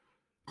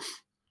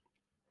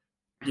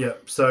 Yeah.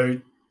 So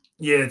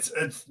yeah, it's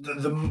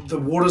the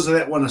waters of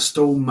that one are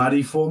still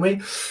muddy for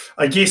me.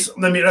 I guess.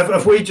 I mean,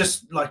 if we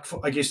just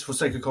I guess for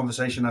sake of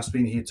conversation, us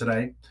being here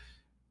today,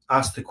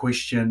 ask the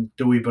question: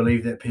 do we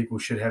believe that people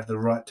should have the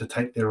right to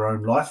take their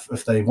own life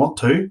if they want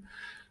to?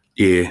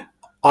 Yeah,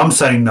 I'm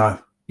saying no.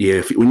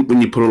 Yeah,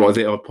 when you put it like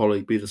that, I'd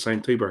probably be the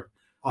same too, bro.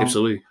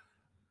 Absolutely.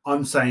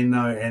 I'm saying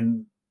no,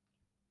 and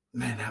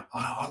man,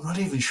 I'm not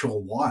even sure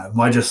why.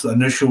 My just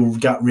initial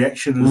gut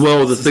reaction is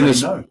the thing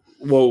is, no.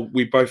 Well,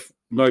 we both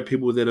know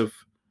people that have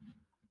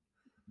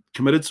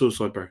committed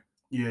suicide, bro.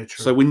 Yeah,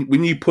 true. So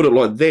when you put it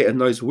like that in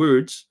those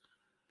words,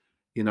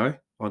 you know,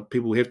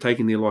 people have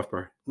taken their life,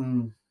 bro.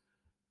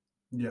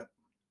 Yeah.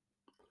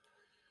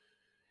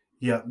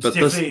 Yeah, but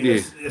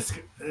definitely, it's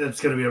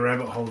going to be a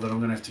rabbit hole that I'm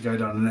going to have to go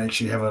down and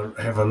actually have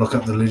a look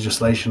at the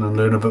legislation and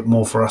learn a bit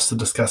more for us to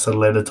discuss at a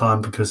later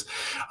time, because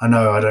I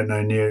know I don't know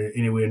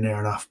anywhere near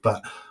enough.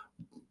 But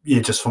yeah,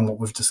 just from what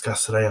we've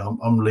discussed today,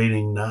 I'm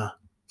leaning nah.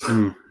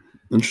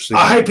 Interesting.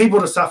 I hate people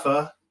to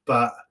suffer,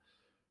 but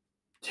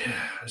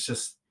yeah, it's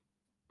just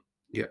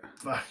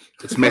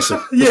it's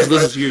massive. This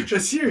is huge.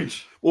 It's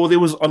huge. Well,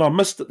 and I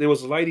missed it. There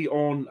was a lady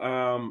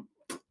on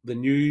the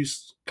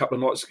news a couple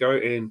of nights ago,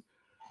 and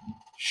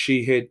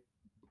she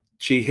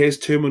has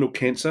terminal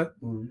cancer,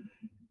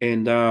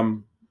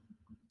 and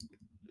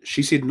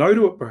she said no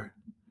to it, bro.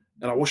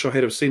 And I wish I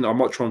had have seen it. I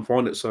might try and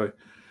find it. So it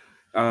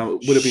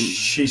would have been.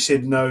 She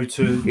said no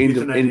to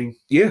euthanating.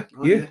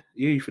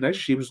 Euthanasia.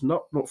 She was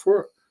not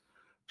for it.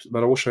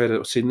 But I wish I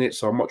had seen that.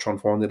 So I might try and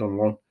find that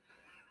online.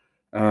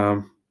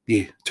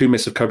 Two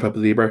massive cope up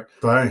there, bro.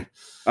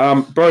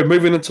 Bro,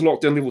 moving into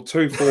lockdown level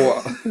 2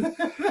 for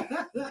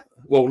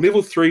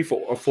level 3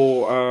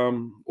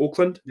 for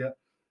Auckland. Yeah.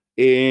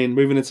 And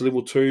moving into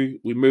level 2,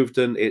 we moved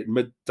in at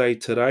midday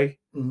today.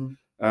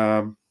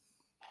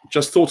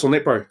 Just thoughts on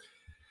that, bro?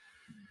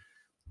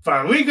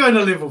 Fine, we're going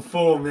to level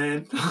 4,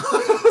 man.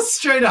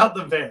 Straight out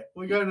the bat.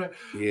 We're going to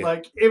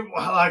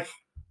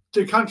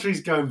the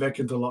country's going back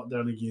into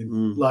lockdown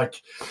again.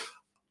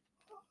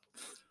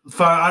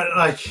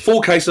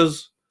 4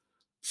 cases,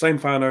 same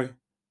whanau.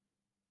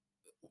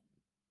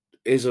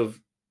 As of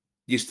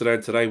yesterday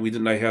and today, we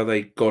didn't know how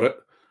they got it.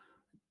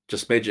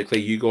 Just magically,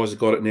 you guys have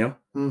got it now.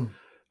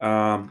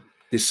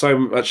 There's so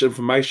much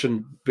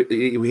information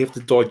we have to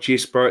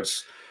digest, bro.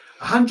 It's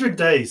 100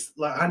 days,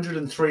 like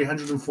 103,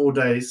 104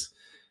 days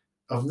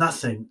of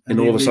nothing, and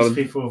all of a sudden,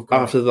 people have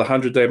got after the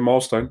 100-day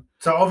milestone.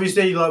 So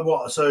obviously,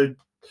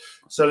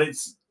 so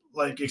let's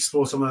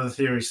explore some of the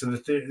theories. So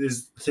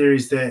there's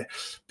theories that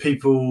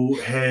people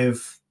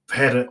have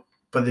had it,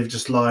 but they've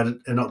just lied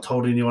and not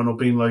told anyone or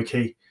been low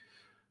key,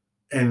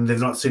 and they've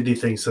not said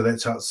anything. So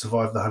that's how it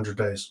survived the 100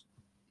 days.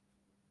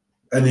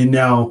 And then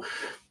now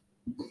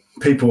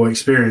people are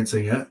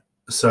experiencing it.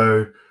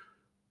 So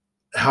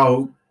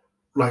how,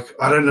 like,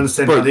 I don't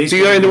understand Bro, how these. do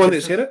you know anyone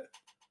that's had it?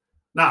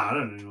 No, I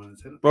don't know anyone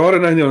that's had it. Bro, I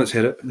don't know anyone that's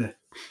had it. Yeah.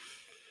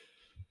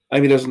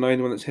 Amy doesn't know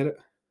anyone that's had it.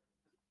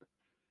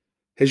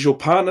 Has your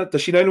partner,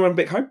 does she know anyone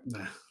back home?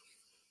 No.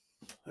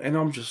 And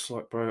I'm just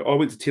like, bro, I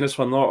went to tennis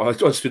one night.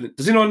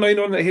 Does anyone know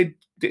anyone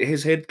that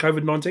has had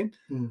COVID-19?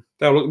 Mm.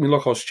 They were looking at me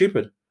like I was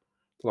stupid.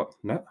 Like,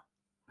 no.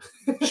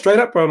 Straight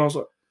up, bro. And I was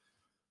like,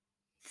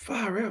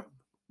 far out.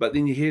 But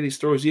then you hear these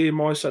stories, yeah,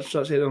 my such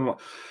had. And I'm like,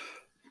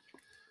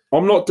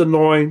 I'm not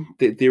denying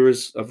that there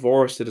is a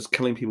virus that is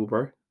killing people,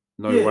 bro.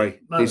 No way.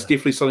 No. There's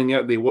definitely something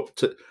out there.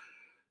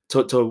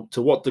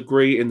 To what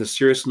degree and the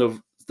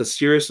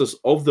seriousness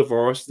of the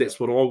virus, that's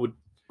what I would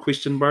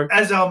question, bro.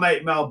 As our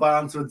mate Mel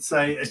Barnes would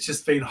say, it's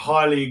just been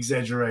highly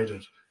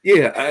exaggerated.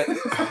 Yeah.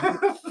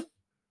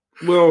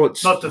 Well,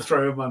 it's not to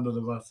throw him under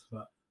the bus,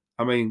 but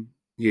I mean,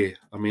 yeah.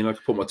 I mean, I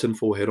could put my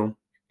tinfoil hat on,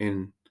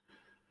 and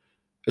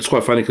it's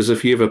quite funny because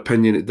if you have an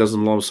opinion that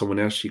doesn't align with someone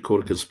else, you call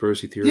it a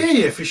conspiracy theory.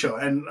 Yeah, for sure.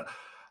 And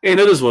it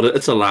is what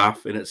it's a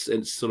laugh, and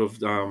it's sort of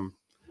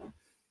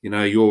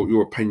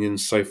your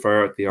opinion's so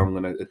far out there.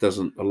 It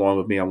doesn't align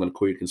with me. I'm gonna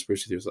call you a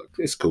conspiracy theorist. Like,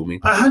 that's cool, man.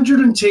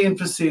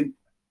 110%.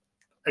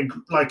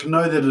 Like,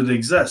 know that it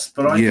exists,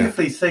 but I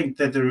definitely think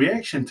that the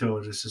reaction to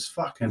it is just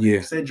fucking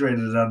exaggerated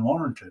and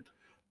unwarranted.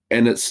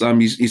 And it's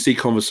you see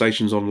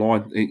conversations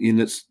online, and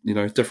it's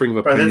differing of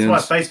opinions.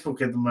 That's my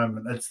Facebook at the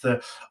moment. It's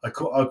I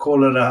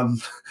call it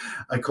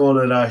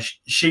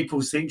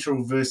Sheeple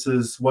Central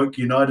versus Woke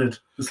United.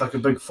 It's like a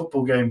big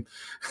football game.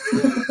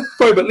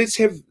 Bro, but let's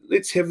have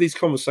these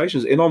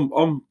conversations. And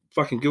I'm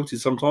fucking guilty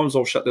sometimes.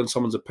 I'll shut down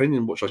someone's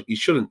opinion, which you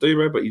shouldn't do,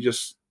 bro. But you do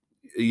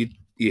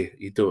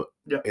it.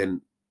 Yeah. And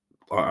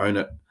I own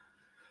it.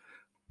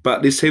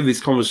 But let's have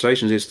these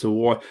conversations as to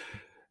why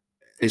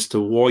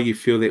you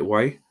feel that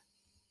way.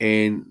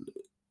 And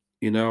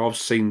I've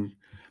seen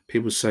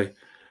people say,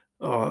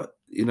 "Oh,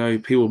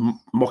 people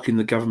mocking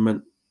the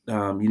government.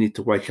 You need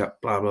to wake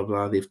up. Blah blah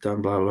blah. They've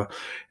done blah blah."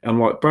 And I'm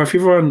like, bro, if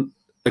everyone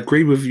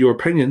agreed with your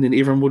opinion, then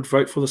everyone would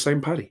vote for the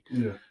same party.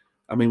 Yeah.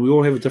 I mean, we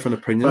all have a different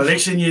opinion. But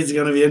election years are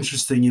going to be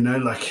interesting.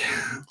 Like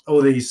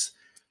all these,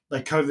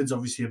 like COVID's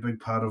obviously a big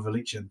part of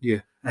election.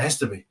 Yeah, it has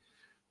to be.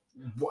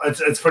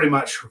 It's pretty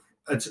much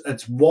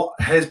it's what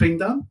has been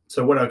done.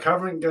 So what our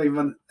current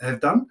government have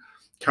done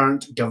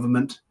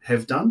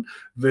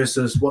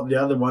versus what the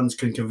other ones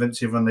can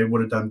convince everyone they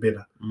would have done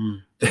better.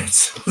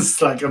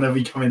 That's like going to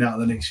be coming out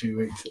in the next few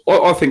weeks.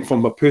 I think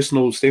from a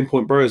personal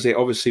standpoint, bro, is that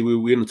obviously we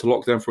went into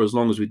lockdown for as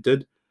long as we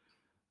did.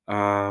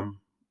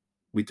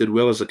 We did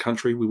well as a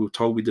country. We were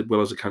told we did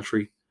well as a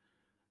country.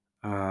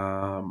 We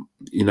were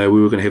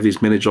going to have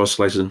these managed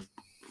isolation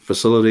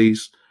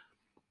facilities.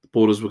 The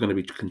borders were going to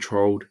be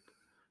controlled.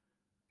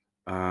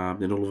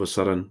 Then all of a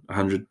sudden,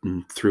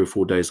 103 or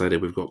 4 days later,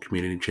 we've got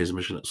community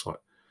transmission. It's like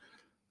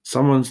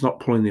someone's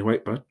not pulling their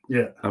weight, bud.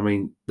 Yeah. I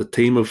mean, the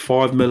team of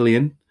 5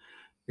 million,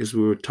 as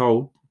we were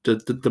told,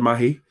 did the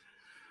mahi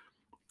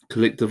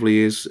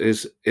collectively as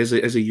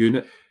a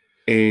unit,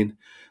 and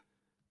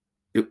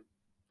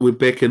we're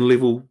back in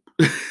level.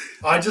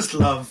 I just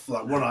love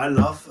what I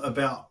love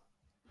about.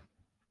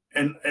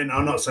 And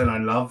I'm not saying I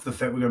love the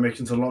fact we're going to make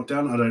it into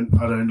lockdown. I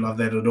don't love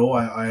that at all.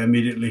 I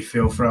immediately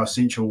feel for our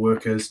essential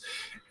workers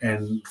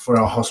and for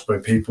our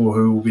hospital people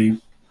who will be,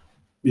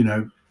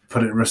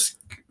 put at risk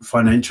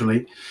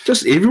financially.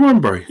 Just everyone,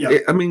 bro. Yeah.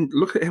 I mean,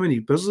 look at how many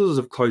businesses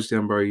have closed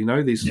down, bro.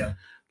 These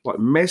like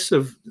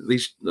massive. A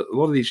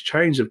lot of these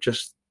chains have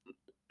just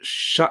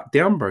shut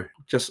down, bro.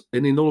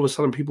 And then all of a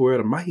sudden, people are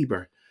out of mahi,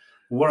 bro.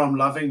 What I'm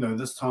loving though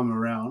this time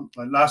around,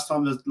 like last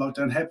time the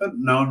lockdown happened,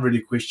 no one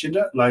really questioned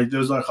it. Like there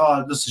was like,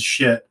 oh, this is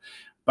shit,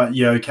 but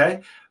yeah,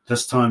 okay.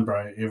 This time,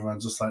 bro,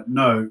 everyone's just like,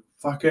 no,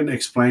 fucking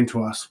explain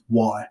to us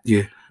why.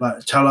 Yeah.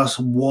 Like tell us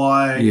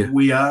why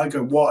we are,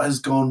 what has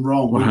gone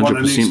wrong. We want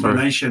an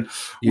explanation.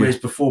 Yeah. Whereas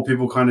before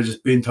people kind of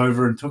just bent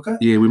over and took it.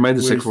 Yeah, we made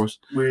the sacrifice.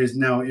 Whereas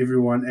now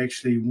everyone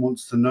actually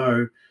wants to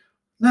know,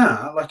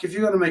 like if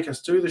you're going to make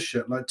us do this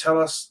shit, like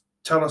tell us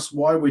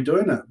why we're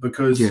doing it.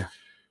 Because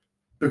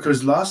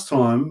last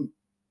time,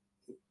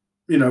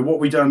 what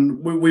we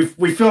done, we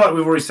feel like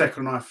we've already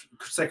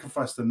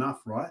sacrificed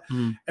enough, right?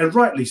 And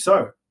rightly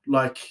so.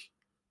 Like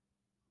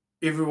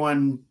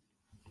everyone,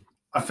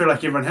 I feel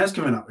like everyone has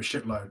given up a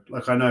shitload.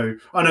 Like I know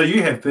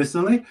you have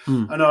personally.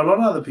 I know a lot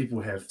of other people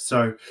have.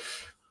 So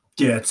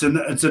yeah, it's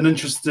an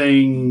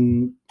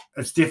interesting.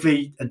 It's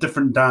definitely a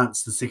different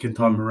dance the second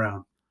time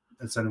around.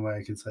 That's the only way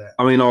I can say it.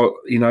 I mean,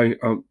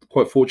 I'm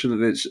quite fortunate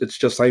that it's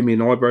just Amy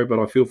and I, bro. But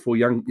I feel for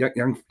young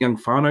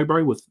whanau,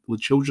 bro, with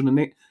children and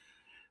that.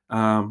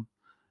 And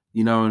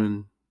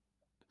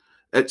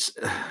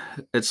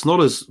it's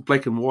not as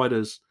black and white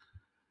as,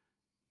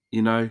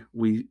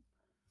 we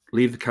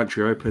leave the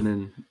country open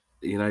and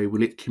we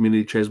let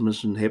community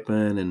transmission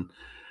happen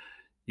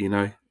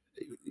and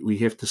we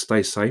have to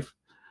stay safe.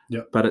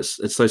 Yeah. But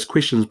it's those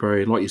questions,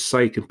 bro. And like you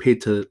say, compared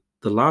to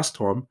the last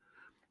time.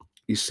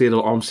 You said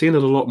I'm seeing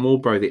it a lot more,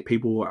 bro, that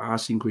people are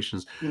asking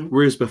questions.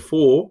 Whereas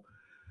before,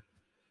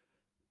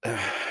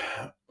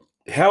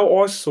 how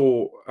I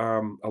saw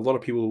a lot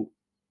of people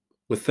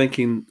were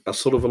thinking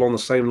sort of along the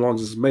same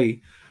lines as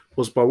me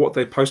was by what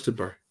they posted,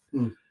 bro.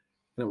 Mm.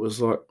 And it was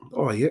like,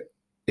 oh, yeah.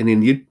 And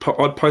then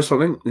I'd post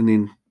something, and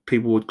then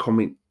people would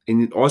comment.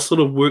 And I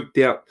sort of worked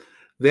out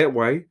that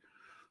way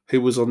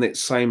who was on that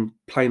same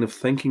plane of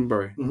thinking,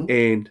 bro. Mm-hmm.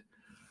 And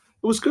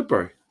it was good,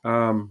 bro.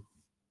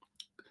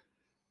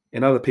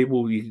 And other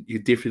people you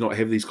definitely not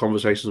have these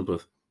conversations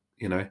with,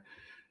 you know,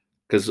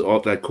 because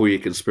they call you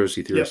a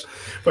conspiracy theorist. Yeah.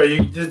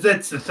 But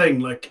that's the thing.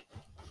 Like,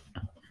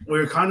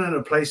 we're kind of in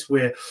a place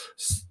where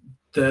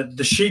the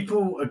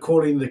sheeple are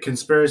calling the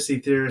conspiracy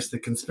theorists, and the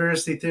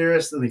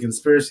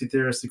conspiracy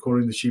theorists are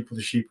calling the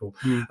sheeple.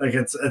 Like,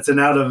 it's an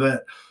out of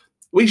it.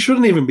 We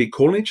shouldn't even be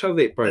calling each other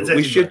that, bro.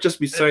 Exactly, we should just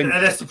be saying,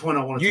 and that's the point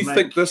I wanted to make. You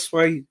think this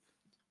way,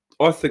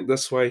 I think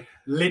this way.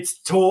 Let's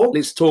talk. And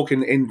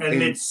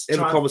let's have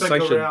a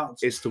conversation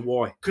out, as to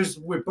why. Because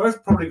we've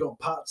both probably got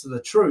parts of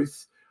the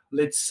truth.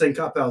 Let's sync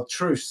up our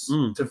truths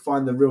to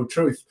find the real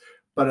truth.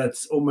 But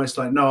it's almost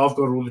like, no, I've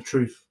got all the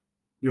truth.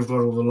 You've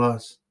got all the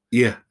lies.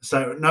 Yeah.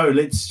 So, no,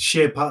 let's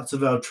share parts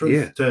of our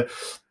truth. Yeah.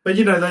 But,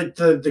 you know,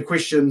 the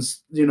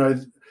questions, you know,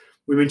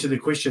 we mentioned the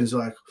questions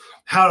like,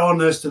 how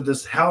on earth did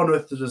this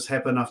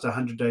happen after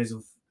 100 days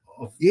of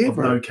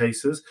no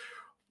cases?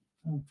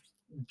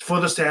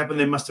 For this to happen,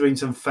 there must have been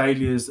some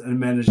failures in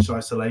managed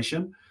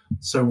isolation.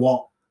 So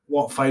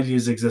what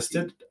failures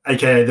existed,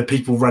 aka the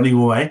people running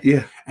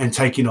away and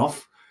taking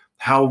off?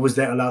 How was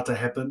that allowed to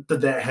happen?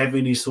 Did that have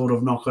any sort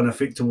of knock-on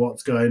effect to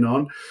what's going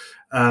on?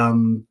 How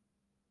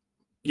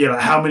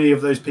many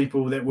of those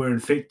people that were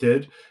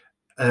infected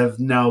have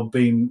now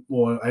been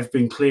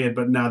cleared,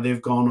 but now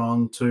they've gone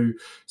on to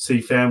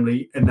see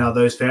family, and now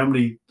that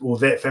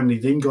family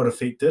then got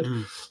affected.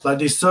 Like,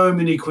 there's so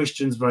many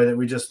questions, bro, that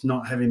we're just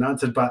not having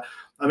answered. But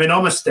I mean,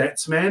 I'm a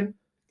stats man.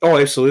 Oh,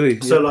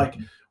 absolutely. So like,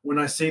 when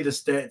I see the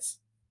stats,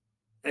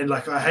 and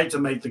like, I hate to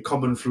make the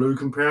common flu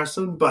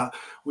comparison, but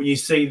when you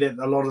see that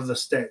a lot of the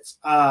stats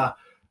are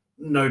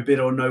no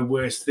better or no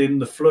worse than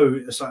the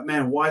flu, it's like,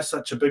 man, why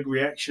such a big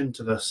reaction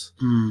to this?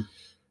 And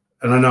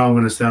I know I'm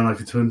going to sound like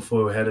a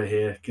tinfoil hatter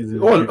here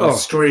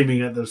because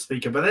screaming at the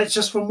speaker, but that's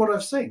just from what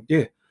I've seen.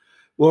 Yeah.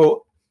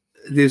 Well,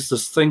 there's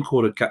this thing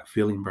called a gut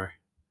feeling, bro.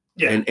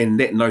 Yeah. And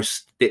that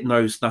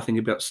knows nothing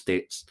about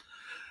stats.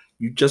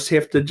 You just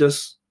have to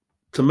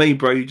to me,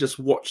 bro, you just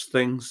watch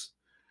things,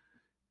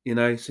 you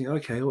know, think,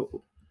 okay,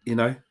 well, you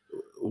know,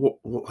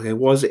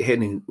 why is it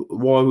happening?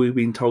 Why are we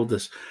being told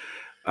this?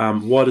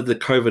 Why did the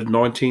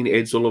COVID-19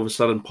 ads all of a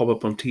sudden pop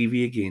up on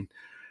TV again?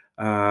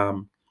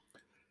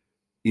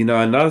 You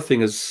know, another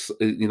thing is,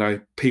 you know,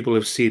 people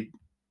have said,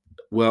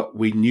 well,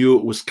 we knew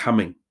it was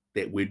coming,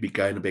 that we'd be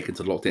going back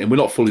into lockdown. And we're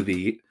not fully there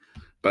yet,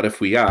 but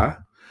if we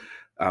are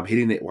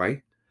heading that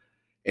way,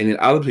 and then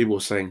other people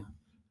are saying,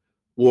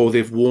 well,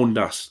 they've warned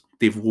us.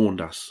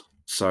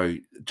 So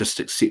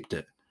just accept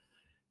it.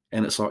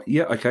 And it's like,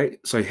 yeah, okay.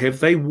 So have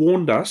they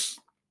warned us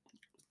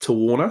to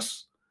warn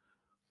us?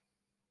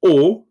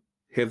 Or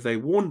have they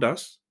warned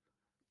us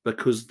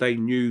because they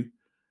knew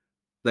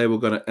they were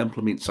going to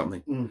implement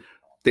something?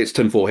 That's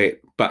tinfoil hat,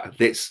 but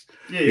that's,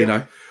 you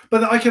know.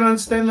 But I can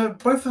understand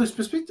both of those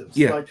perspectives.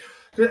 Yeah. Like,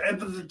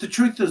 the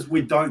truth is,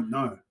 we don't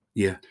know.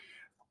 Yeah.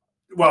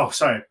 Well,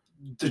 sorry,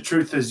 the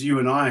truth is you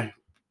and I,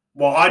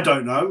 well, I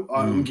don't know.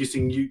 I'm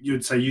guessing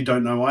you'd say you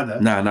don't know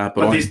either. No,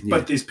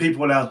 but there's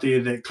people out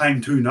there that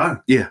claim to know.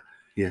 Yeah.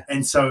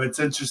 And so it's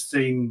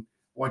interesting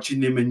watching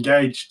them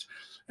engaged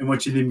and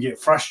watching them get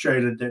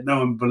frustrated that no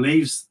one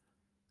believes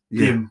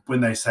them when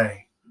they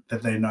say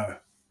that they know.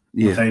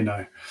 Yeah. They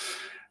know.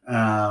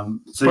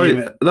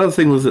 Another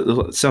thing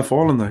was South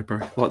Island, though, bro.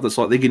 Like, it's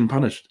like they're getting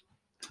punished.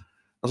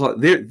 I was like,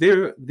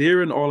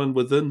 they're an island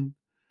within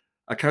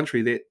a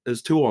country that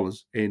is 2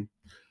 islands, and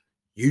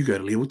you go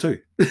to level 2.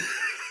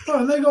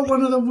 Oh, they got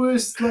one of the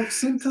worst like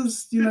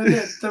centres, you know,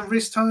 the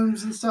rest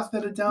homes and stuff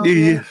that are down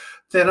there.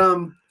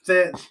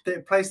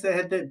 That place that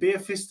had that beer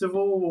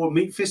festival or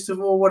meat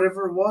festival or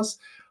whatever it was.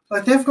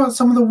 Like, they've got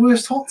some of the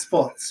worst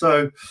hotspots.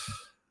 So.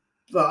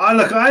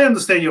 I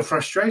understand your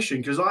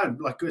frustration, because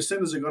as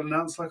soon as it got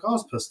announced, like, I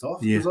was pissed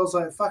off, because I was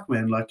like, fuck,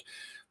 man, like,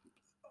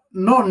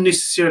 not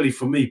necessarily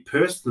for me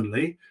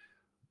personally,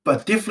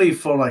 but definitely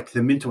for like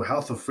the mental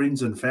health of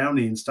friends and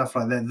family and stuff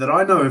like that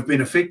I know have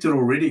been affected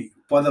already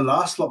by the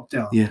last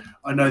lockdown. Yeah,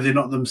 I know they're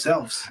not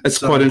themselves. It's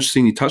quite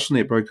interesting you touched on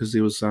that, bro, because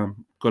there was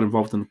got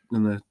involved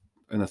in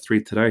a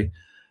thread today,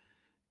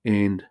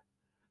 and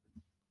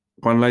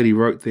one lady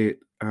wrote that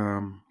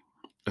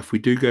if we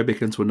do go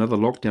back into another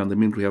lockdown, the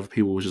mental health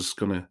people was just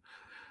going to,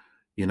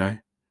 you know,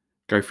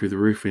 go through the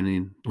roof. And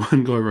then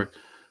one guy wrote,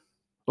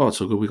 oh, it's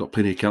all good. We got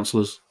plenty of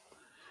counsellors.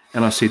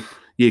 And I said,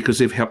 yeah, because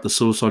they've helped the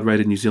suicide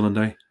rate in New Zealand,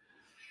 eh?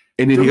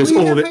 And then he goes,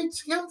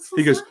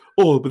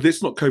 but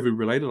that's not COVID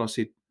related. I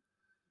said,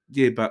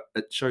 yeah, but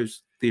it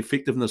shows the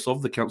effectiveness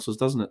of the counsellors,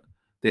 doesn't it?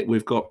 That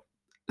we've got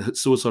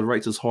suicide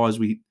rates as high as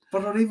we.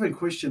 But I'd even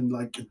question,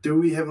 like, do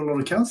we have a lot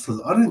of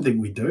counsellors? I don't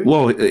think we do.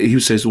 Well, he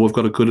says, well, we've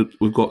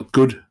got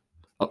good.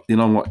 You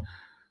know, I'm like,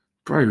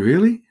 bro,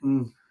 really?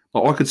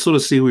 Like, I could sort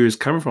of see where he was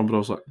coming from, but I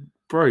was like,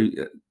 bro,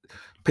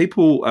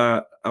 people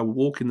are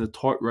walking the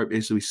tightrope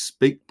as we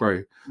speak,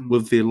 bro,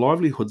 with their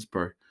livelihoods,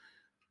 bro.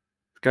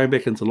 Going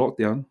back into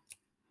lockdown,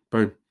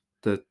 bro,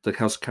 the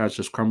house of cards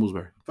just crumbles,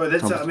 bro. But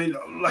that's, I mean,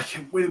 like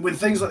when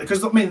things like,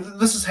 because I mean,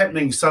 this is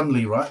happening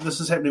suddenly, right? This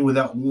is happening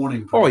without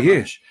warning.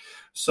 Much.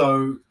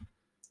 So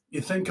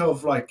you think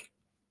of like,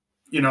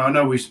 I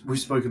know we've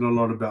spoken a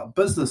lot about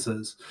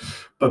businesses,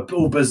 but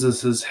all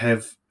businesses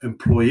have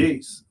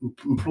employees.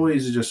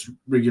 Employees are just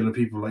regular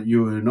people like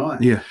you and I.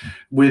 Yeah.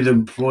 We're the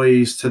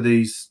employees to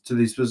these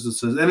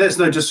businesses. And that's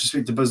no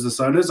disrespect to business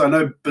owners. I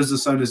know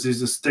business owners,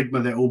 there's a stigma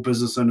that all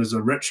business owners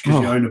are rich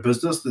because you own a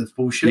business. That's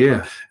bullshit.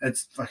 Yeah.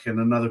 It's fucking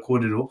another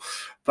korero.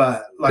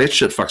 But like, that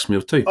shit fucks me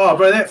up too. Oh,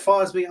 bro, that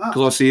fires me up.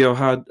 Because I see how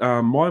hard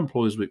my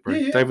employers work, bro.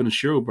 Yeah. David and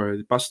Cheryl, bro,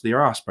 they busted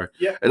their ass, bro.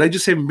 Yeah. And they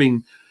just haven't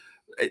been.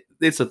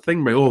 That's the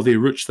thing, bro. Oh, they're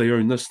rich. They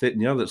own this, that,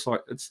 and the other. It's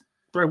like,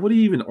 bro. What are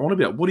you even on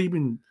about? What have you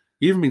been?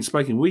 You haven't been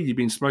smoking weed. You've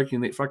been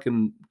smoking that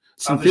fucking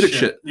synthetic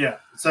shit. Yeah.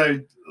 So,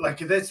 like,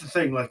 that's the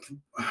thing. Like,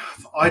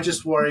 I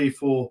just worry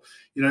for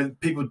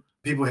people.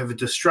 People have a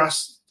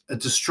distrust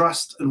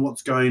in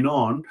what's going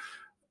on,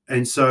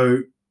 and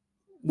so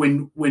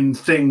when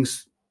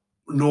things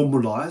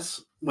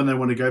normalize, when they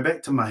want to go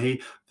back to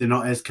mahi, they're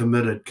not as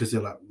committed because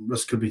they're like,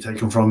 this could be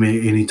taken from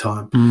me any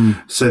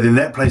time. So then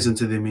that plays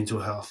into their mental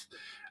health.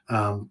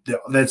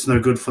 That's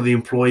no good for the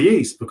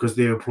employees because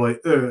the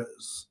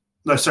employers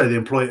because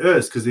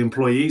the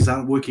employees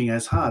aren't working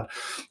as hard.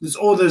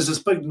 There's this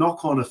big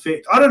knock-on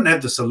effect. I don't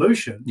have the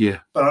solution,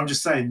 but I'm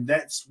just saying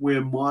that's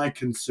where my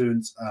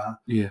concerns are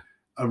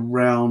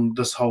around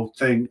this whole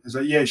thing. Is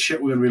that,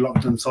 we're going to be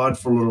locked inside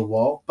for a little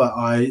while, but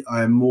I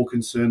am more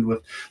concerned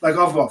with, like,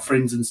 I've got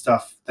friends and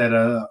stuff that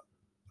are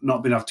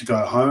not been able to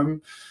go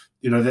home,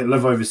 that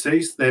live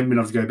overseas. They haven't been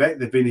able to go back.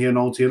 They've been here in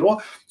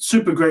Aotearoa.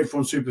 Super grateful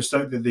and super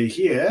stoked that they're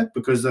here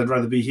because they'd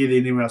rather be here than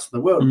anywhere else in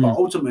the world. But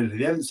ultimately,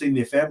 they haven't seen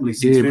their family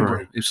since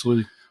February. Bro,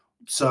 absolutely.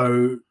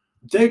 So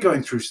they're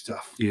going through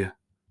stuff. Yeah,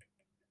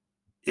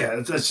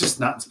 it's just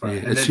nuts, bro.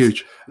 Yeah, it's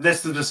huge.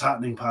 That's the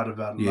disheartening part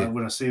about it. Yeah. Like,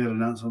 when I see that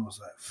announcement, I was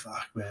like,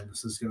 fuck, man,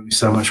 this is going to be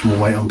so much more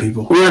weight on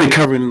people. We're only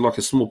covering like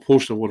a small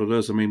portion of what it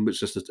is. I mean, it's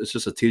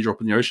just a teardrop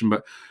in the ocean.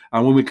 But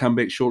when we come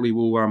back shortly,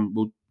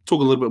 we'll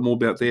talk a little bit more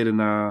about that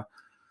and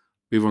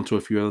move on to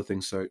a few other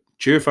things. So,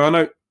 cheer,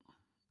 whanau.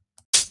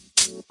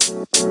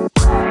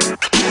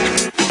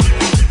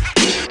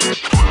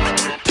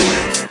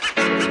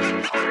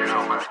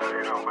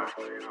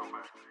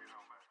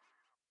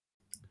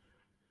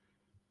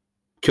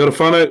 Kia ora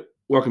whanau.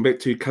 Welcome back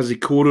to Cuzi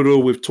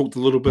Kōrero. We've talked a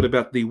little bit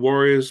about the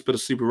Warriors, bit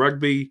of Super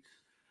Rugby,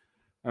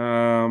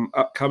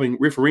 upcoming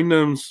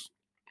referendums,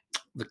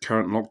 the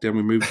current lockdown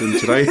we moved in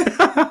today.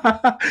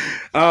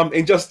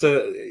 And just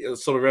to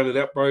sort of round it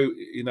out, bro,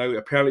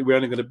 apparently we're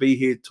only going to be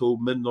here till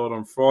midnight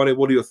on Friday.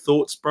 What are your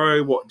thoughts,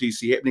 bro? What do you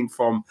see happening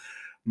from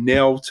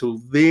now till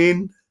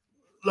then?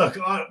 Look,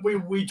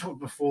 we talked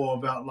before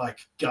about, like,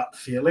 gut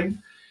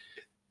feeling.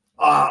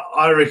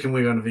 I reckon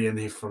we're going to be in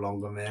there for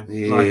longer, man.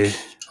 Yeah. Like,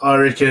 I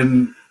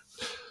reckon,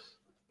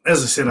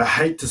 as I said, I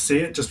hate to see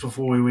it just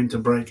before we went to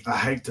break. I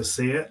hate to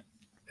see it,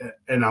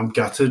 and I'm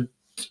gutted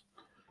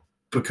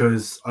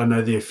because I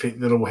know the effect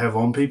that it will have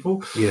on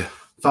people. Yeah.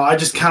 But I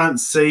just can't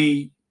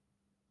see,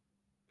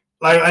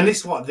 like,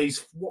 unless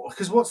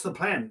because what's the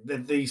plan?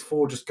 That these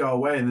 4 just go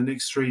away in the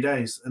next 3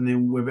 days and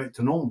then we're back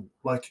to normal?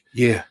 Like,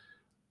 yeah.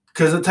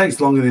 Because it takes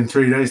longer than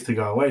 3 days to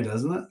go away,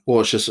 doesn't it?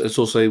 Well, it's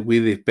also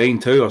where they've been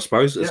too, I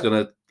suppose. It's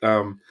going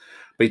to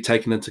be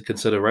taken into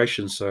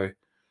consideration. So,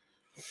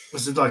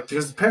 was it like,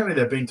 because apparently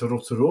they've been to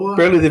Rotorua.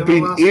 Apparently they've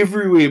been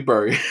everywhere,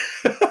 bro.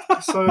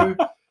 So,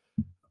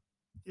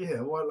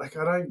 yeah, well, like,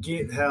 I don't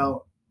get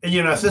how, and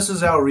if this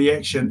is our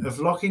reaction, if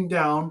locking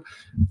down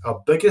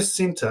our biggest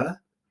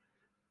centre,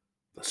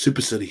 the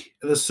Super City,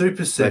 they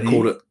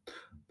called it,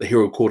 the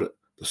hero called it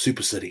the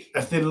Super City.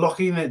 If they're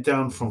locking that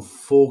down from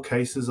 4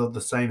 cases of the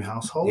same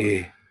household,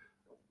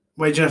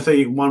 imagine if they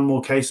get one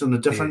more case in a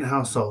different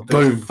household.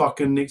 That's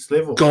fucking next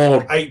level.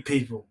 God, 8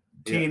 people,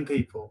 10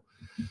 people.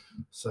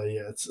 So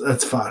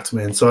it's fucked,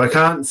 man. So I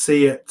can't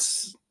see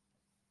it.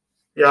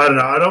 Yeah, I don't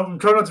know. I'm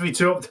trying not to be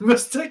too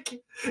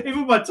optimistic.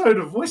 Even my tone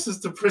of voice is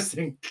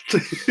depressing.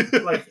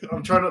 Like,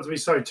 I'm trying not to be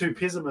too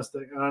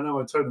pessimistic. And I know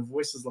my tone of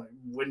voice is like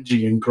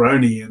whingy and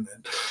groany,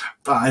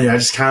 but I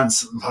just can't.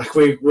 Like,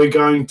 we're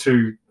going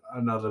to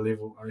another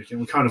level. I reckon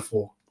we're kind of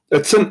full.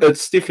 It's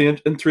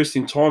definitely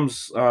interesting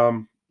times.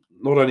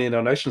 Not only in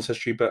our nation's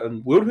history, but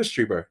in world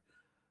history, bro.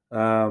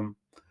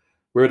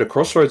 We're at a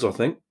crossroads, I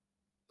think,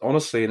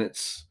 honestly, and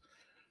it's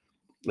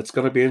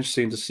going to be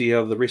interesting to see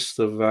how the rest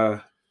of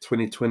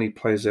 2020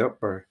 plays out,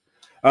 bro.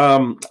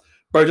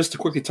 Bro, just to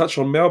quickly touch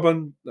on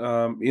Melbourne,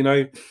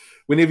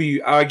 whenever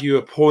you argue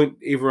a point,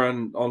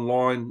 everyone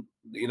online,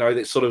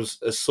 that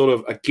is sort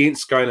of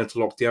against going into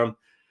lockdown,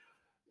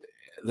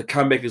 the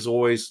comeback is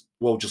always,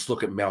 well, just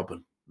look at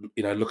Melbourne.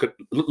 Look at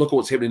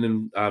what's happening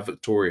in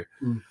Victoria.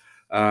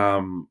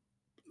 I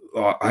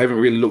haven't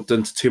really looked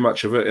into too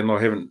much of it, and I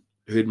haven't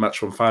heard much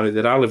from whānau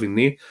that are living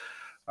there.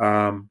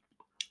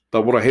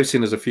 But what I have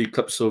seen is a few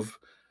clips of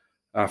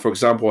For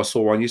example, I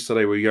saw one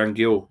yesterday where a young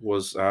girl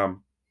was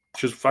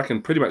she was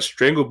fucking pretty much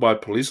strangled by a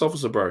police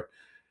officer, bro.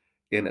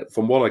 And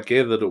from what I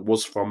gathered, it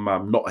was from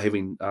not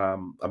having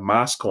a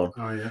mask on.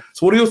 Oh, yeah.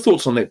 So what are your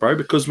thoughts on that, bro?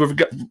 Because we've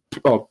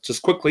got,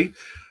 just quickly,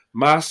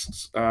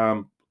 masks,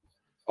 I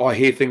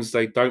hear things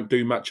they don't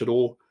do much at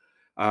all.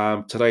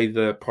 Today,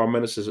 the Prime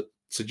Minister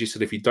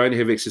suggested if you don't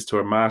have access to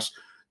a mask,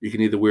 you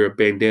can either wear a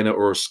bandana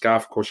or a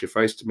scarf across your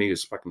face. To me,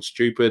 it's fucking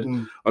stupid.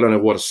 I don't know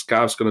what a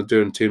scarf's going to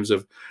do in terms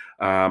of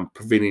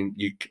preventing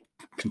you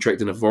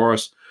contracting a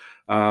virus.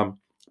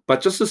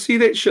 But just to see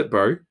that shit,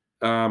 bro,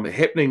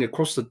 happening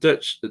across the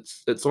ditch,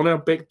 it's on our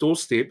back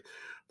doorstep.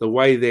 The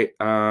way that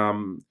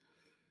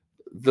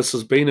this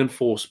has been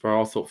enforced,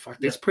 bro, I thought, fuck,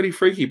 that's pretty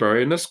freaky,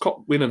 bro. And this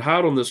cop went in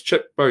hard on this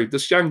chick, bro,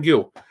 this young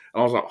girl.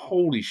 And I was like,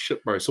 holy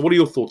shit, bro. So what are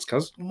your thoughts,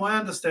 cuz? My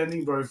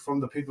understanding, bro, from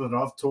the people that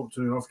I've talked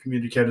to and I've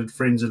communicated,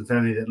 friends and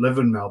family that live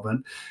in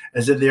Melbourne,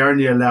 is that they're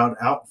only allowed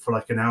out for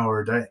like an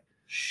hour a day.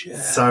 Shit.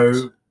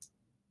 So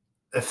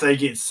if they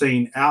get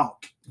seen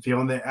out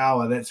beyond that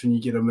hour, that's when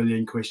you get a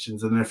million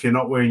questions. And if you're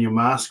not wearing your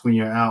mask when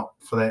you're out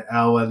for that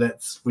hour,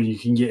 that's when you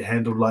can get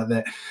handled like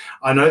that.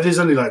 I know there's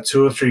only like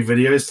 2 or 3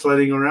 videos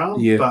floating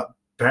around, but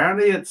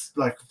apparently it's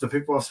like the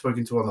people I've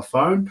spoken to on the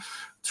phone,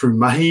 through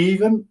Mahi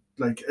even,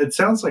 like it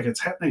sounds like it's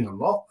happening a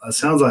lot. It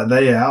sounds like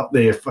they are out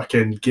there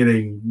fucking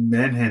getting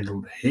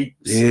manhandled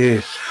heaps.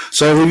 Yeah.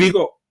 So have you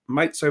got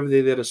mates over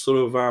there that are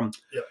sort of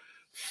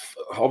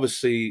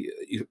obviously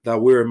they're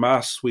wearing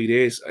masks, sweet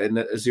ass, and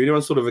is there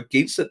anyone sort of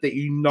against it that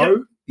you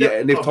know?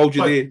 And they've told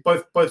you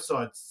both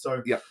sides.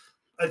 So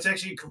it's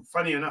actually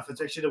funny enough.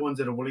 It's actually the ones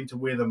that are willing to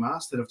wear the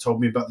mask that have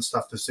told me about the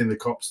stuff they've seen the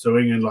cops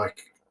doing, and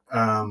like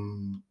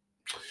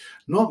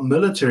not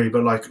military,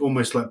 but like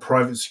almost like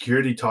private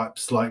security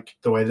types, like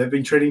the way they've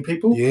been treating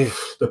people. Yeah,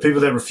 the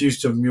people that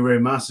refuse to wear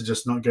masks are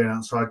just not going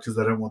outside because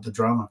they don't want the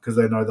drama, because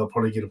they know they'll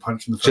probably get a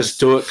punch in the face. Just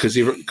do it because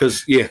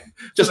just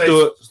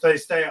do it. They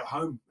stay at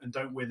home and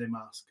don't wear their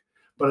mask.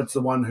 But it's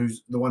the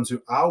ones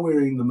who are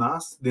wearing the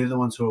mask, they're the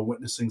ones who are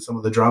witnessing some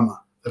of the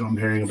drama that I'm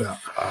hearing about.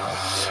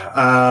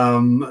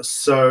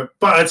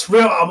 But it's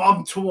real.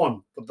 I'm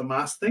torn with the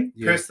mask thing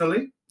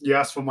personally. You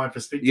asked for my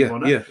perspective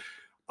on it. Yeah,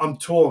 I'm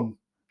torn.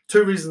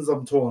 2 reasons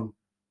I'm torn.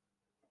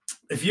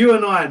 If you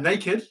and I are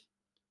naked,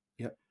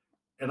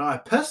 and I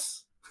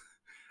piss,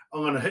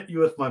 I'm going to hit you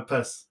with my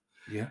piss.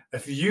 Yeah.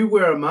 If you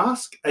wear a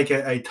mask,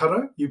 aka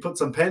taro, you put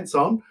some pants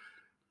on,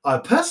 I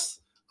piss,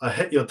 I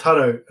hit your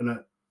taro, and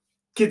it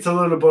gets a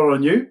little bit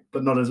on you,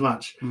 but not as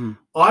much.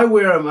 I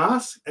wear a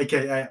mask,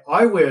 aka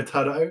I wear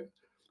taro,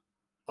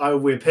 I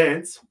wear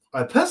pants,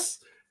 I piss,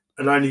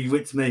 it only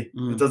wets me.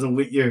 It doesn't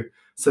wet you.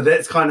 So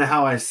that's kind of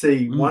how I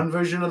see one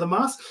version of the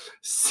mask.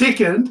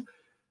 Second,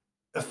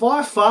 if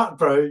I fart,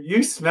 bro,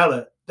 you smell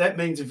it. That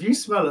means if you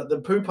smell it, the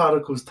poo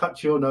particles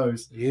touch your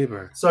nose. Yeah,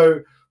 bro.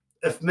 So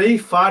if me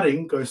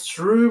farting goes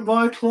through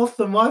my cloth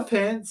and my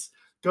pants,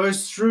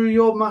 goes through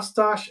your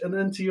mustache and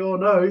into your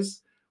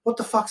nose, what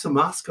the fuck's a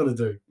mask going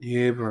to do?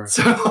 Yeah, bro.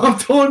 So I'm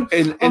torn.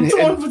 I'm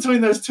torn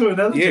between those two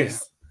analogies. Yeah,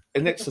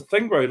 and that's the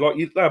thing, bro. Like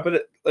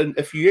and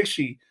if you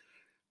actually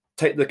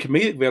take the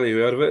comedic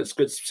value out of it,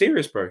 it's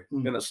serious, bro.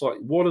 And it's like,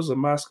 what is a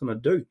mask going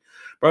to do,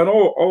 bro? And I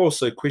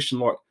also question,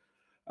 like,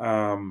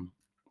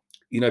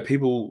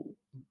 people,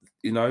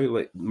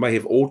 like may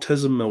have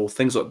autism or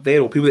things like that,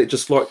 or people that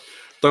just like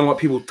don't like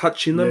people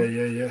touching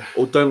them,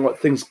 or don't like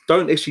things,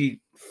 don't actually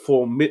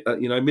for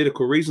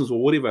medical reasons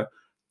or whatever,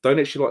 don't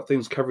actually like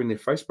things covering their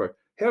face, bro.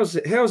 How's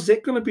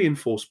that going to be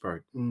enforced, bro?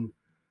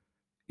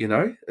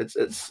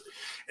 It's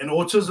and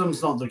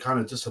autism's not the kind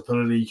of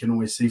disability you can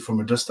always see from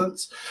a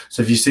distance.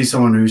 So if you see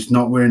someone who's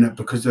not wearing it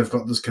because they've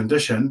got this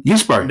condition,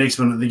 yes, bro, next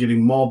minute they're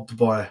getting mobbed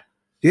by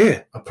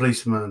a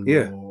policeman,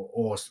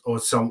 or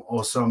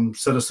some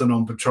citizen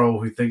on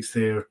patrol who thinks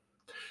they're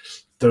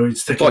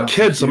sticking like up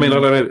kids. I mean, I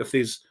don't know if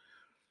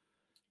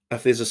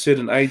there's a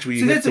certain age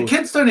where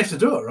kids don't have to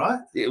do it, right?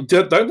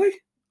 Don't they?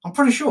 I'm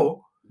pretty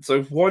sure.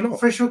 So why not? I'm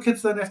pretty sure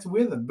kids don't have to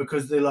wear them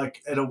because they're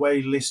like at a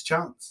way less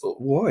chance.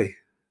 Why?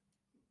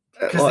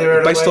 Because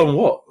they're based on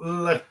what?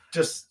 Like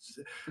just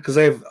because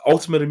they have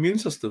ultimate immune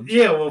systems.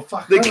 Yeah, well,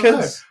 fuck, they're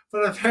kids.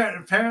 But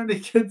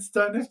apparently, kids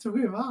don't have to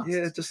wear masks.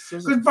 Yeah, it just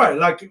because, bro,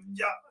 like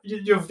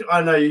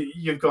I know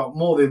you've got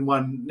more than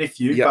one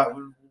nephew, but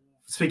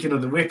speaking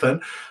of the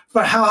weapon,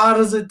 but how hard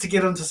is it to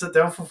get him to sit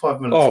down for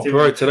 5 minutes? Oh,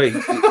 bro, today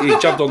he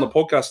jumped on the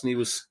podcast and he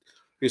was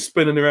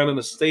spinning around in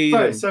a steed.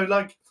 Bro, so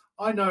like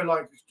I know,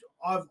 like.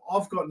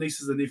 I've got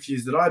nieces and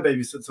nephews that I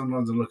babysit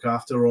sometimes and look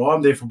after, or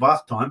I'm there for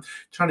bath time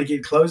trying to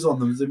get clothes on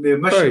them. It's a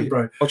mission,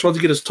 bro. I tried to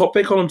get his top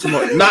back on him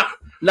tonight.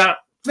 Nah.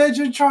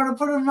 Imagine trying to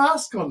put a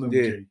mask on them.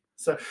 Yeah.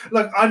 So,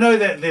 look, I know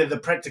that the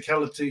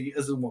practicality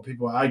isn't what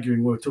people are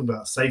arguing. We're talking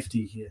about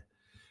safety here.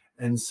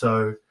 And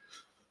so...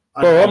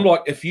 I'm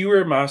like, if you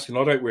wear a mask and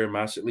I don't wear a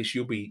mask, at least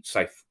you'll be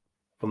safe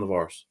from the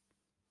virus.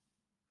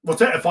 What's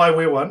that? If I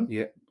wear one?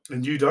 Yeah.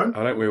 And you don't?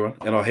 I don't wear one,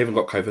 and I haven't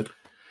got COVID.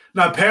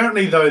 No,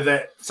 apparently, though,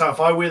 so if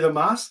I wear the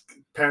mask,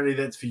 apparently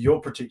that's for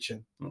your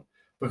protection.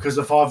 Because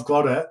if I've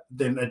got it,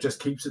 then it just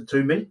keeps it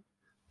to me.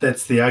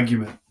 That's the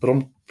argument.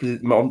 But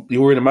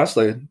you're wearing a mask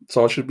though,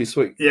 so I should be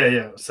sweet.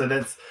 Yeah. So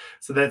that's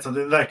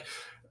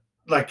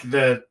like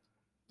the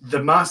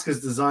mask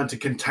is designed to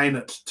contain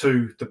it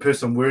to the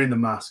person wearing the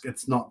mask.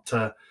 It's not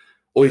to.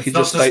 Or you it's could not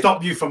just to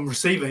stop you from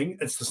receiving.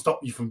 It's to stop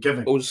you from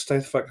giving. Or just stay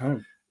the fuck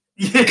home.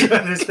 Yeah,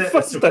 there's that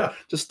as well.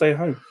 Just stay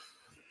home.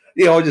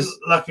 Yeah, I just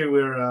lucky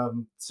we're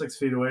 6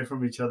 feet away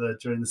from each other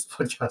during this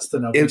podcast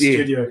in our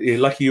studio. Yeah,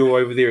 lucky you're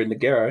over there in the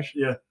garage.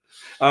 Yeah.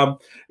 I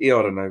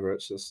don't know, bro.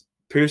 It's just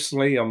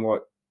personally, I'm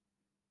like,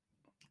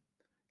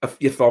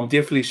 if I'm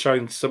definitely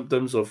showing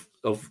symptoms of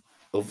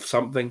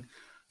something,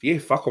 yeah,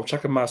 fuck, I'll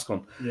chuck a mask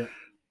on. Yeah.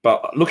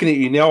 But looking at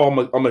you now,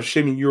 I'm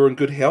assuming you're in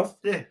good health.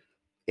 Yeah.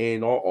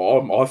 And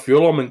I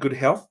feel I'm in good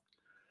health.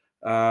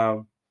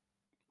 But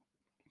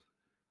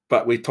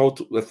we told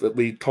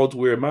to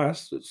wear a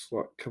mask. It's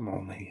like, come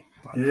on, man.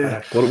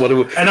 Yeah. What do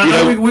we, and I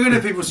know we're going to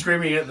have people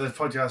screaming at the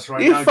podcast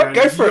right now.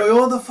 Go for it.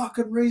 You're the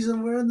fucking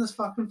reason we're in this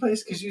fucking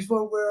place because you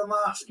won't wear a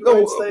mask. But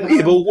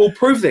we'll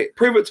prove that.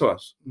 Prove it to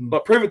us.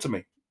 Like, prove it to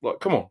me.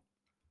 Like, come on.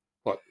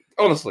 Like,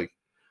 honestly.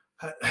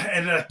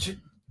 And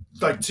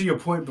to your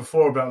point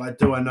before about like,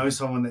 do I know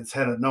someone that's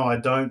had it? No, I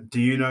don't. Do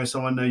you know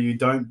someone? No, you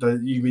don't.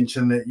 You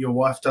mentioned that your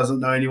wife doesn't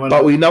know anyone.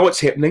 But we know it's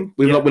happening.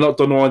 We're not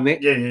denying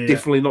that. Yeah.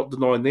 Definitely not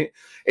denying that.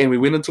 And we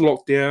went into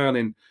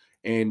lockdown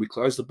and we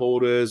closed the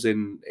borders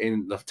and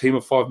the team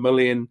of 5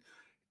 million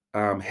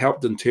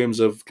helped in terms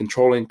of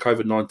controlling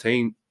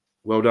COVID-19.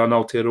 Well done,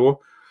 Aotearoa.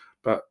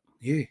 But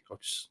yeah,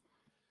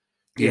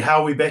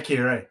 how are we back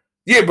here, eh?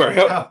 Yeah, bro.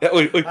 How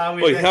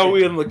are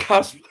we on the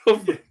cusp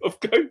of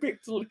going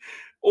back to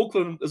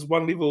Auckland is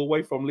one level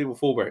away from level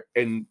 4, bro,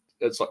 and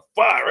it's like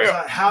far out.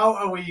 Like, how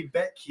are we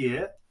back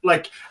here?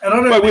 Like, and I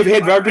don't. But we've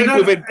had rugby.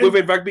 We've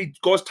had rugby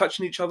guys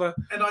touching each other.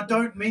 And I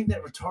don't mean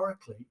that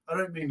rhetorically. I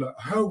don't mean like,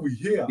 how are we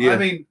here? Yeah. I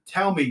mean,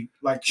 tell me,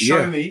 like,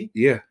 show me.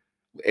 Yeah.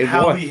 And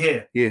how are we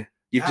here? Yeah.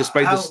 You've just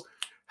made this.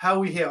 How are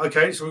we here?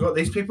 Okay, so we've got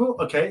these people.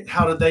 Okay,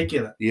 how did they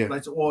get it? Yeah.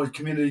 Like, or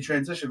community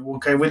transition.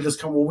 Okay, where does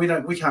this come? Well, we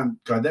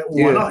can't go that.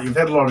 Well, why not? You've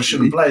had a lot of shit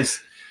in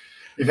place.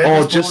 You've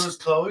had the borders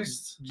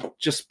closed.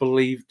 Just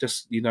believe.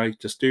 Just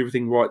do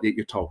everything right that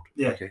you're told.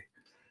 Yeah. Okay.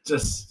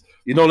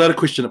 You're not allowed to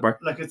question it, bro.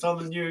 Like, it's on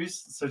the news,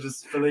 so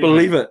just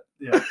believe it.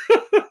 Yeah.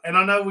 And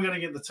I know we're gonna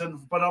get the tin,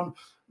 but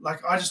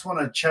I just want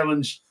to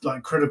challenge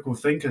like critical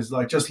thinkers.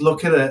 Like, just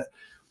look at it.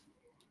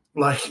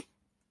 Like,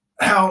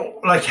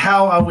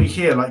 how are we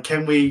here? Like,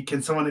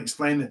 can someone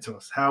explain that to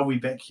us? How are we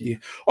back here?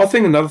 Yeah. I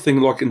think another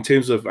thing, like in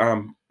terms of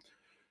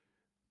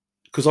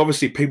because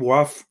obviously people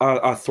are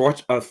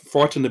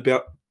frightened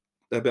about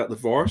the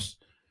virus.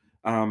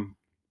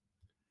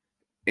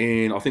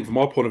 And I think from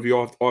my point of view,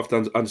 I have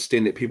to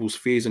understand that people's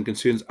fears and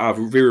concerns are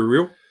very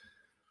real.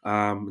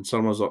 And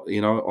sometimes, I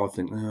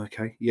think,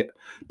 okay, yeah.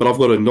 But I've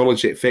got to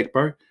acknowledge that fact,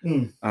 bro.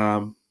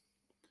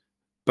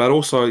 But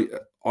also,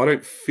 I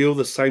don't feel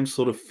the same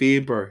sort of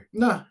fear, bro.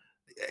 No.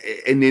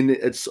 And then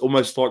it's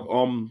almost like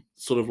I'm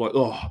sort of like,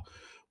 oh,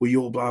 well,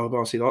 you're blah, blah,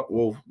 blah. I said,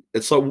 well,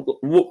 it's like,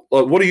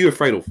 what are you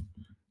afraid of?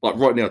 Like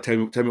right now, tell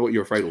me what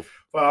you're afraid of.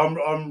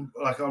 Well,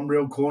 I'm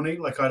real corny.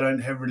 Like, I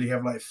don't really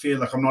have like fear.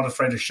 Like, I'm not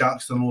afraid of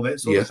sharks and all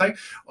that sort of thing.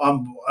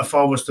 If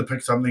I was to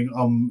pick something,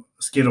 I'm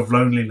scared of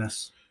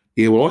loneliness.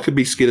 Yeah, well, I could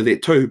be scared of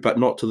that too, but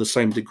not to the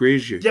same degree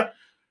as you. Yep.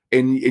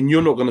 And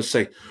you're not going to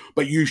say,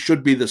 but you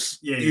should be this.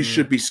 You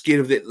should be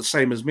scared of that the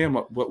same as me. I'm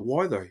like, but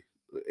why though?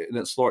 And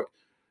it's like,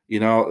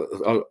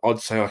 I'd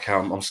say, okay,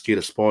 I'm scared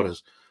of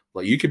spiders.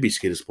 Like, you could be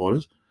scared of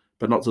spiders,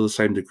 but not to the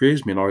same degree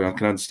as me. And I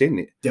can understand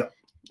that. Yeah.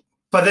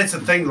 But that's the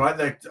thing, right?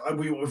 That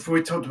if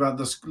we talked about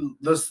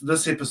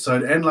this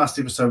episode and last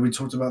episode, we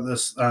talked about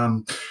this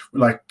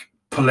like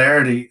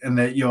polarity, and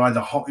that you're either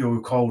hot or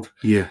you're cold.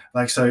 Yeah.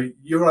 Like, so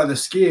you're either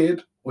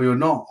scared or you're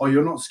not. Or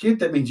you're not scared.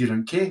 That means you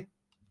don't care.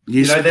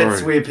 Yes,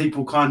 that's where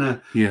people kind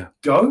of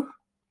go.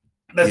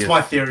 That's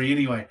my theory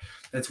anyway.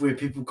 That's where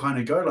people kind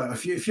of go.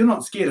 Like, if you're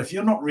not scared, if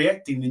you're not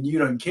reacting, then you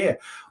don't care.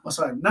 I was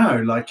like,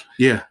 no, like,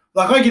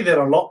 like, I get that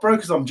a lot, bro,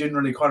 because I'm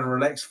generally quite a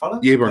relaxed fella.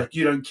 Yeah, bro. Like,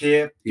 you don't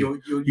care. Yeah.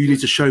 You need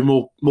to show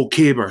more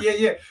care, bro.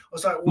 Yeah. I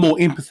was like, more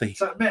empathy.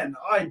 It's like, man,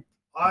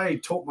 I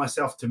taught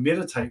myself to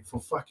meditate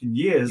for fucking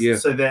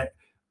years so that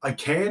I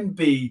can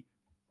be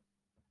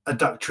a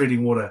duck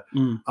treading water.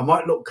 I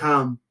might look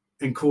calm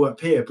and cool up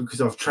here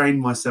because I've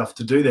trained myself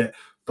to do that.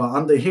 But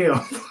under here,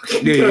 I'm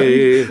fucking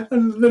going a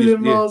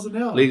million miles an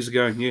hour. Legs are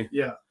going,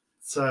 Yeah.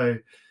 So,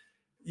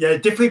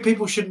 definitely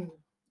people shouldn't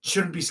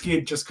be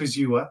scared just because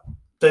you are.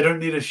 They don't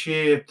need to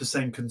share the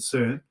same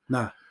concern.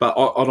 No, but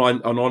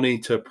I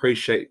need to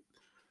appreciate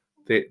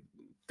that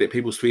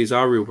people's fears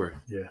are real, bro.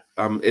 Yeah.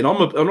 And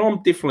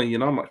I'm definitely,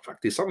 I'm like,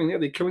 fuck, there's something there.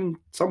 They're killing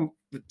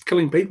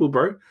people,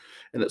 bro.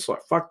 And it's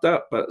like fucked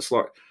up, but it's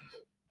like,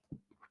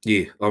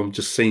 I'm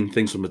just seeing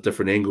things from a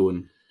different angle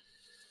and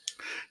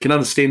can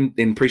understand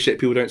and appreciate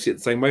people don't see it the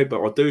same way,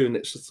 but I do, and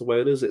it's just the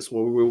way it is. That's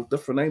why we're all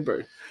different,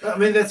 bro. I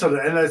mean, that's what,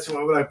 and that's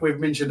what, like we've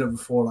mentioned it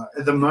before. Like,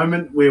 at the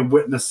moment, we're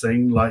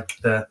witnessing like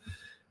the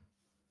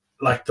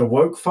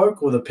woke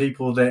folk or the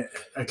people that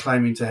are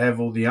claiming to have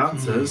all the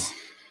answers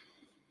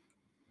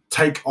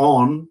take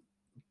on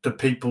the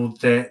people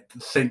that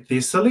think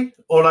they're silly,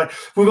 or like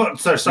we've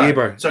got Yeah,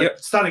 bro. So Yep.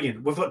 start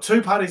again. We've got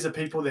two parties of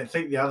people that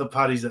think the other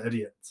parties are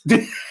idiots.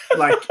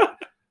 Like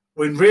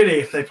when really,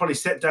 if they probably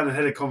sat down and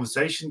had a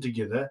conversation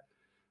together,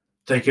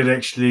 they could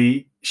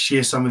actually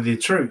share some of their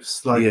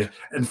truths,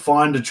 and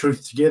find the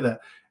truth together,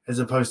 as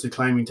opposed to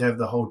claiming to have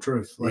the whole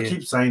truth. I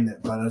keep saying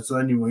that, but it's the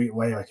only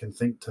way I can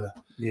think to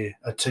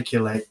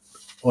articulate.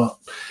 Well,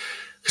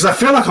 because I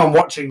feel like I'm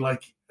watching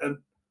like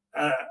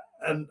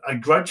a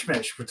grudge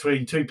match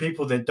between two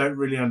people that don't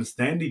really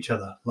understand each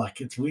other.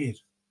 Like, it's weird.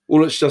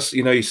 Well, it's just,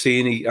 you see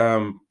any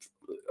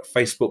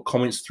Facebook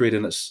comments thread,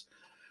 and it's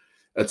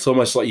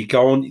almost like you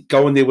go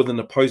in there with an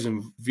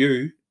opposing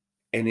view,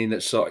 and then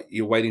it's like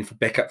you're waiting for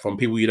backup from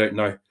people you don't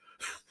know.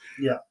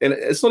 Yeah. And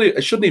it's not.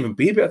 It shouldn't even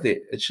be about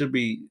that. It should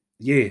be,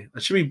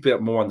 it should be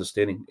about more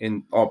understanding.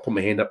 And I'll put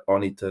my hand up. I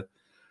need to.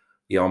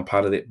 Yeah, I'm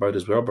part of that boat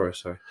as well, bro.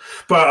 So,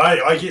 but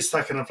I get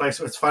stuck in a place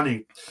where it's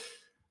funny.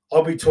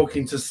 I'll be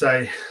talking to,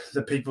 say,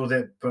 the people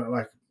that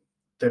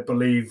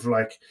believe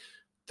like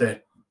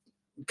that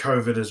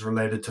COVID is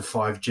related to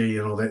 5G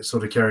and all that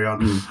sort of carry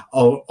on.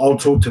 I'll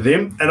talk to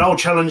them and I'll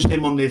challenge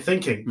them on their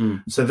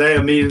thinking. So they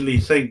immediately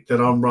think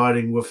that I'm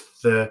riding with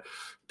the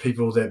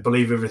people that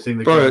believe everything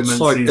the government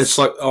says. It's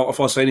like if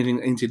I say anything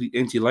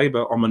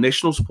anti-Labour, I'm a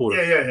National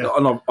supporter. Yeah.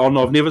 And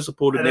I've never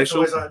supported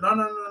National. It's always like,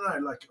 no.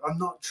 Like,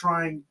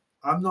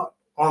 I'm not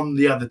on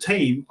the other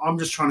team. I'm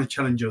just trying to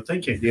challenge your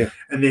thinking. Yeah.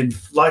 And then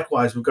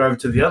likewise, we'll go over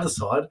to the other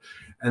side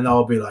and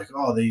they'll be like,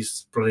 oh,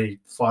 these bloody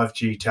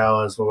 5G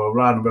towers, blah, blah,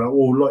 blah. And I'll be like,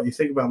 oh, look, you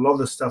think about a lot of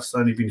this stuff's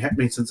only been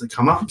happening since it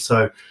come up.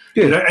 So,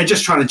 and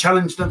just trying to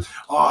challenge them.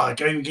 Oh,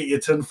 go and get your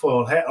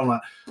tinfoil hat. I'm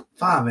like,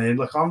 fine, man.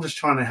 Look, I'm just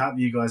trying to help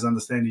you guys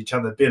understand each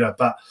other better.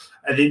 But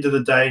at the end of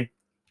the day,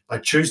 I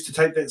choose to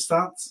take that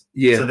stance.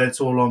 Yeah. So that's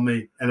all on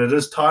me. And it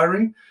is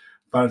tiring,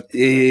 but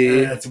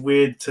it's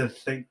weird to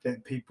think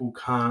that people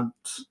can't.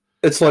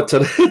 It's like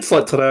today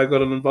I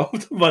got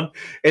involved in one,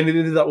 and it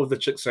ended up with the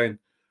chick saying,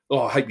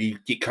 "Oh, I hope you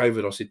get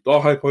COVID." I said, "I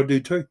hope I do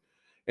too."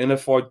 And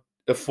if I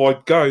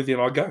go, then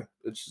I go.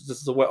 It's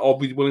just the way I'll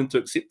be willing to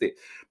accept that.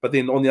 But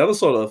then on the other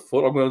side of the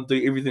foot, I'm going to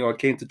do everything I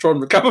can to try and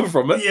recover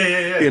from it.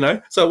 Yeah.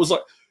 So it was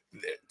like,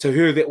 to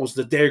her, that was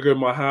the dagger in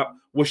my heart,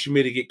 wishing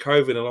me to get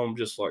COVID, and I'm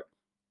just like,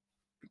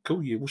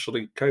 cool, you wish I to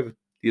get COVID.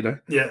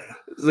 Yeah.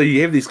 So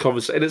you have these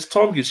conversations, and it's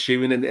time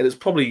consuming, and it's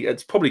probably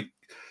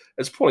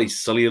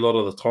silly a lot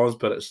of the times,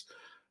 but it's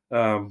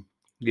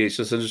it's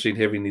just interesting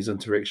having these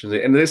interactions.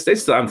 And that's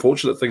the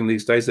unfortunate thing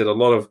these days, that a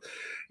lot of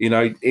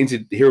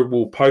anti-hero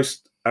will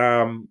post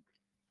an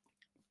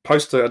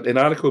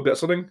article about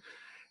something,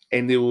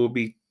 and there'll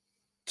be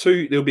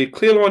a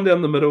clear line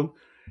down the middle,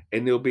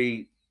 and there'll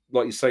be,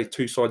 like you say,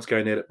 two sides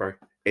going at it, bro.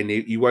 And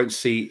you won't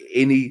see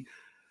any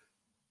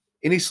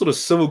sort of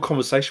civil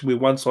conversation where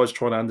one side's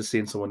trying to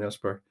understand someone else,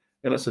 bro.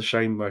 And it's a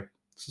shame, bro.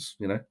 It's just,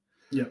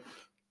 Yeah.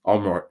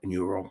 I'm right and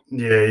you're wrong.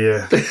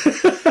 Yeah.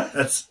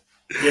 That's,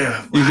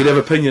 yeah. You can have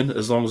opinion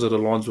as long as it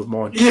aligns with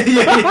mine.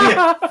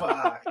 Yeah.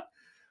 Fuck.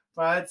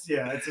 But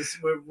it's just,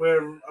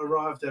 we're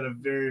arrived at a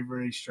very,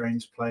 very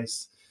strange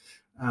place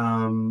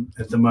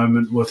at the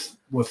moment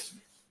with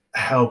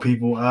how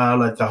people are,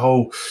 like the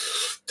whole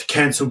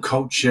cancel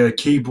culture,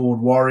 keyboard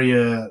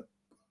warrior.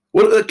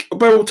 Bro,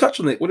 we'll touch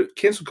on that.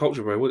 Cancel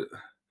culture, bro?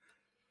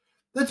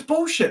 That's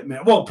bullshit,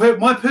 man. Well,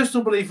 my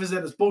personal belief is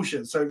that it's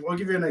bullshit. So I'll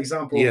give you an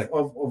example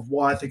of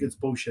why I think it's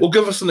bullshit. Well,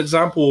 give us an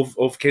example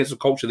of cancel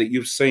culture that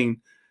you've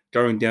seen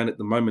going down at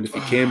the moment, if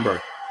you can, bro.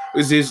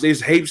 Because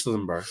there's heaps of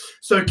them, bro.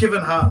 So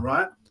Kevin Hart,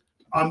 right?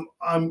 I'm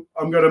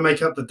going to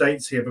make up the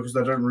dates here because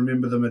I don't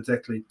remember them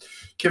exactly.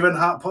 Kevin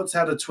Hart puts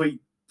out a tweet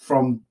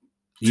from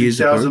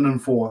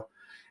 2004.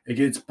 It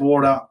gets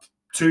brought up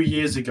 2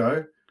 years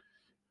ago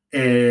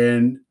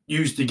and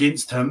used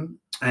against him,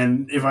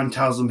 and everyone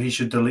tells him he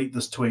should delete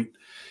this tweet.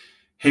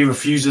 He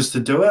refuses to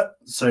do it,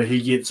 so he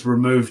gets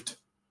removed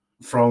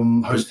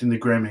from hosting the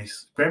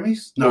Grammys.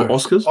 Grammys? No.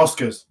 Oscars?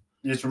 Oscars.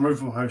 He gets removed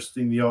from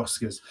hosting the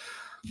Oscars.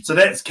 So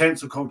that's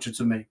cancel culture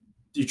to me.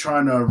 You're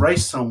trying to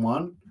erase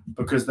someone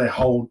because they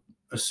hold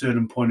a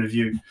certain point of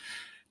view.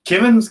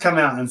 Kevin's come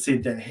out and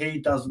said that he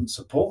doesn't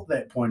support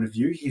that point of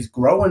view. He's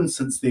grown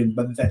since then,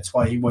 but that's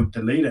why he won't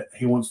delete it.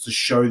 He wants to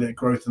show that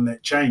growth and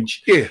that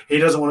change. Yeah. He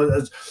doesn't want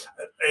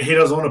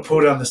to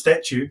pull down the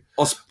statue.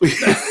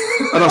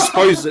 And I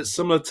suppose it's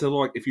similar to,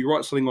 like, if you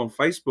write something on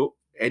Facebook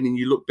and then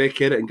you look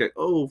back at it and go,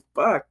 "Oh,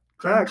 fuck,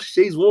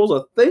 geez, what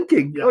was I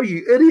thinking? Yeah. Oh,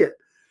 you idiot."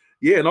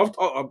 Yeah,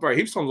 and bro,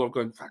 heaps times I've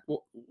gone, "Fuck,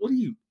 what are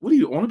you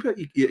on about?"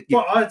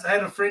 Well, I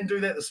had a friend do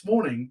that this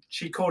morning.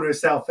 She called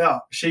herself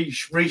out. She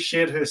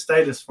reshared her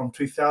status from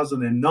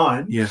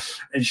 2009. Yeah,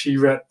 and she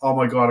read, "Oh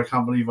my god, I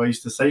can't believe I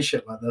used to say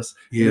shit like this."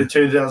 Yeah, and the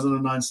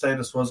 2009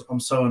 status was,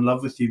 "I'm so in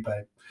love with you,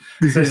 babe."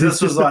 So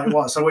this was like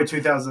what? So we're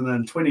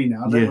 2020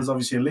 now. That was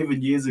obviously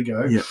 11 years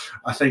ago. Yeah,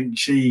 I think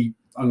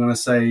I'm going to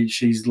say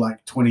she's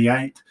like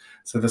 28.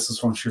 So this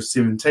is when she was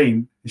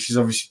 17, and she's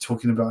obviously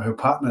talking about her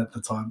partner at the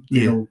time.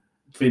 Yeah.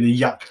 Being a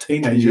yuck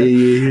teenager,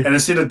 and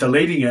instead of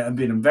deleting it and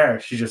being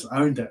embarrassed, she just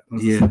owned it.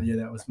 And was like,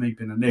 that was me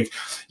being a neg.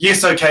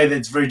 Yes, okay,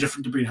 that's very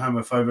different to being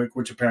homophobic,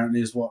 which apparently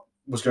is what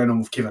was going on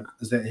with Kevin,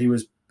 is that he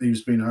was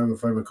being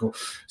homophobic or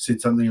said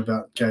something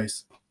about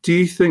gays. Do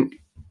you think?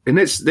 And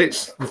that's the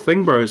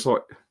thing, bro. It's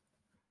like,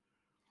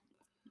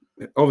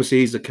 obviously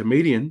he's a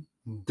comedian.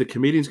 The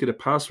comedians get a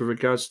pass with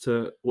regards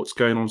to what's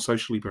going on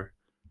socially, bro.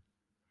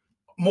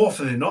 More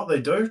often than not,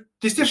 they do.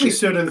 There's definitely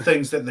certain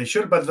things that they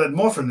should, but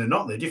more often than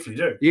not, they definitely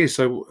do. Yeah.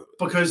 So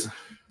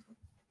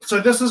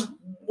this is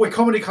where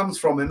comedy comes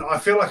from, and I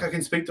feel like I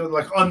can speak to it.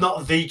 Like, I'm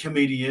not the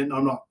comedian.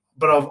 I'm not.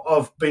 But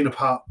I've been a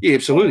part. Yeah,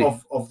 absolutely.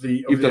 Of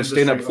the You've done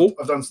stand up before.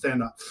 I've done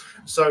stand up.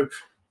 So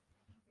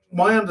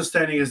my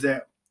understanding is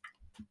that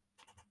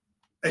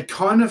it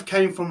kind of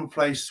came from a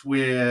place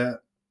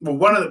where, well,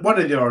 one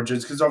of the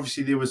origins, because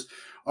obviously there was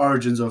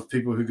origins of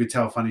people who could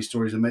tell funny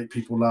stories and make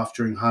people laugh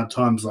during hard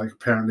times. Like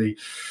apparently,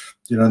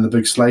 in the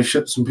big slave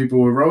ships when people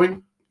were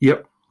rowing.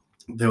 Yep.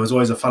 There was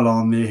always a fellow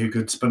on there who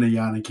could spin a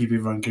yarn and keep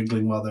everyone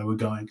giggling while they were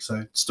going.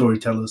 So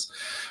storytellers.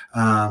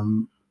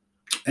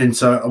 And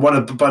so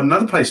but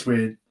another place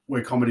where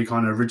comedy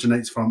kind of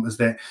originates from is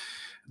that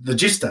the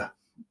jester.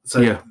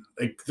 So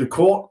the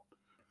court,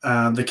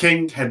 the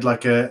king had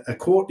like a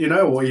court,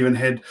 or even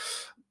had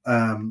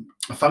a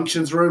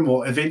functions room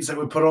or events that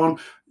were put on.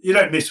 You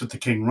don't mess with the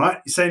king, right?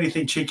 You say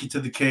anything cheeky to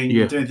the king,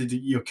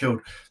 you're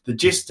killed. The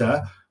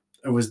jester,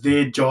 it was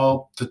their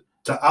job to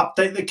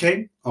update the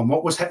king on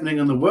what was happening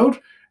in the world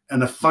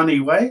in a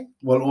funny way,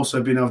 while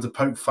also being able to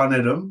poke fun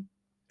at him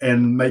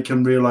and make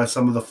him realize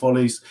some of the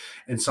follies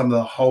and some of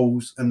the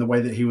holes in the way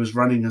that he was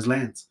running his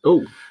lands.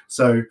 Oh,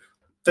 so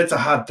that's a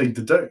hard thing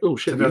to do. Oh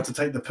shit! To be able to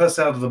take the piss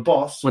out of the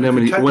boss. When how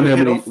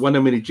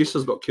many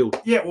jesters got killed?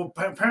 Yeah, well,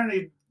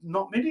 apparently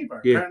not many, bro.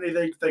 Yeah.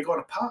 Apparently they got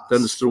a pass. They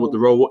understood what the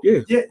role was.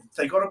 Yeah. Yeah,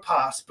 they got a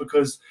pass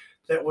because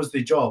that was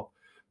their job.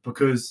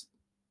 Because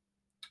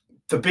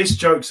the best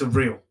jokes are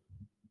real.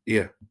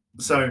 Yeah.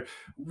 So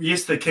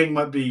yes, the king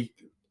might be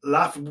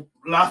laughter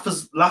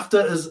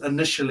is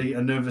initially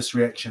a nervous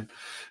reaction.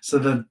 So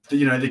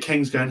the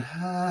king's going,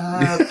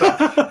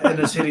 but in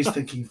his head he's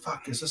thinking,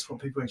 fuck, is this what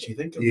people actually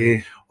think of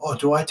me? Oh,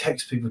 do I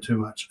tax people too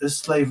much? Is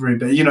slavery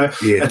bad?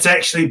 It's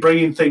actually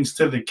bringing things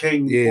to the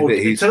king or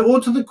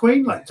to the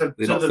queen, like to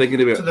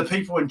the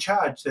people in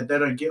charge that they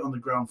don't get on the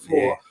ground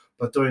floor,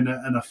 but doing it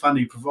in a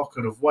funny,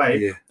 provocative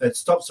way that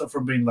stops it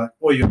from being like,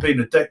 oh, you're being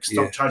a dick,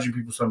 stop charging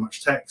people so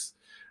much tax.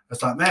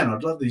 It's like, man,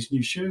 I'd love these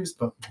new shoes,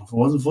 but if it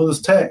wasn't for this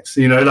tax,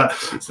 so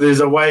there's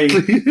a way,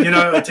 to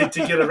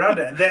get around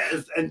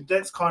it. And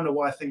that's kind of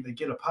why I think they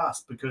get a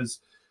pass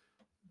because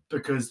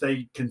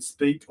they can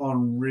speak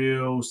on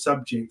real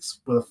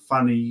subjects with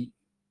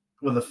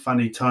a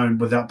funny tone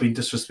without being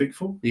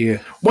disrespectful.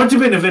 Yeah. Once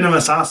you've been a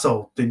venomous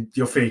arsehole, then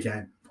you're fair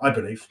game, I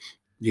believe.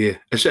 Yeah.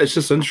 It's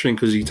just interesting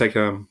because you take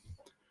a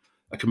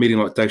comedian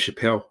like Dave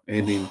Chappelle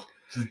and then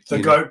the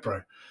GOAT,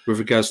 bro. With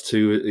regards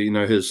to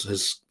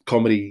his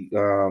comedy, I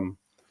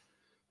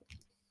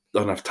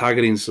don't know if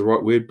targeting is the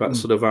right word, but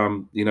sort of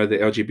the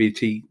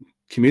LGBT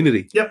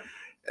community. Yep.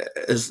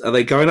 Are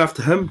they going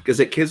after him? Is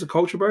that cancel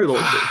culture, bro?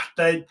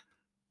 I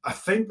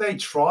think they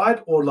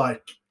tried,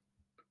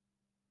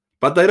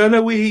 but they don't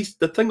know where he's.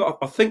 The thing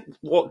I think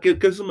what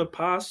gives him a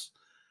pass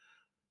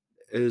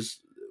is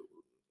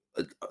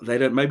they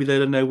don't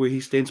know where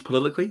he stands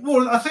politically.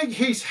 Well, I think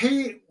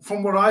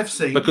from what I've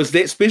seen, because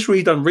that special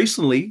he done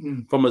recently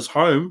from his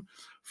home.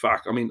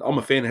 Fuck, I mean, I'm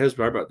a fan of his,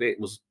 bro, but that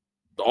was,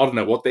 I don't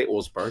know what that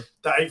was, bro.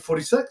 The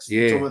 846?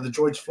 Yeah. Talking about the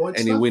George Floyd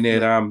and stuff?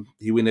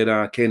 he went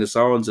at Candace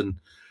Owens and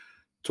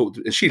talked,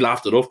 and she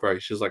laughed it off, bro.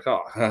 She was like,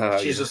 oh.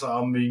 She's just like,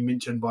 I'm being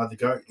mentioned by the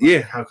GOAT.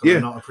 Like, how could I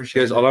not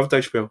appreciate it? I love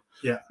Dave Chappelle.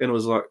 Yeah. And it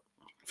was like,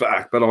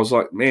 fuck, but I was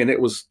like, man, that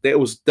was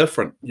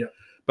different. Yeah.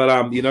 But,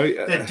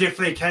 that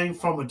definitely came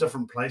from a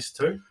different place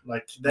too.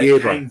 Like,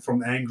 that came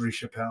from Angry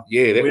Chappelle.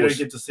 Yeah, we don't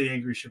get to see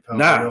Angry Chappelle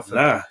very often.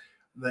 Nah.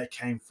 That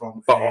came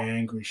from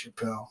Angry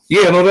Chappelle.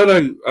 Yeah, and I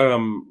don't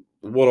know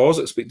what I was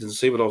expecting to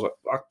see, but I was like,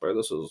 fuck, bro,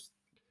 this is...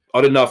 I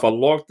didn't know if I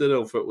liked it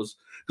or if it was...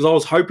 Because I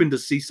was hoping to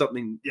see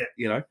something,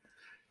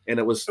 and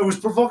it was... It was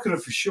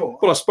provocative for sure.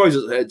 Well, I suppose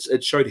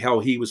it showed how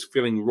he was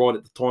feeling right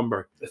at the time,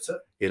 bro. That's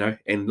it.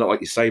 And not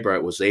like you say, bro,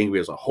 it was angry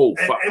as a whole.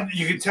 And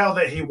you could tell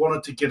that he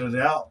wanted to get it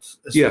out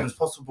as soon as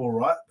possible,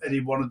 right? And he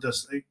wanted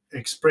this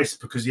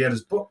expressed because he had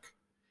his book.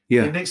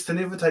 Yeah. He next to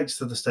never takes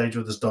to the stage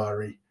with his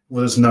diary,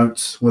 with his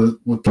notes, with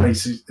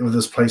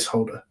his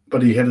placeholder.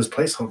 But he had his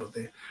placeholder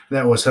there.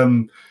 That was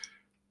him,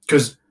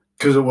 because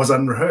it was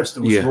unrehearsed.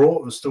 It was raw.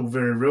 It was still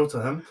very real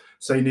to him.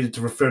 So he needed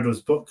to refer to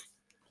his book.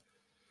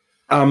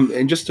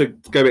 And just to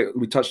go back,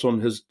 we touched on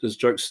his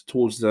jokes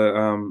towards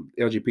the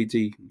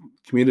LGBT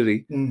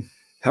community.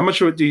 How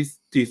much of it do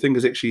you think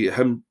is actually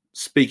him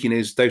speaking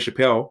as Dave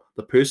Chappelle,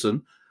 the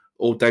person,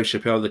 or Dave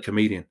Chappelle, the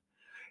comedian,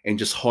 and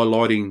just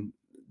highlighting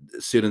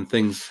certain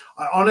things?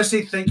 I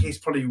honestly think he's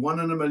probably 1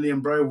 in a million,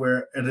 bro,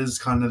 where it is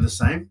kind of the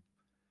same.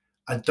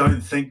 I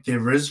don't think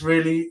there is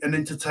really an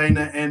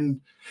entertainer,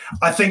 and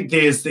I think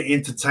there's the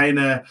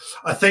entertainer.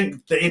 I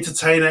think the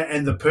entertainer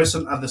and the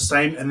person are the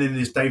same, and then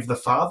there's Dave the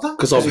father.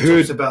 Because I've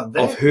heard about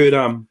that. I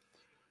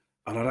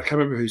can't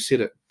remember who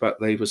said it, but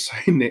they were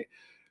saying that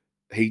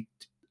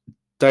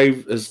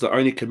Dave is the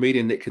only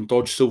comedian that can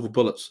dodge silver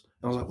bullets,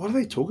 I was like, what are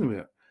they talking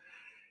about?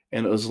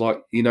 And it was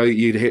like,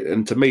 you'd hit,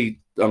 and to me,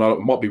 and I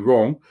might be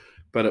wrong,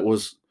 but it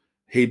was,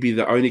 he'd be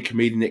the only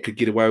comedian that could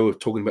get away with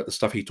talking about the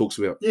stuff he talks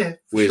about. Yeah.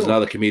 Whereas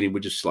another comedian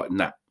would just like,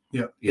 nah.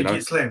 Yeah. He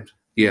gets slammed.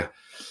 Yeah.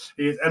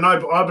 And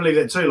I believe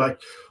that too.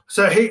 Like,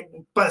 so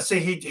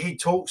he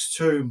talks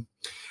to,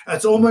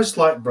 it's almost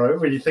like, bro,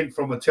 when you think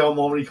from a Te Ao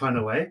Māori kind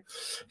of way,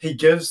 he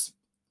gives,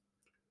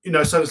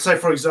 so say,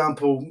 for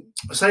example,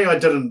 say I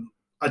didn't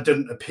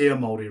appear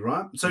Māori,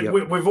 right? So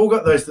we've all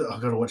got those,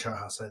 I've got to watch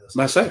how I say this.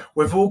 No, say.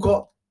 We've all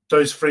got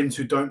those friends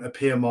who don't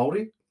appear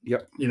Māori.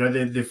 Yep.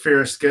 They're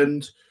fairer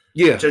skinned.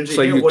 Yeah.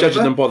 So you're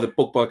judging them by the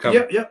book by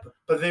cover. Yep.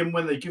 But then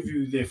when they give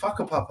you their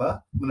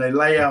whakapapa, when they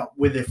lay out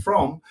where they're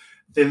from,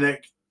 then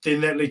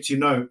that lets you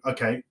know,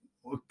 okay,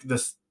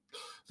 this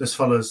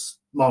fella's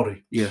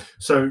Māori. Yeah.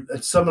 So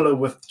it's similar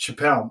with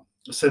Chappelle.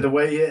 So the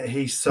way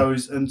he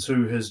sews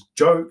into his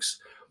jokes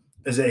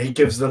is that he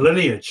gives the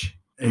lineage.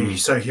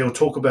 So he'll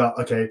talk about,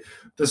 okay,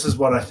 this is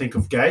what I think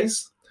of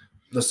gays.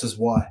 This is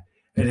why.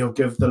 And he'll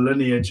give the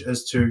lineage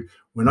as to,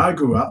 when I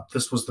grew up,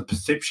 this was the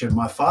perception.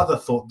 My father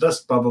thought this,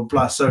 blah, blah,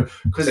 blah. So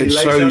because he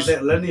lays out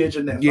that lineage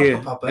and that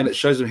whakapapa. And it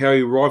shows him how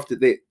he arrived at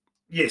that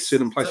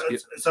certain place.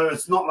 So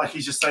it's not like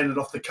he's just saying it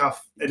off the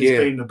cuff and he's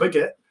being a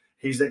bigot.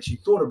 He's actually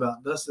thought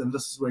about this, and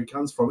this is where he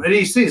comes from. And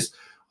he says,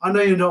 I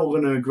know you're not all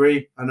going to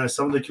agree. I know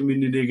some of the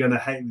community are going to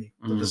hate me,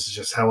 but this is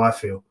just how I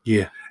feel.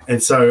 Yeah.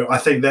 And so I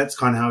think that's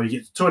kind of how he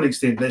gets, to an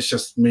extent, that's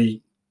just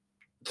me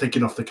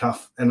thinking off the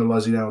cuff,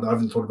 analysing out. I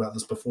haven't thought about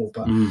this before,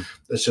 but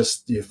it's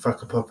just,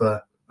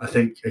 whakapapa, I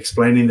think,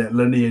 explaining that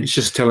lineage. He's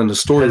just telling the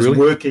story, really.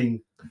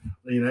 Working,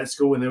 at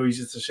school when they always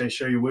used to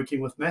show you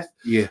working with math.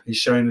 Yeah. He's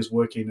showing us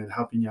working and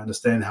helping you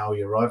understand how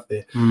he arrived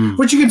there.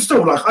 Which you can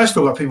still, I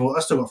still got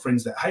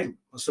friends that hate him.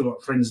 I still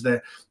got friends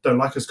that don't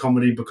like his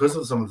comedy because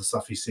of some of the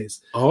stuff he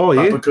says. Oh,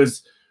 yeah.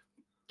 Because,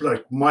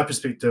 my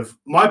perspective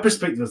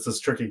is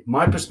tricky.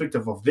 My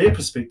perspective of their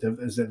perspective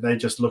is that they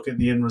just look at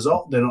the end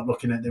result. They're not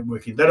looking at their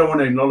working. They don't want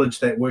to acknowledge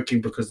that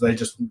working because they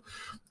just,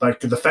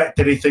 the fact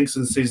that he thinks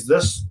and says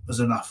this is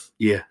enough.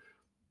 Yeah.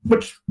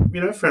 Which,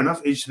 fair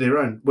enough, each to their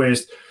own.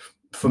 Whereas,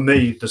 for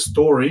me, the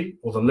story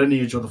or the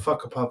lineage or the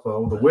whakapapa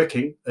or the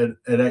working,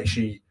 it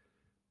actually,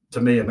 to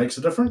me, it makes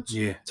a difference.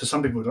 Yeah. To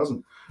some people, it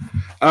doesn't.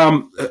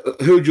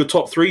 Who would your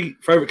top 3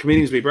 favourite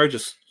comedians be, bro?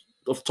 Just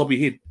off the top of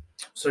your head.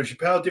 So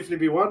Chappelle definitely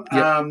be one.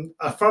 Yep.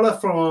 A fella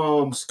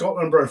from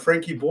Scotland, bro,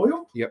 Frankie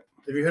Boyle. Yep.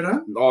 Have you heard of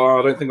him? Oh,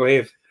 I don't think I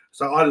have.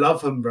 So I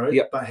love him, bro.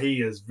 Yep. But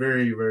he is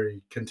very,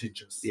 very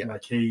contentious. Yeah.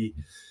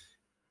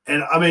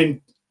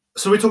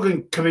 So we're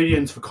talking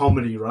comedians for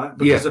comedy, right?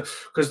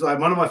 Because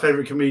one of my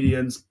favorite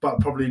comedians, but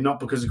probably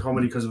not because of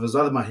comedy, because of his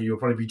other mahi, will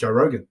probably be Joe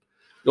Rogan.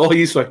 Oh,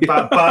 yes, right.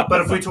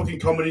 But if we're talking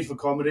comedy for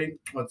comedy,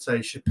 I'd say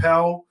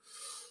Chappelle,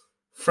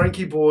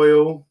 Frankie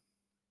Boyle,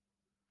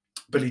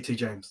 Billy T.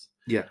 James.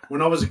 Yeah.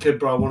 When I was a kid,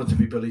 bro, I wanted to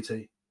be Billy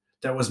T.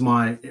 That was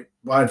I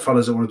had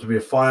fellas that wanted to be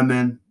a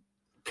fireman,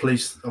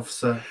 police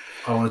officer.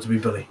 I wanted to be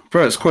Billy.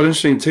 Bro, it's quite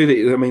interesting too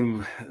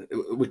that,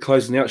 we're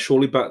closing out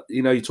shortly, but,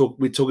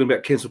 we're talking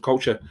about cancel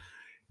culture.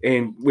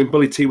 And when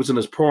Billy T was in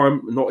his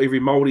prime, not every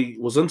Māori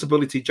was into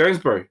Billy T. James,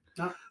 bro.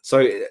 No.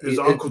 So there's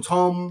Uncle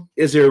Tom.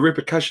 Is there a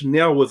repercussion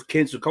now with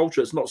cancel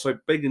culture? It's not so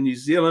big in New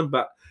Zealand,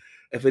 but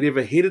if it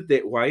ever headed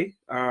that way,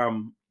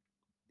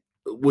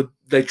 would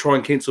they try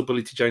and cancel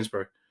Billy T. James,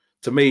 bro?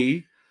 To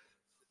me,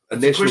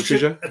 national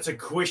treasure. It's a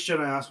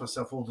question I ask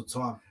myself all the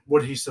time.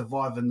 Would he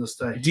survive in this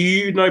day? Do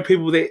you know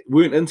people that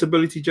weren't into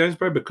Billy T. James,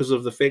 bro, because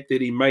of the fact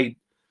that he made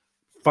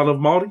fun of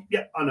Māori?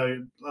 Yeah, I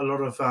know a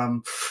lot of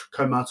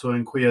kaumātua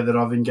and queer that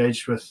I've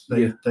engaged with.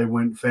 They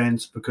weren't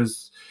fans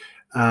because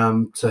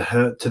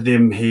to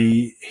them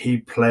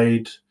he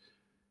played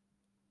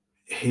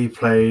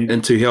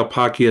into how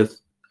Pākehā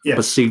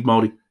perceived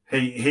Māori.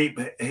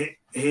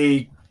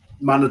 He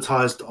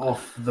monetized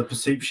off the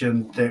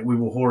perception that we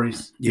were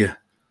Horis. Yeah.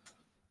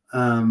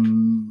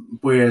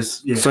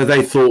 Whereas, so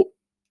they thought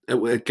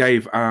it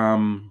gave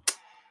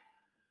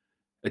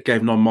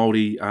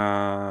non-Māori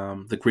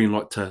the green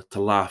light to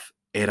laugh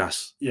at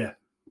us. Yeah.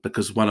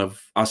 Because one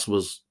of us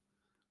was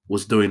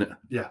doing it.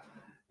 Yeah.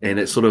 And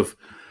it sort of,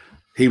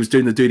 he was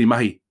doing the dirty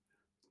mahi.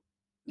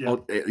 Yeah.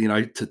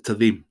 To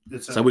them.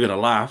 So we're going to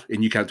laugh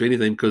and you can't do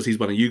anything because he's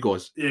one of you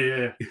guys.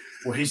 Yeah.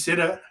 Well, he said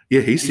it.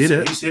 Yeah, he said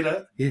it. He said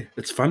it. Yeah,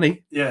 it's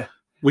funny. Yeah.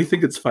 We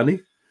think it's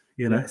funny,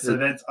 So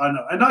that's, I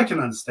know, and I can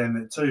understand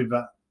that too,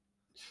 but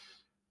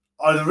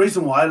the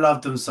reason why I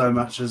loved him so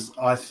much is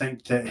I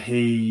think that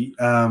he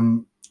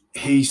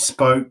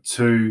spoke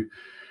to,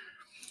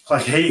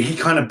 he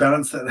kind of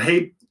balanced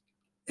it.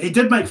 He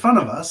did make fun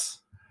of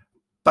us,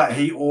 but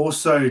he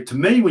also, to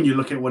me, when you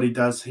look at what he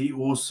does, he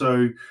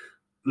also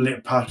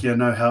let Pākehā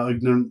know how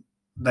ignorant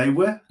they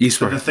were. Yes,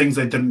 to the things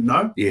they didn't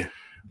know. Yeah.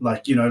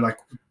 Like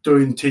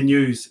doing 10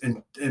 news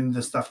and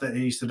the stuff that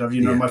he used to do.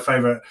 One of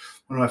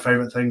my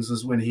favorite things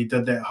is when he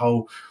did that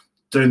whole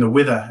doing the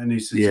weather, and he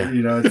says,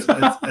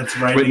 it's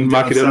raining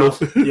down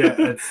south. Yeah,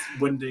 it's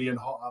windy and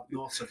hot up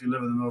north. So if you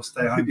live in the north,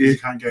 stay home. You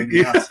can't go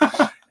anywhere else.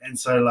 And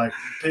so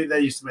they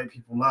used to make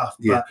people laugh.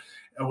 Yeah.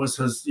 But it was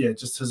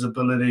just his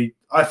ability.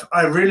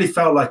 I really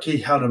felt like he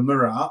held a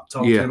mirror up to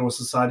Aotearoa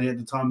society at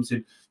the time and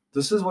said,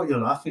 this is what you're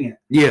laughing at.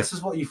 Yeah. This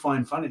is what you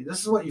find funny.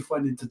 This is what you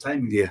find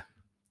entertaining. Yeah.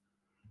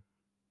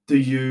 Do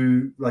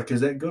you,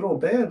 is that good or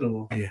bad?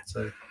 Or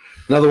so.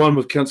 Another one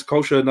with Council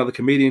Culture, another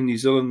comedian, New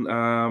Zealand,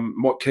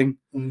 Mike King.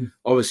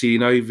 Obviously,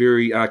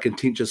 very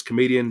contentious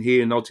comedian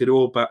here in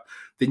Aotearoa, but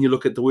then you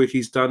look at the work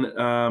he's done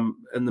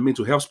in the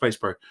mental health space,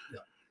 bro. Yeah.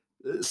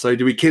 So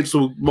do we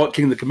cancel Mike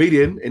King, the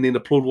comedian, and then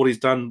applaud what he's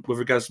done with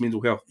regards to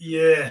mental health?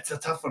 Yeah, it's a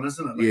tough one,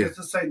 isn't it? It's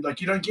the same.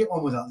 You don't get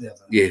one without the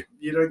other. Yeah.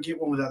 You don't get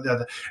one without the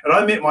other. And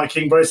I met Mike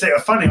King, bro. It's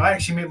funny. I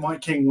actually met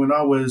Mike King when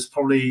I was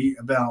probably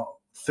about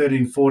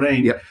 13,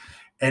 14. Yeah.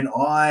 And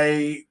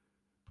I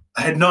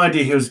had no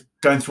idea he was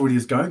going through what he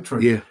was going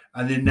through. Yeah.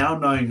 And then now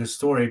knowing his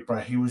story, bro,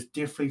 he was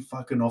definitely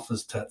fucking off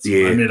his tits.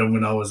 Yeah. I met him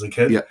when I was a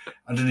kid. Yeah.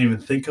 I didn't even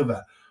think of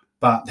it.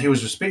 But he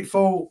was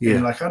respectful. Yeah.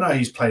 And I know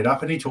he's played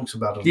up and he talks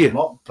about it a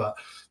lot, but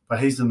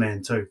he's the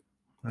man too.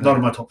 Not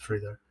in my top 3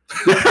 though.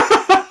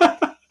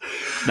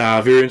 Nah,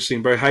 very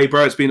interesting, bro. Hey,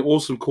 bro, it's been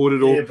awesome,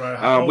 Kōrero. Yeah,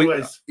 bro. We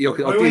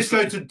always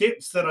go to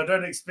depths that I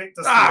don't expect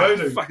us to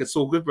go to. Fuck, it's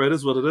all good, bro. It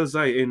is what it is,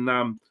 eh?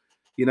 And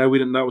we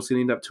didn't know it was going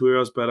to end up 2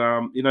 hours, but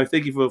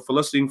thank you for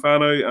listening,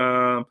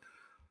 whanau.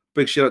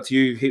 Big shout out to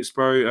you, Heps,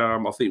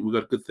 bro. I think we've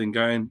got a good thing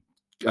going.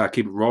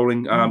 Keep it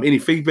rolling. Any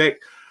feedback?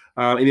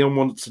 Anyone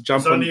wants to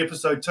jump in? It's only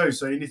episode 2,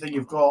 so anything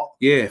you've got,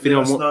 if let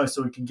us know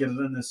so we can get it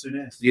in as soon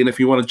as. Yeah, and if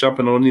you want to jump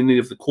in on any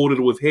of the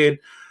Kōrero we've had,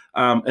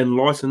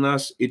 enlighten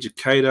us,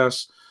 educate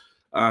us,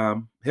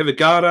 have a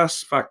go at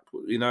us. Fuck,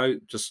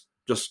 just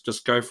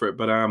go for it.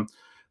 But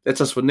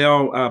that's us for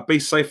now. Be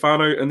safe,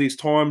 whanau, in these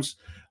times.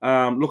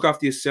 Look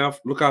after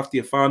yourself, look after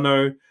your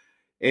whanau,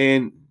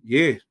 and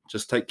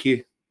just take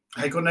care.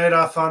 Hey, good night,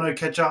 whanau.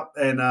 Catch up,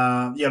 and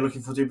looking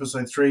forward to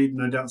episode 3.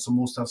 No doubt some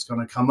more stuff's going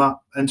to come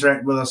up.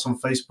 Interact with us on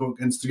Facebook,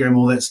 Instagram,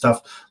 all that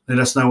stuff. Let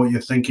us know what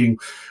you're thinking.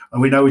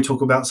 And we know we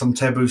talk about some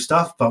taboo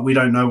stuff, but we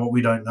don't know what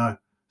we don't know.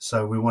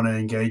 So we want to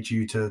engage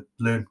you to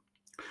learn.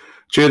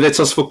 Cheers, that's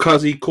us for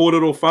Cuzi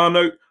Kōrero,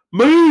 whanau.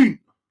 Moon!